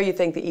on where you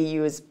think the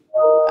EU is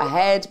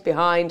ahead,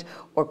 behind,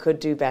 or could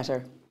do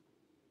better.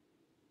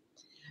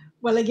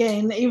 Well,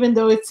 again, even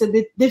though it's a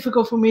bit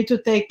difficult for me to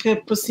take a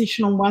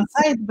position on one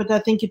side, but I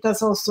think it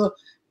has also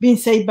been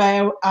said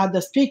by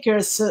other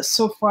speakers,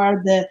 so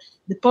far the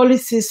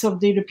policies of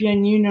the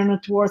European Union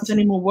towards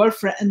animal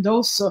welfare and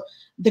also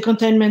the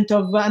containment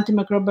of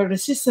antimicrobial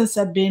resistance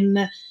have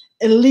been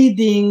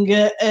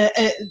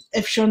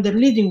have shown the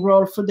leading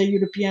role for the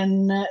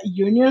European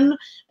Union,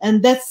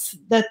 and that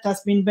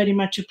has been very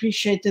much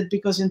appreciated,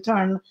 because in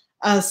turn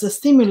has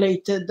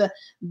stimulated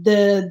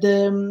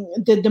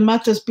the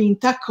matters being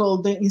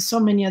tackled in so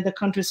many other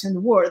countries in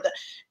the world.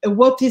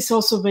 What is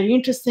also very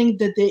interesting,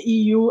 that the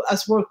EU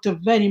has worked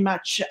very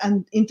much at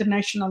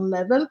international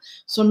level,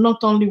 so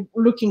not only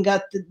looking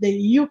at the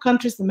EU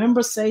countries, the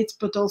member states,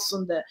 but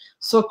also the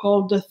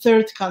so-called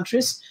third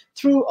countries,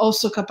 through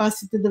also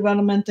capacity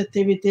development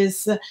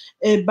activities,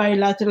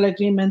 bilateral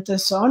agreement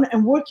and so on,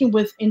 and working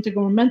with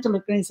intergovernmental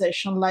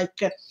organizations like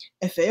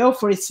FAO,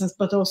 for instance,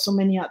 but also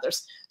many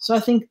others. So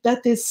I think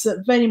that is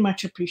very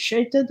much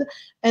appreciated.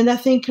 And I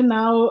think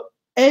now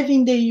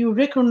having the EU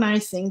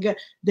recognizing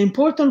the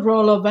important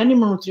role of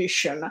animal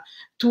nutrition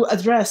to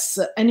address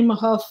animal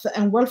health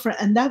and welfare,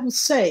 and I would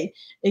say,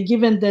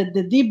 given the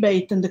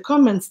debate and the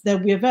comments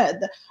that we have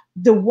had,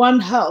 the One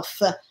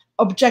Health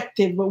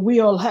objective we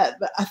all have,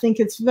 I think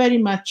it's very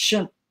much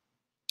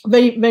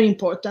very, very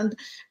important.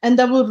 And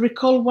I will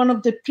recall one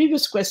of the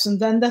previous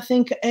questions, and I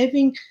think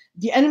having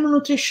the animal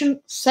nutrition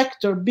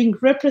sector being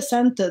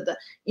represented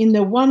in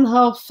the One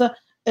Health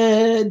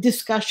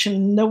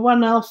discussion, the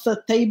One Health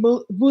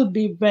table, would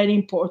be very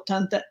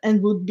important,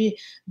 and would be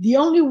the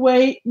only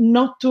way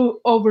not to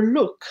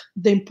overlook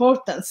the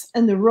importance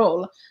and the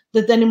role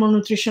that animal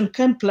nutrition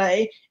can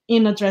play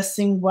in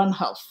addressing One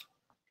Health.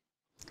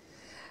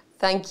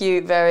 Thank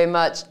you very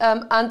much.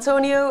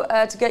 Antonio,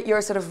 to get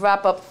your sort of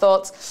wrap-up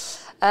thoughts,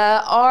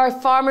 are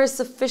farmers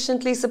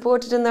sufficiently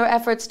supported in their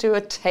efforts to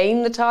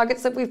attain the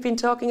targets that we've been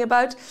talking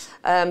about,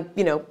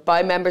 you know,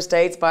 by member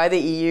states, by the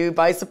EU,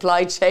 by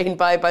supply chain,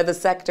 by the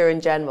sector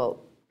in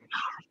general?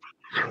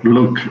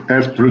 Look,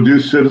 as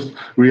producers,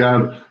 we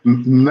are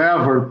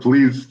never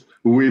pleased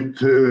with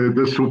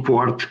the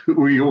support.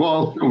 We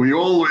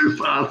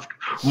always ask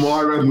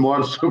more and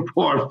more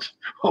support,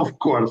 of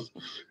course.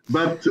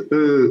 But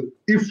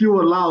if you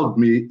allowed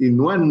me,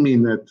 in 1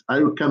 minute, I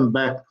will come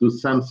back to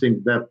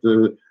something that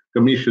the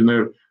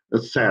Commissioner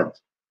said.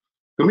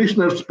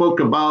 Commissioner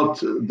spoke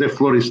about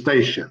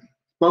deforestation,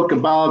 spoke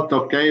about,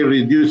 okay,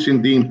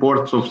 reducing the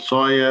imports of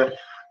soya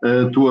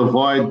to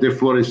avoid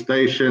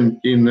deforestation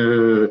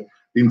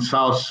in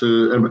South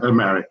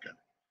America.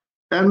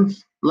 And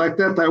like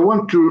that, I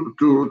want to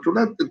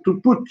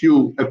put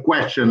you a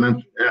question,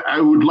 and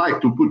I would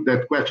like to put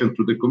that question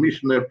to the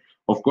Commissioner.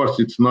 Of course,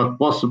 it's not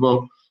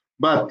possible,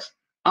 but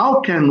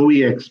how can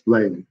we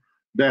explain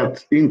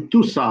that in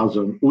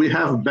 2000 we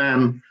have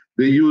banned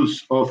the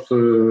use of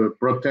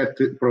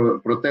protected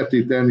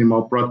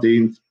animal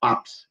proteins,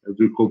 PAPs, as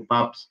we call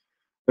PAPs?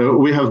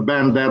 We have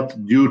banned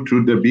that due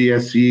to the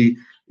BSE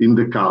in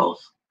the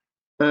cows.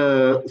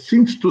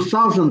 Since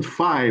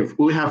 2005,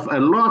 we have a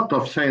lot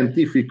of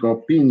scientific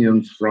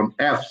opinions from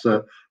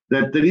EFSA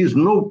that there is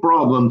no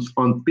problems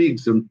on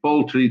pigs and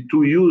poultry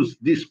to use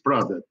this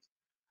product.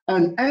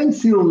 And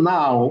until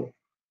now,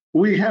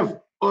 we have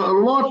a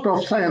lot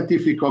of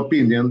scientific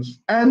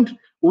opinions, and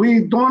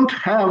we don't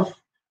have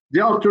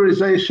the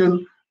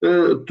authorization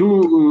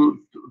to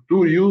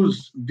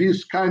use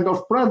this kind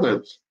of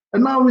products.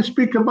 And now we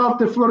speak about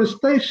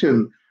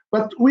deforestation.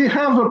 But we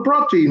have a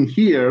protein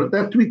here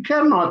that we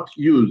cannot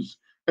use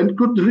and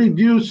could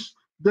reduce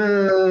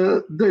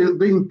the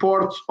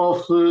imports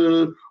of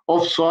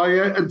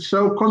soya, and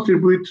so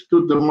contribute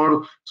to the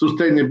more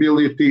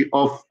sustainability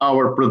of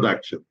our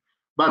production.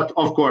 But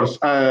of course,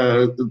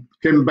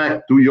 came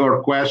back to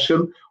your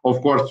question.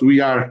 Of course, we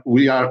are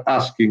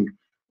asking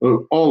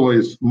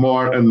always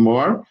more and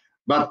more.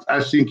 But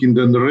I think in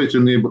the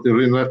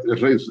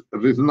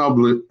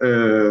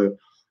reasonable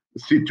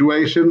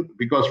situation,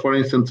 because for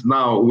instance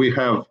now we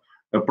have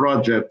a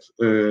project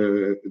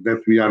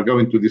that we are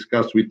going to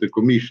discuss with the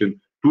Commission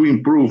to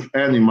improve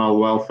animal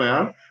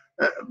welfare,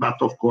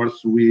 but of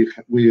course we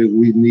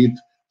need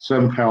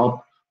some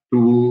help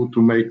to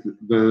make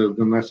the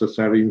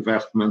necessary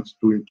investments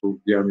to improve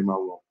the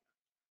animal welfare.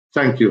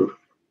 Thank you.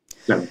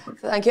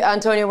 Thank you,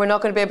 Antonio. We're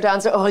not going to be able to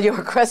answer all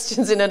your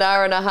questions in an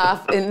hour and a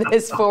half in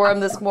this forum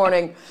this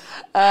morning.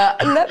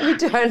 Let me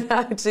turn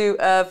now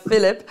to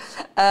Philip.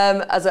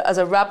 As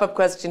a wrap-up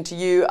question to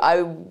you,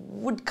 I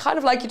would kind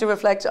of like you to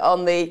reflect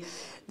on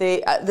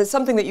there's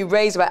something that you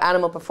raised about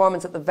animal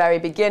performance at the very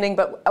beginning,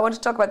 but I want to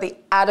talk about the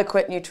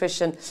adequate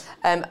nutrition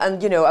and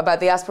about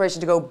the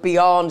aspiration to go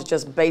beyond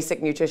just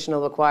basic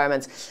nutritional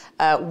requirements.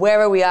 Where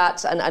are we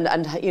at,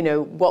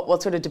 and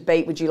what sort of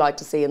debate would you like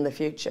to see in the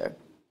future?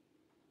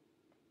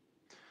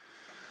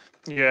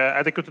 Yeah,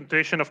 adequate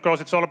nutrition, of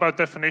course, it's all about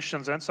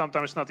definitions, and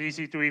sometimes it's not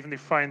easy to even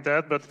define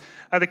that, but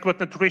adequate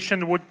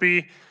nutrition would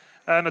be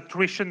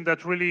nutrition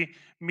that really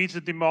meets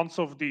the demands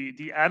of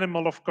the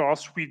animal, of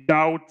course,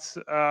 without,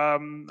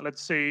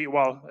 let's say,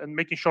 and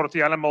making sure that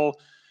the animal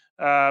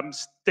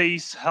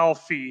stays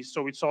healthy.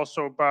 So it's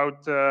also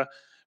about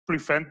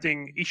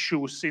preventing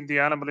issues in the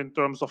animal in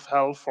terms of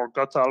health or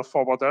gut health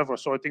or whatever.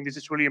 So I think this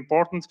is really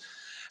important,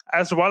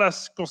 as well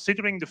as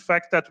considering the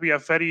fact that we are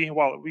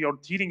we are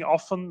dealing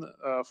often,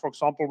 for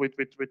example, with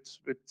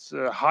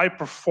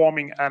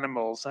high-performing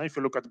animals. If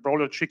you look at the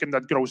broiler chicken,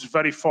 that grows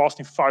very fast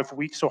in 5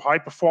 weeks, so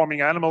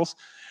high-performing animals,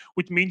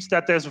 which means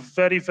that there's a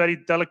very, very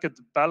delicate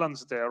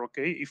balance there,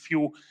 okay?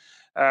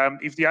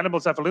 If the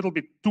animals have a little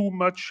bit too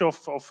much of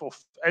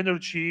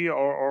energy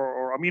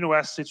or amino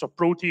acids or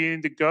protein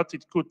in the gut,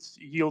 it could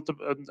yield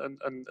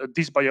a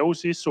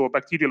dysbiosis, so a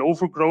bacterial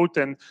overgrowth,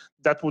 and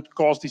that would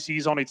cause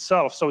disease on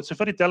itself. So it's a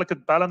very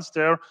delicate balance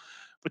there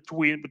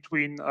between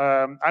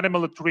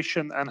animal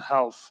nutrition and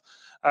health.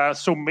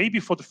 So maybe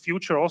for the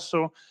future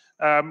also,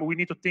 we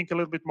need to think a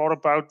little bit more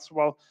about,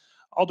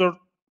 other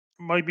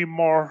maybe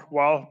more,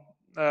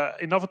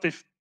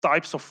 innovative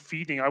types of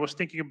feeding. I was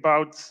thinking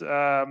about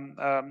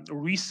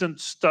recent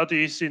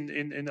studies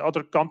in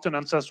other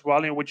continents as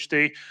well, in which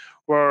they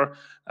were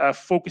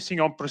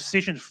focusing on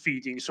precision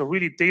feeding, so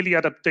really daily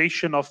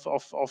adaptation of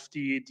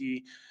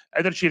the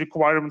energy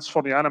requirements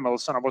for the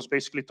animals. And I was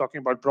basically talking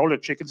about broiler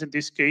chickens in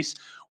this case,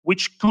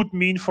 which could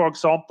mean, for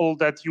example,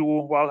 that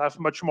you have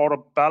much more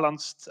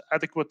balanced,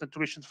 adequate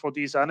nutrition for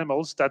these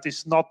animals that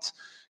is not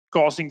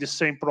causing the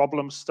same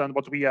problems than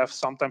what we have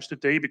sometimes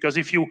today. Because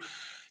if you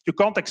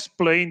can't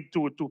explain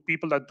to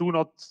people that do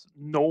not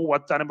know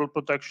what animal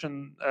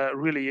production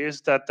really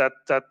is, that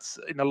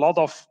in a lot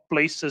of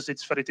places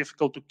it's very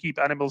difficult to keep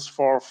animals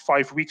for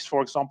 5 weeks,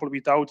 for example,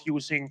 without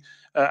using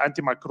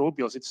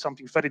antimicrobials. It's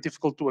something very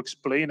difficult to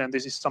explain, and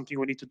this is something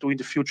we need to do in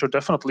the future,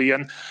 definitely.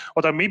 And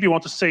what I maybe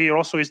want to say here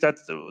also is that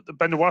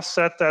Benoit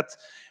said that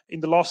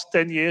in the last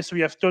 10 years, we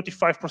have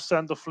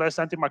 35% of less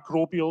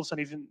antimicrobials, and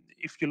even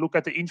if you look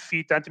at the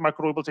in-feed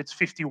antimicrobials, it's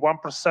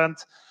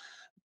 51%.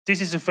 This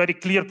is a very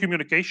clear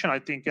communication, I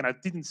think, and I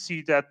didn't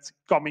see that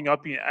coming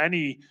up in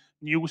any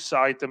news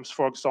items,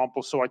 for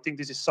example. So I think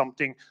this is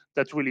something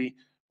that really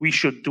we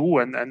should do,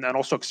 and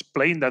also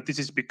explain that this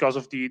is because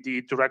of the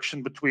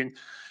interaction between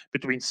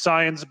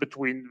science,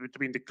 between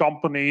the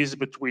companies,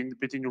 between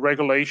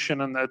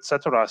regulation, and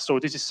etc. So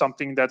this is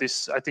something that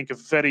is, I think, a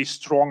very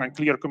strong and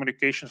clear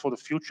communication for the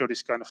future,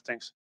 these kind of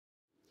things.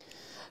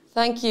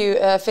 Thank you,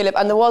 Philip.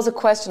 And there was a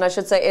question, I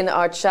should say, in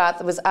our chat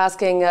that was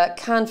asking,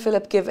 can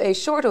Philip give a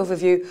short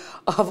overview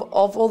of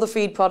all the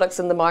feed products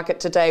in the market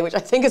today, which I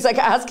think is like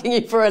asking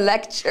you for a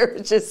lecture,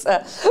 which is,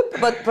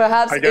 but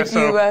perhaps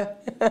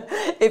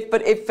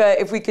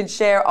if we can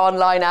share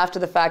online after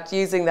the fact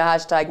using the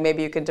hashtag,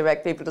 maybe you can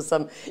direct people to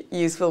some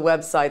useful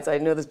websites. I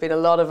know there's been a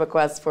lot of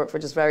requests for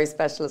just very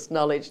specialist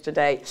knowledge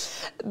today.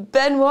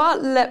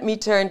 Benoit, let me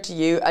turn to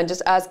you and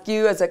just ask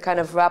you as a kind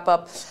of wrap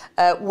up,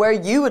 where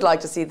you would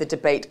like to see the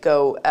debate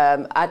go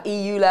at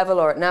EU level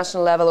or at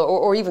national level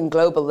or even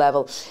global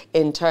level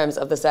in terms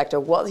of the sector.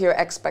 What are your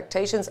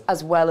expectations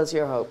as well as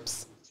your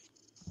hopes?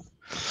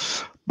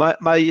 My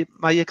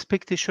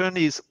expectation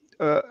is,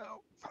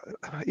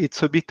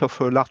 it's a bit of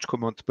a large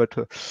comment, but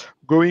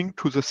going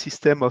to the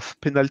system of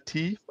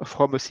penalty,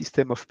 from a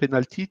system of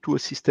penalty to a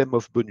system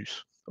of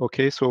bonus.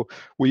 Okay, so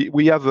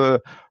we have a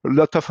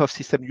lot of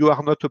system. You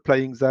are not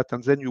applying that,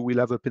 and then you will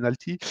have a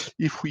penalty.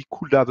 If we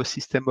could have a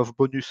system of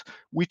bonus,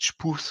 which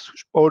pushes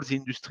all the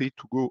industry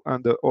to go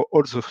and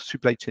all the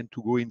supply chain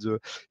to go in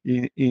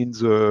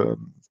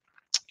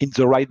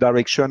the right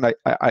direction,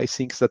 I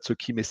think that's a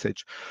key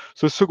message.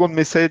 So the second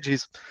message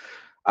is,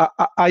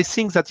 I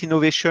think that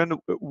innovation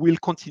will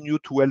continue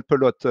to help a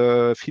lot.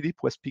 Philip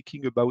was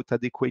speaking about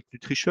adequate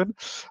nutrition.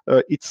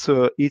 It's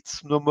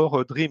no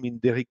more a dream in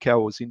dairy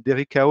cows. In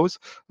dairy cows,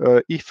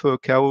 if a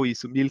cow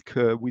is milked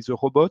with a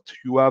robot,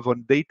 you have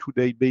on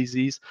day-to-day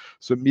basis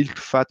the milk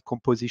fat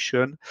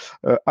composition.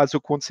 As a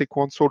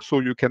consequence, also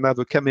you can have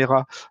a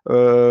camera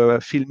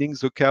filming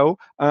the cow,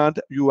 and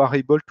you are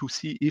able to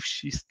see if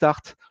she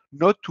starts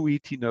not to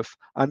eat enough.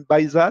 And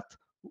by that,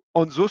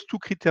 on those two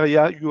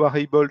criteria, you are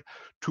able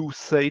to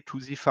say to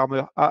the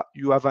farmer,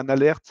 you have an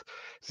alert.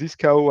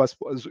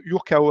 Your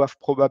cow has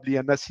probably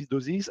an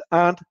acidosis,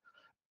 and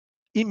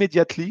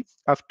immediately,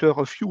 after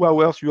a few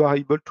hours, you are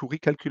able to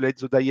recalculate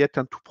the diet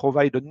and to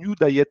provide a new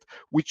diet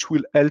which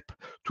will help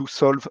to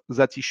solve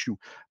that issue.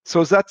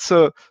 So that's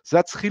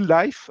real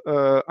life,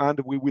 and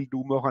we will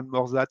do more and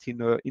more that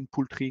in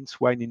poultry, in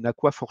swine, in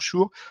aqua for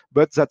sure.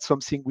 But that's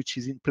something which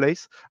is in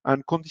place,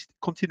 and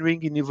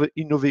continuing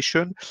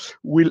innovation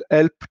will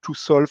help to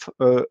solve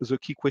the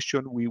key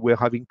question we were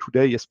having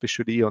today,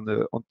 especially on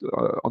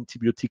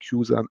antibiotic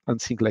use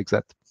and things like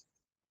that.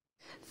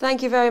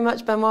 Thank you very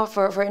much, Benoit,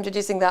 for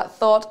introducing that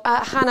thought.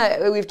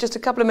 Hannah, we've just a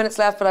couple of minutes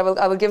left, but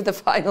I will give the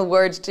final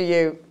words to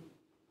you.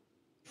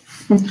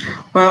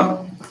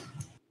 Well,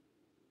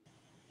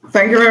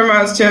 thank you very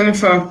much,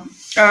 Jennifer.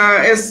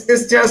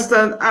 It's just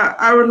that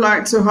I would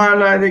like to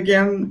highlight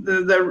again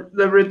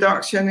the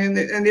reduction in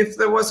it. And if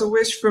there was a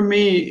wish for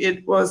me,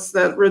 it was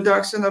that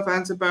reduction of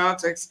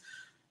antibiotics.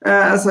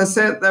 As I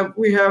said, that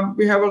we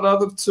have a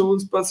lot of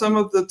tools, but some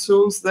of the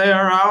tools they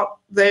are out.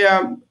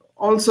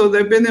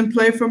 They've been in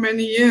play for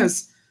many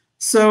years.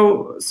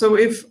 So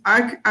if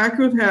I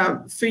could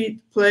have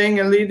feed playing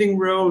a leading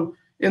role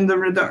in the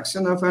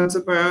reduction of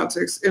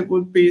antibiotics, it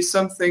would be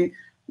something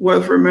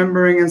worth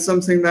remembering and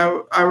something that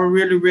I would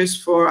really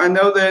wish for. I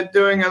know they're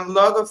doing a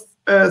lot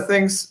of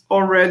things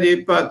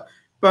already, but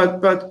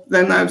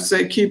then I'd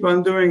say keep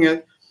on doing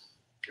it.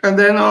 And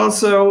then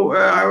also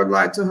I would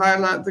like to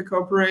highlight the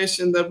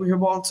cooperation that we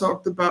have all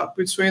talked about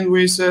between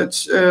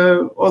research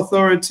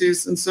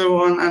authorities and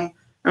so on.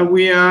 And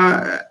we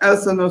are,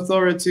 as an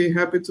authority,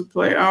 happy to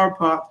play our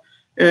part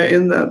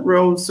in that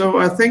role. So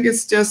I think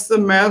it's just a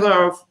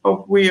matter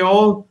of we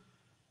all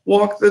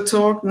walk the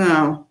talk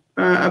now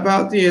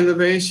about the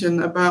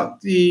innovation,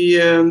 about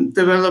the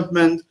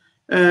development,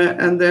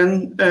 and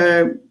then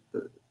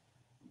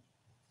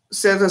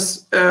set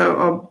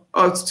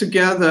us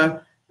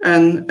together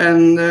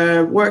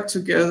and work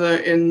together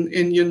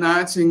in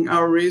uniting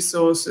our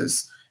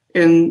resources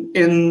in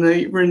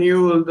the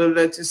renewal of the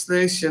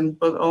legislation,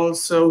 but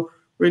also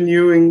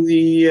renewing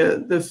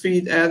the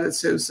feed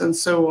additives and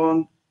so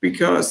on,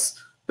 because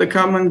the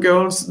common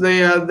goals,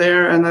 they are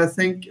there. And I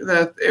think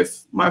that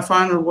if my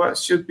final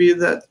words should be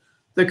that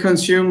the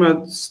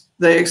consumers,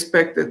 they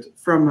expect it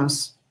from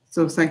us.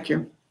 So thank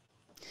you.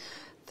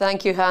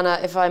 Thank you, Hannah.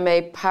 If I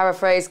may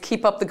paraphrase,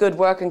 keep up the good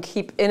work and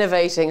keep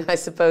innovating, I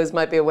suppose,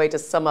 might be a way to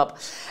sum up.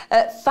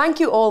 Thank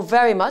you all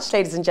very much,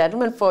 ladies and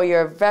gentlemen, for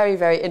your very,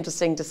 very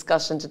interesting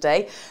discussion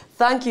today.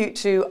 Thank you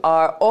to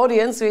our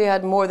audience. We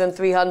had more than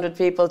 300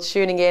 people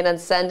tuning in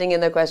and sending in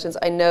their questions.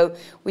 I know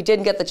we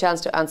didn't get the chance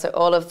to answer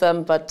all of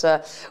them, but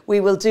we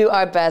will do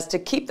our best to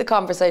keep the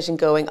conversation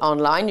going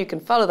online. You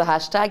can follow the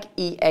hashtag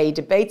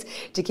 #EADebates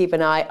to keep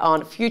an eye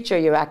on future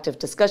Euractiv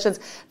discussions.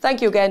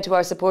 Thank you again to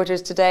our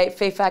supporters today,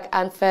 FEFAC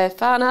and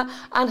FEFANA,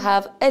 and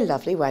have a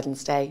lovely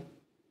Wednesday.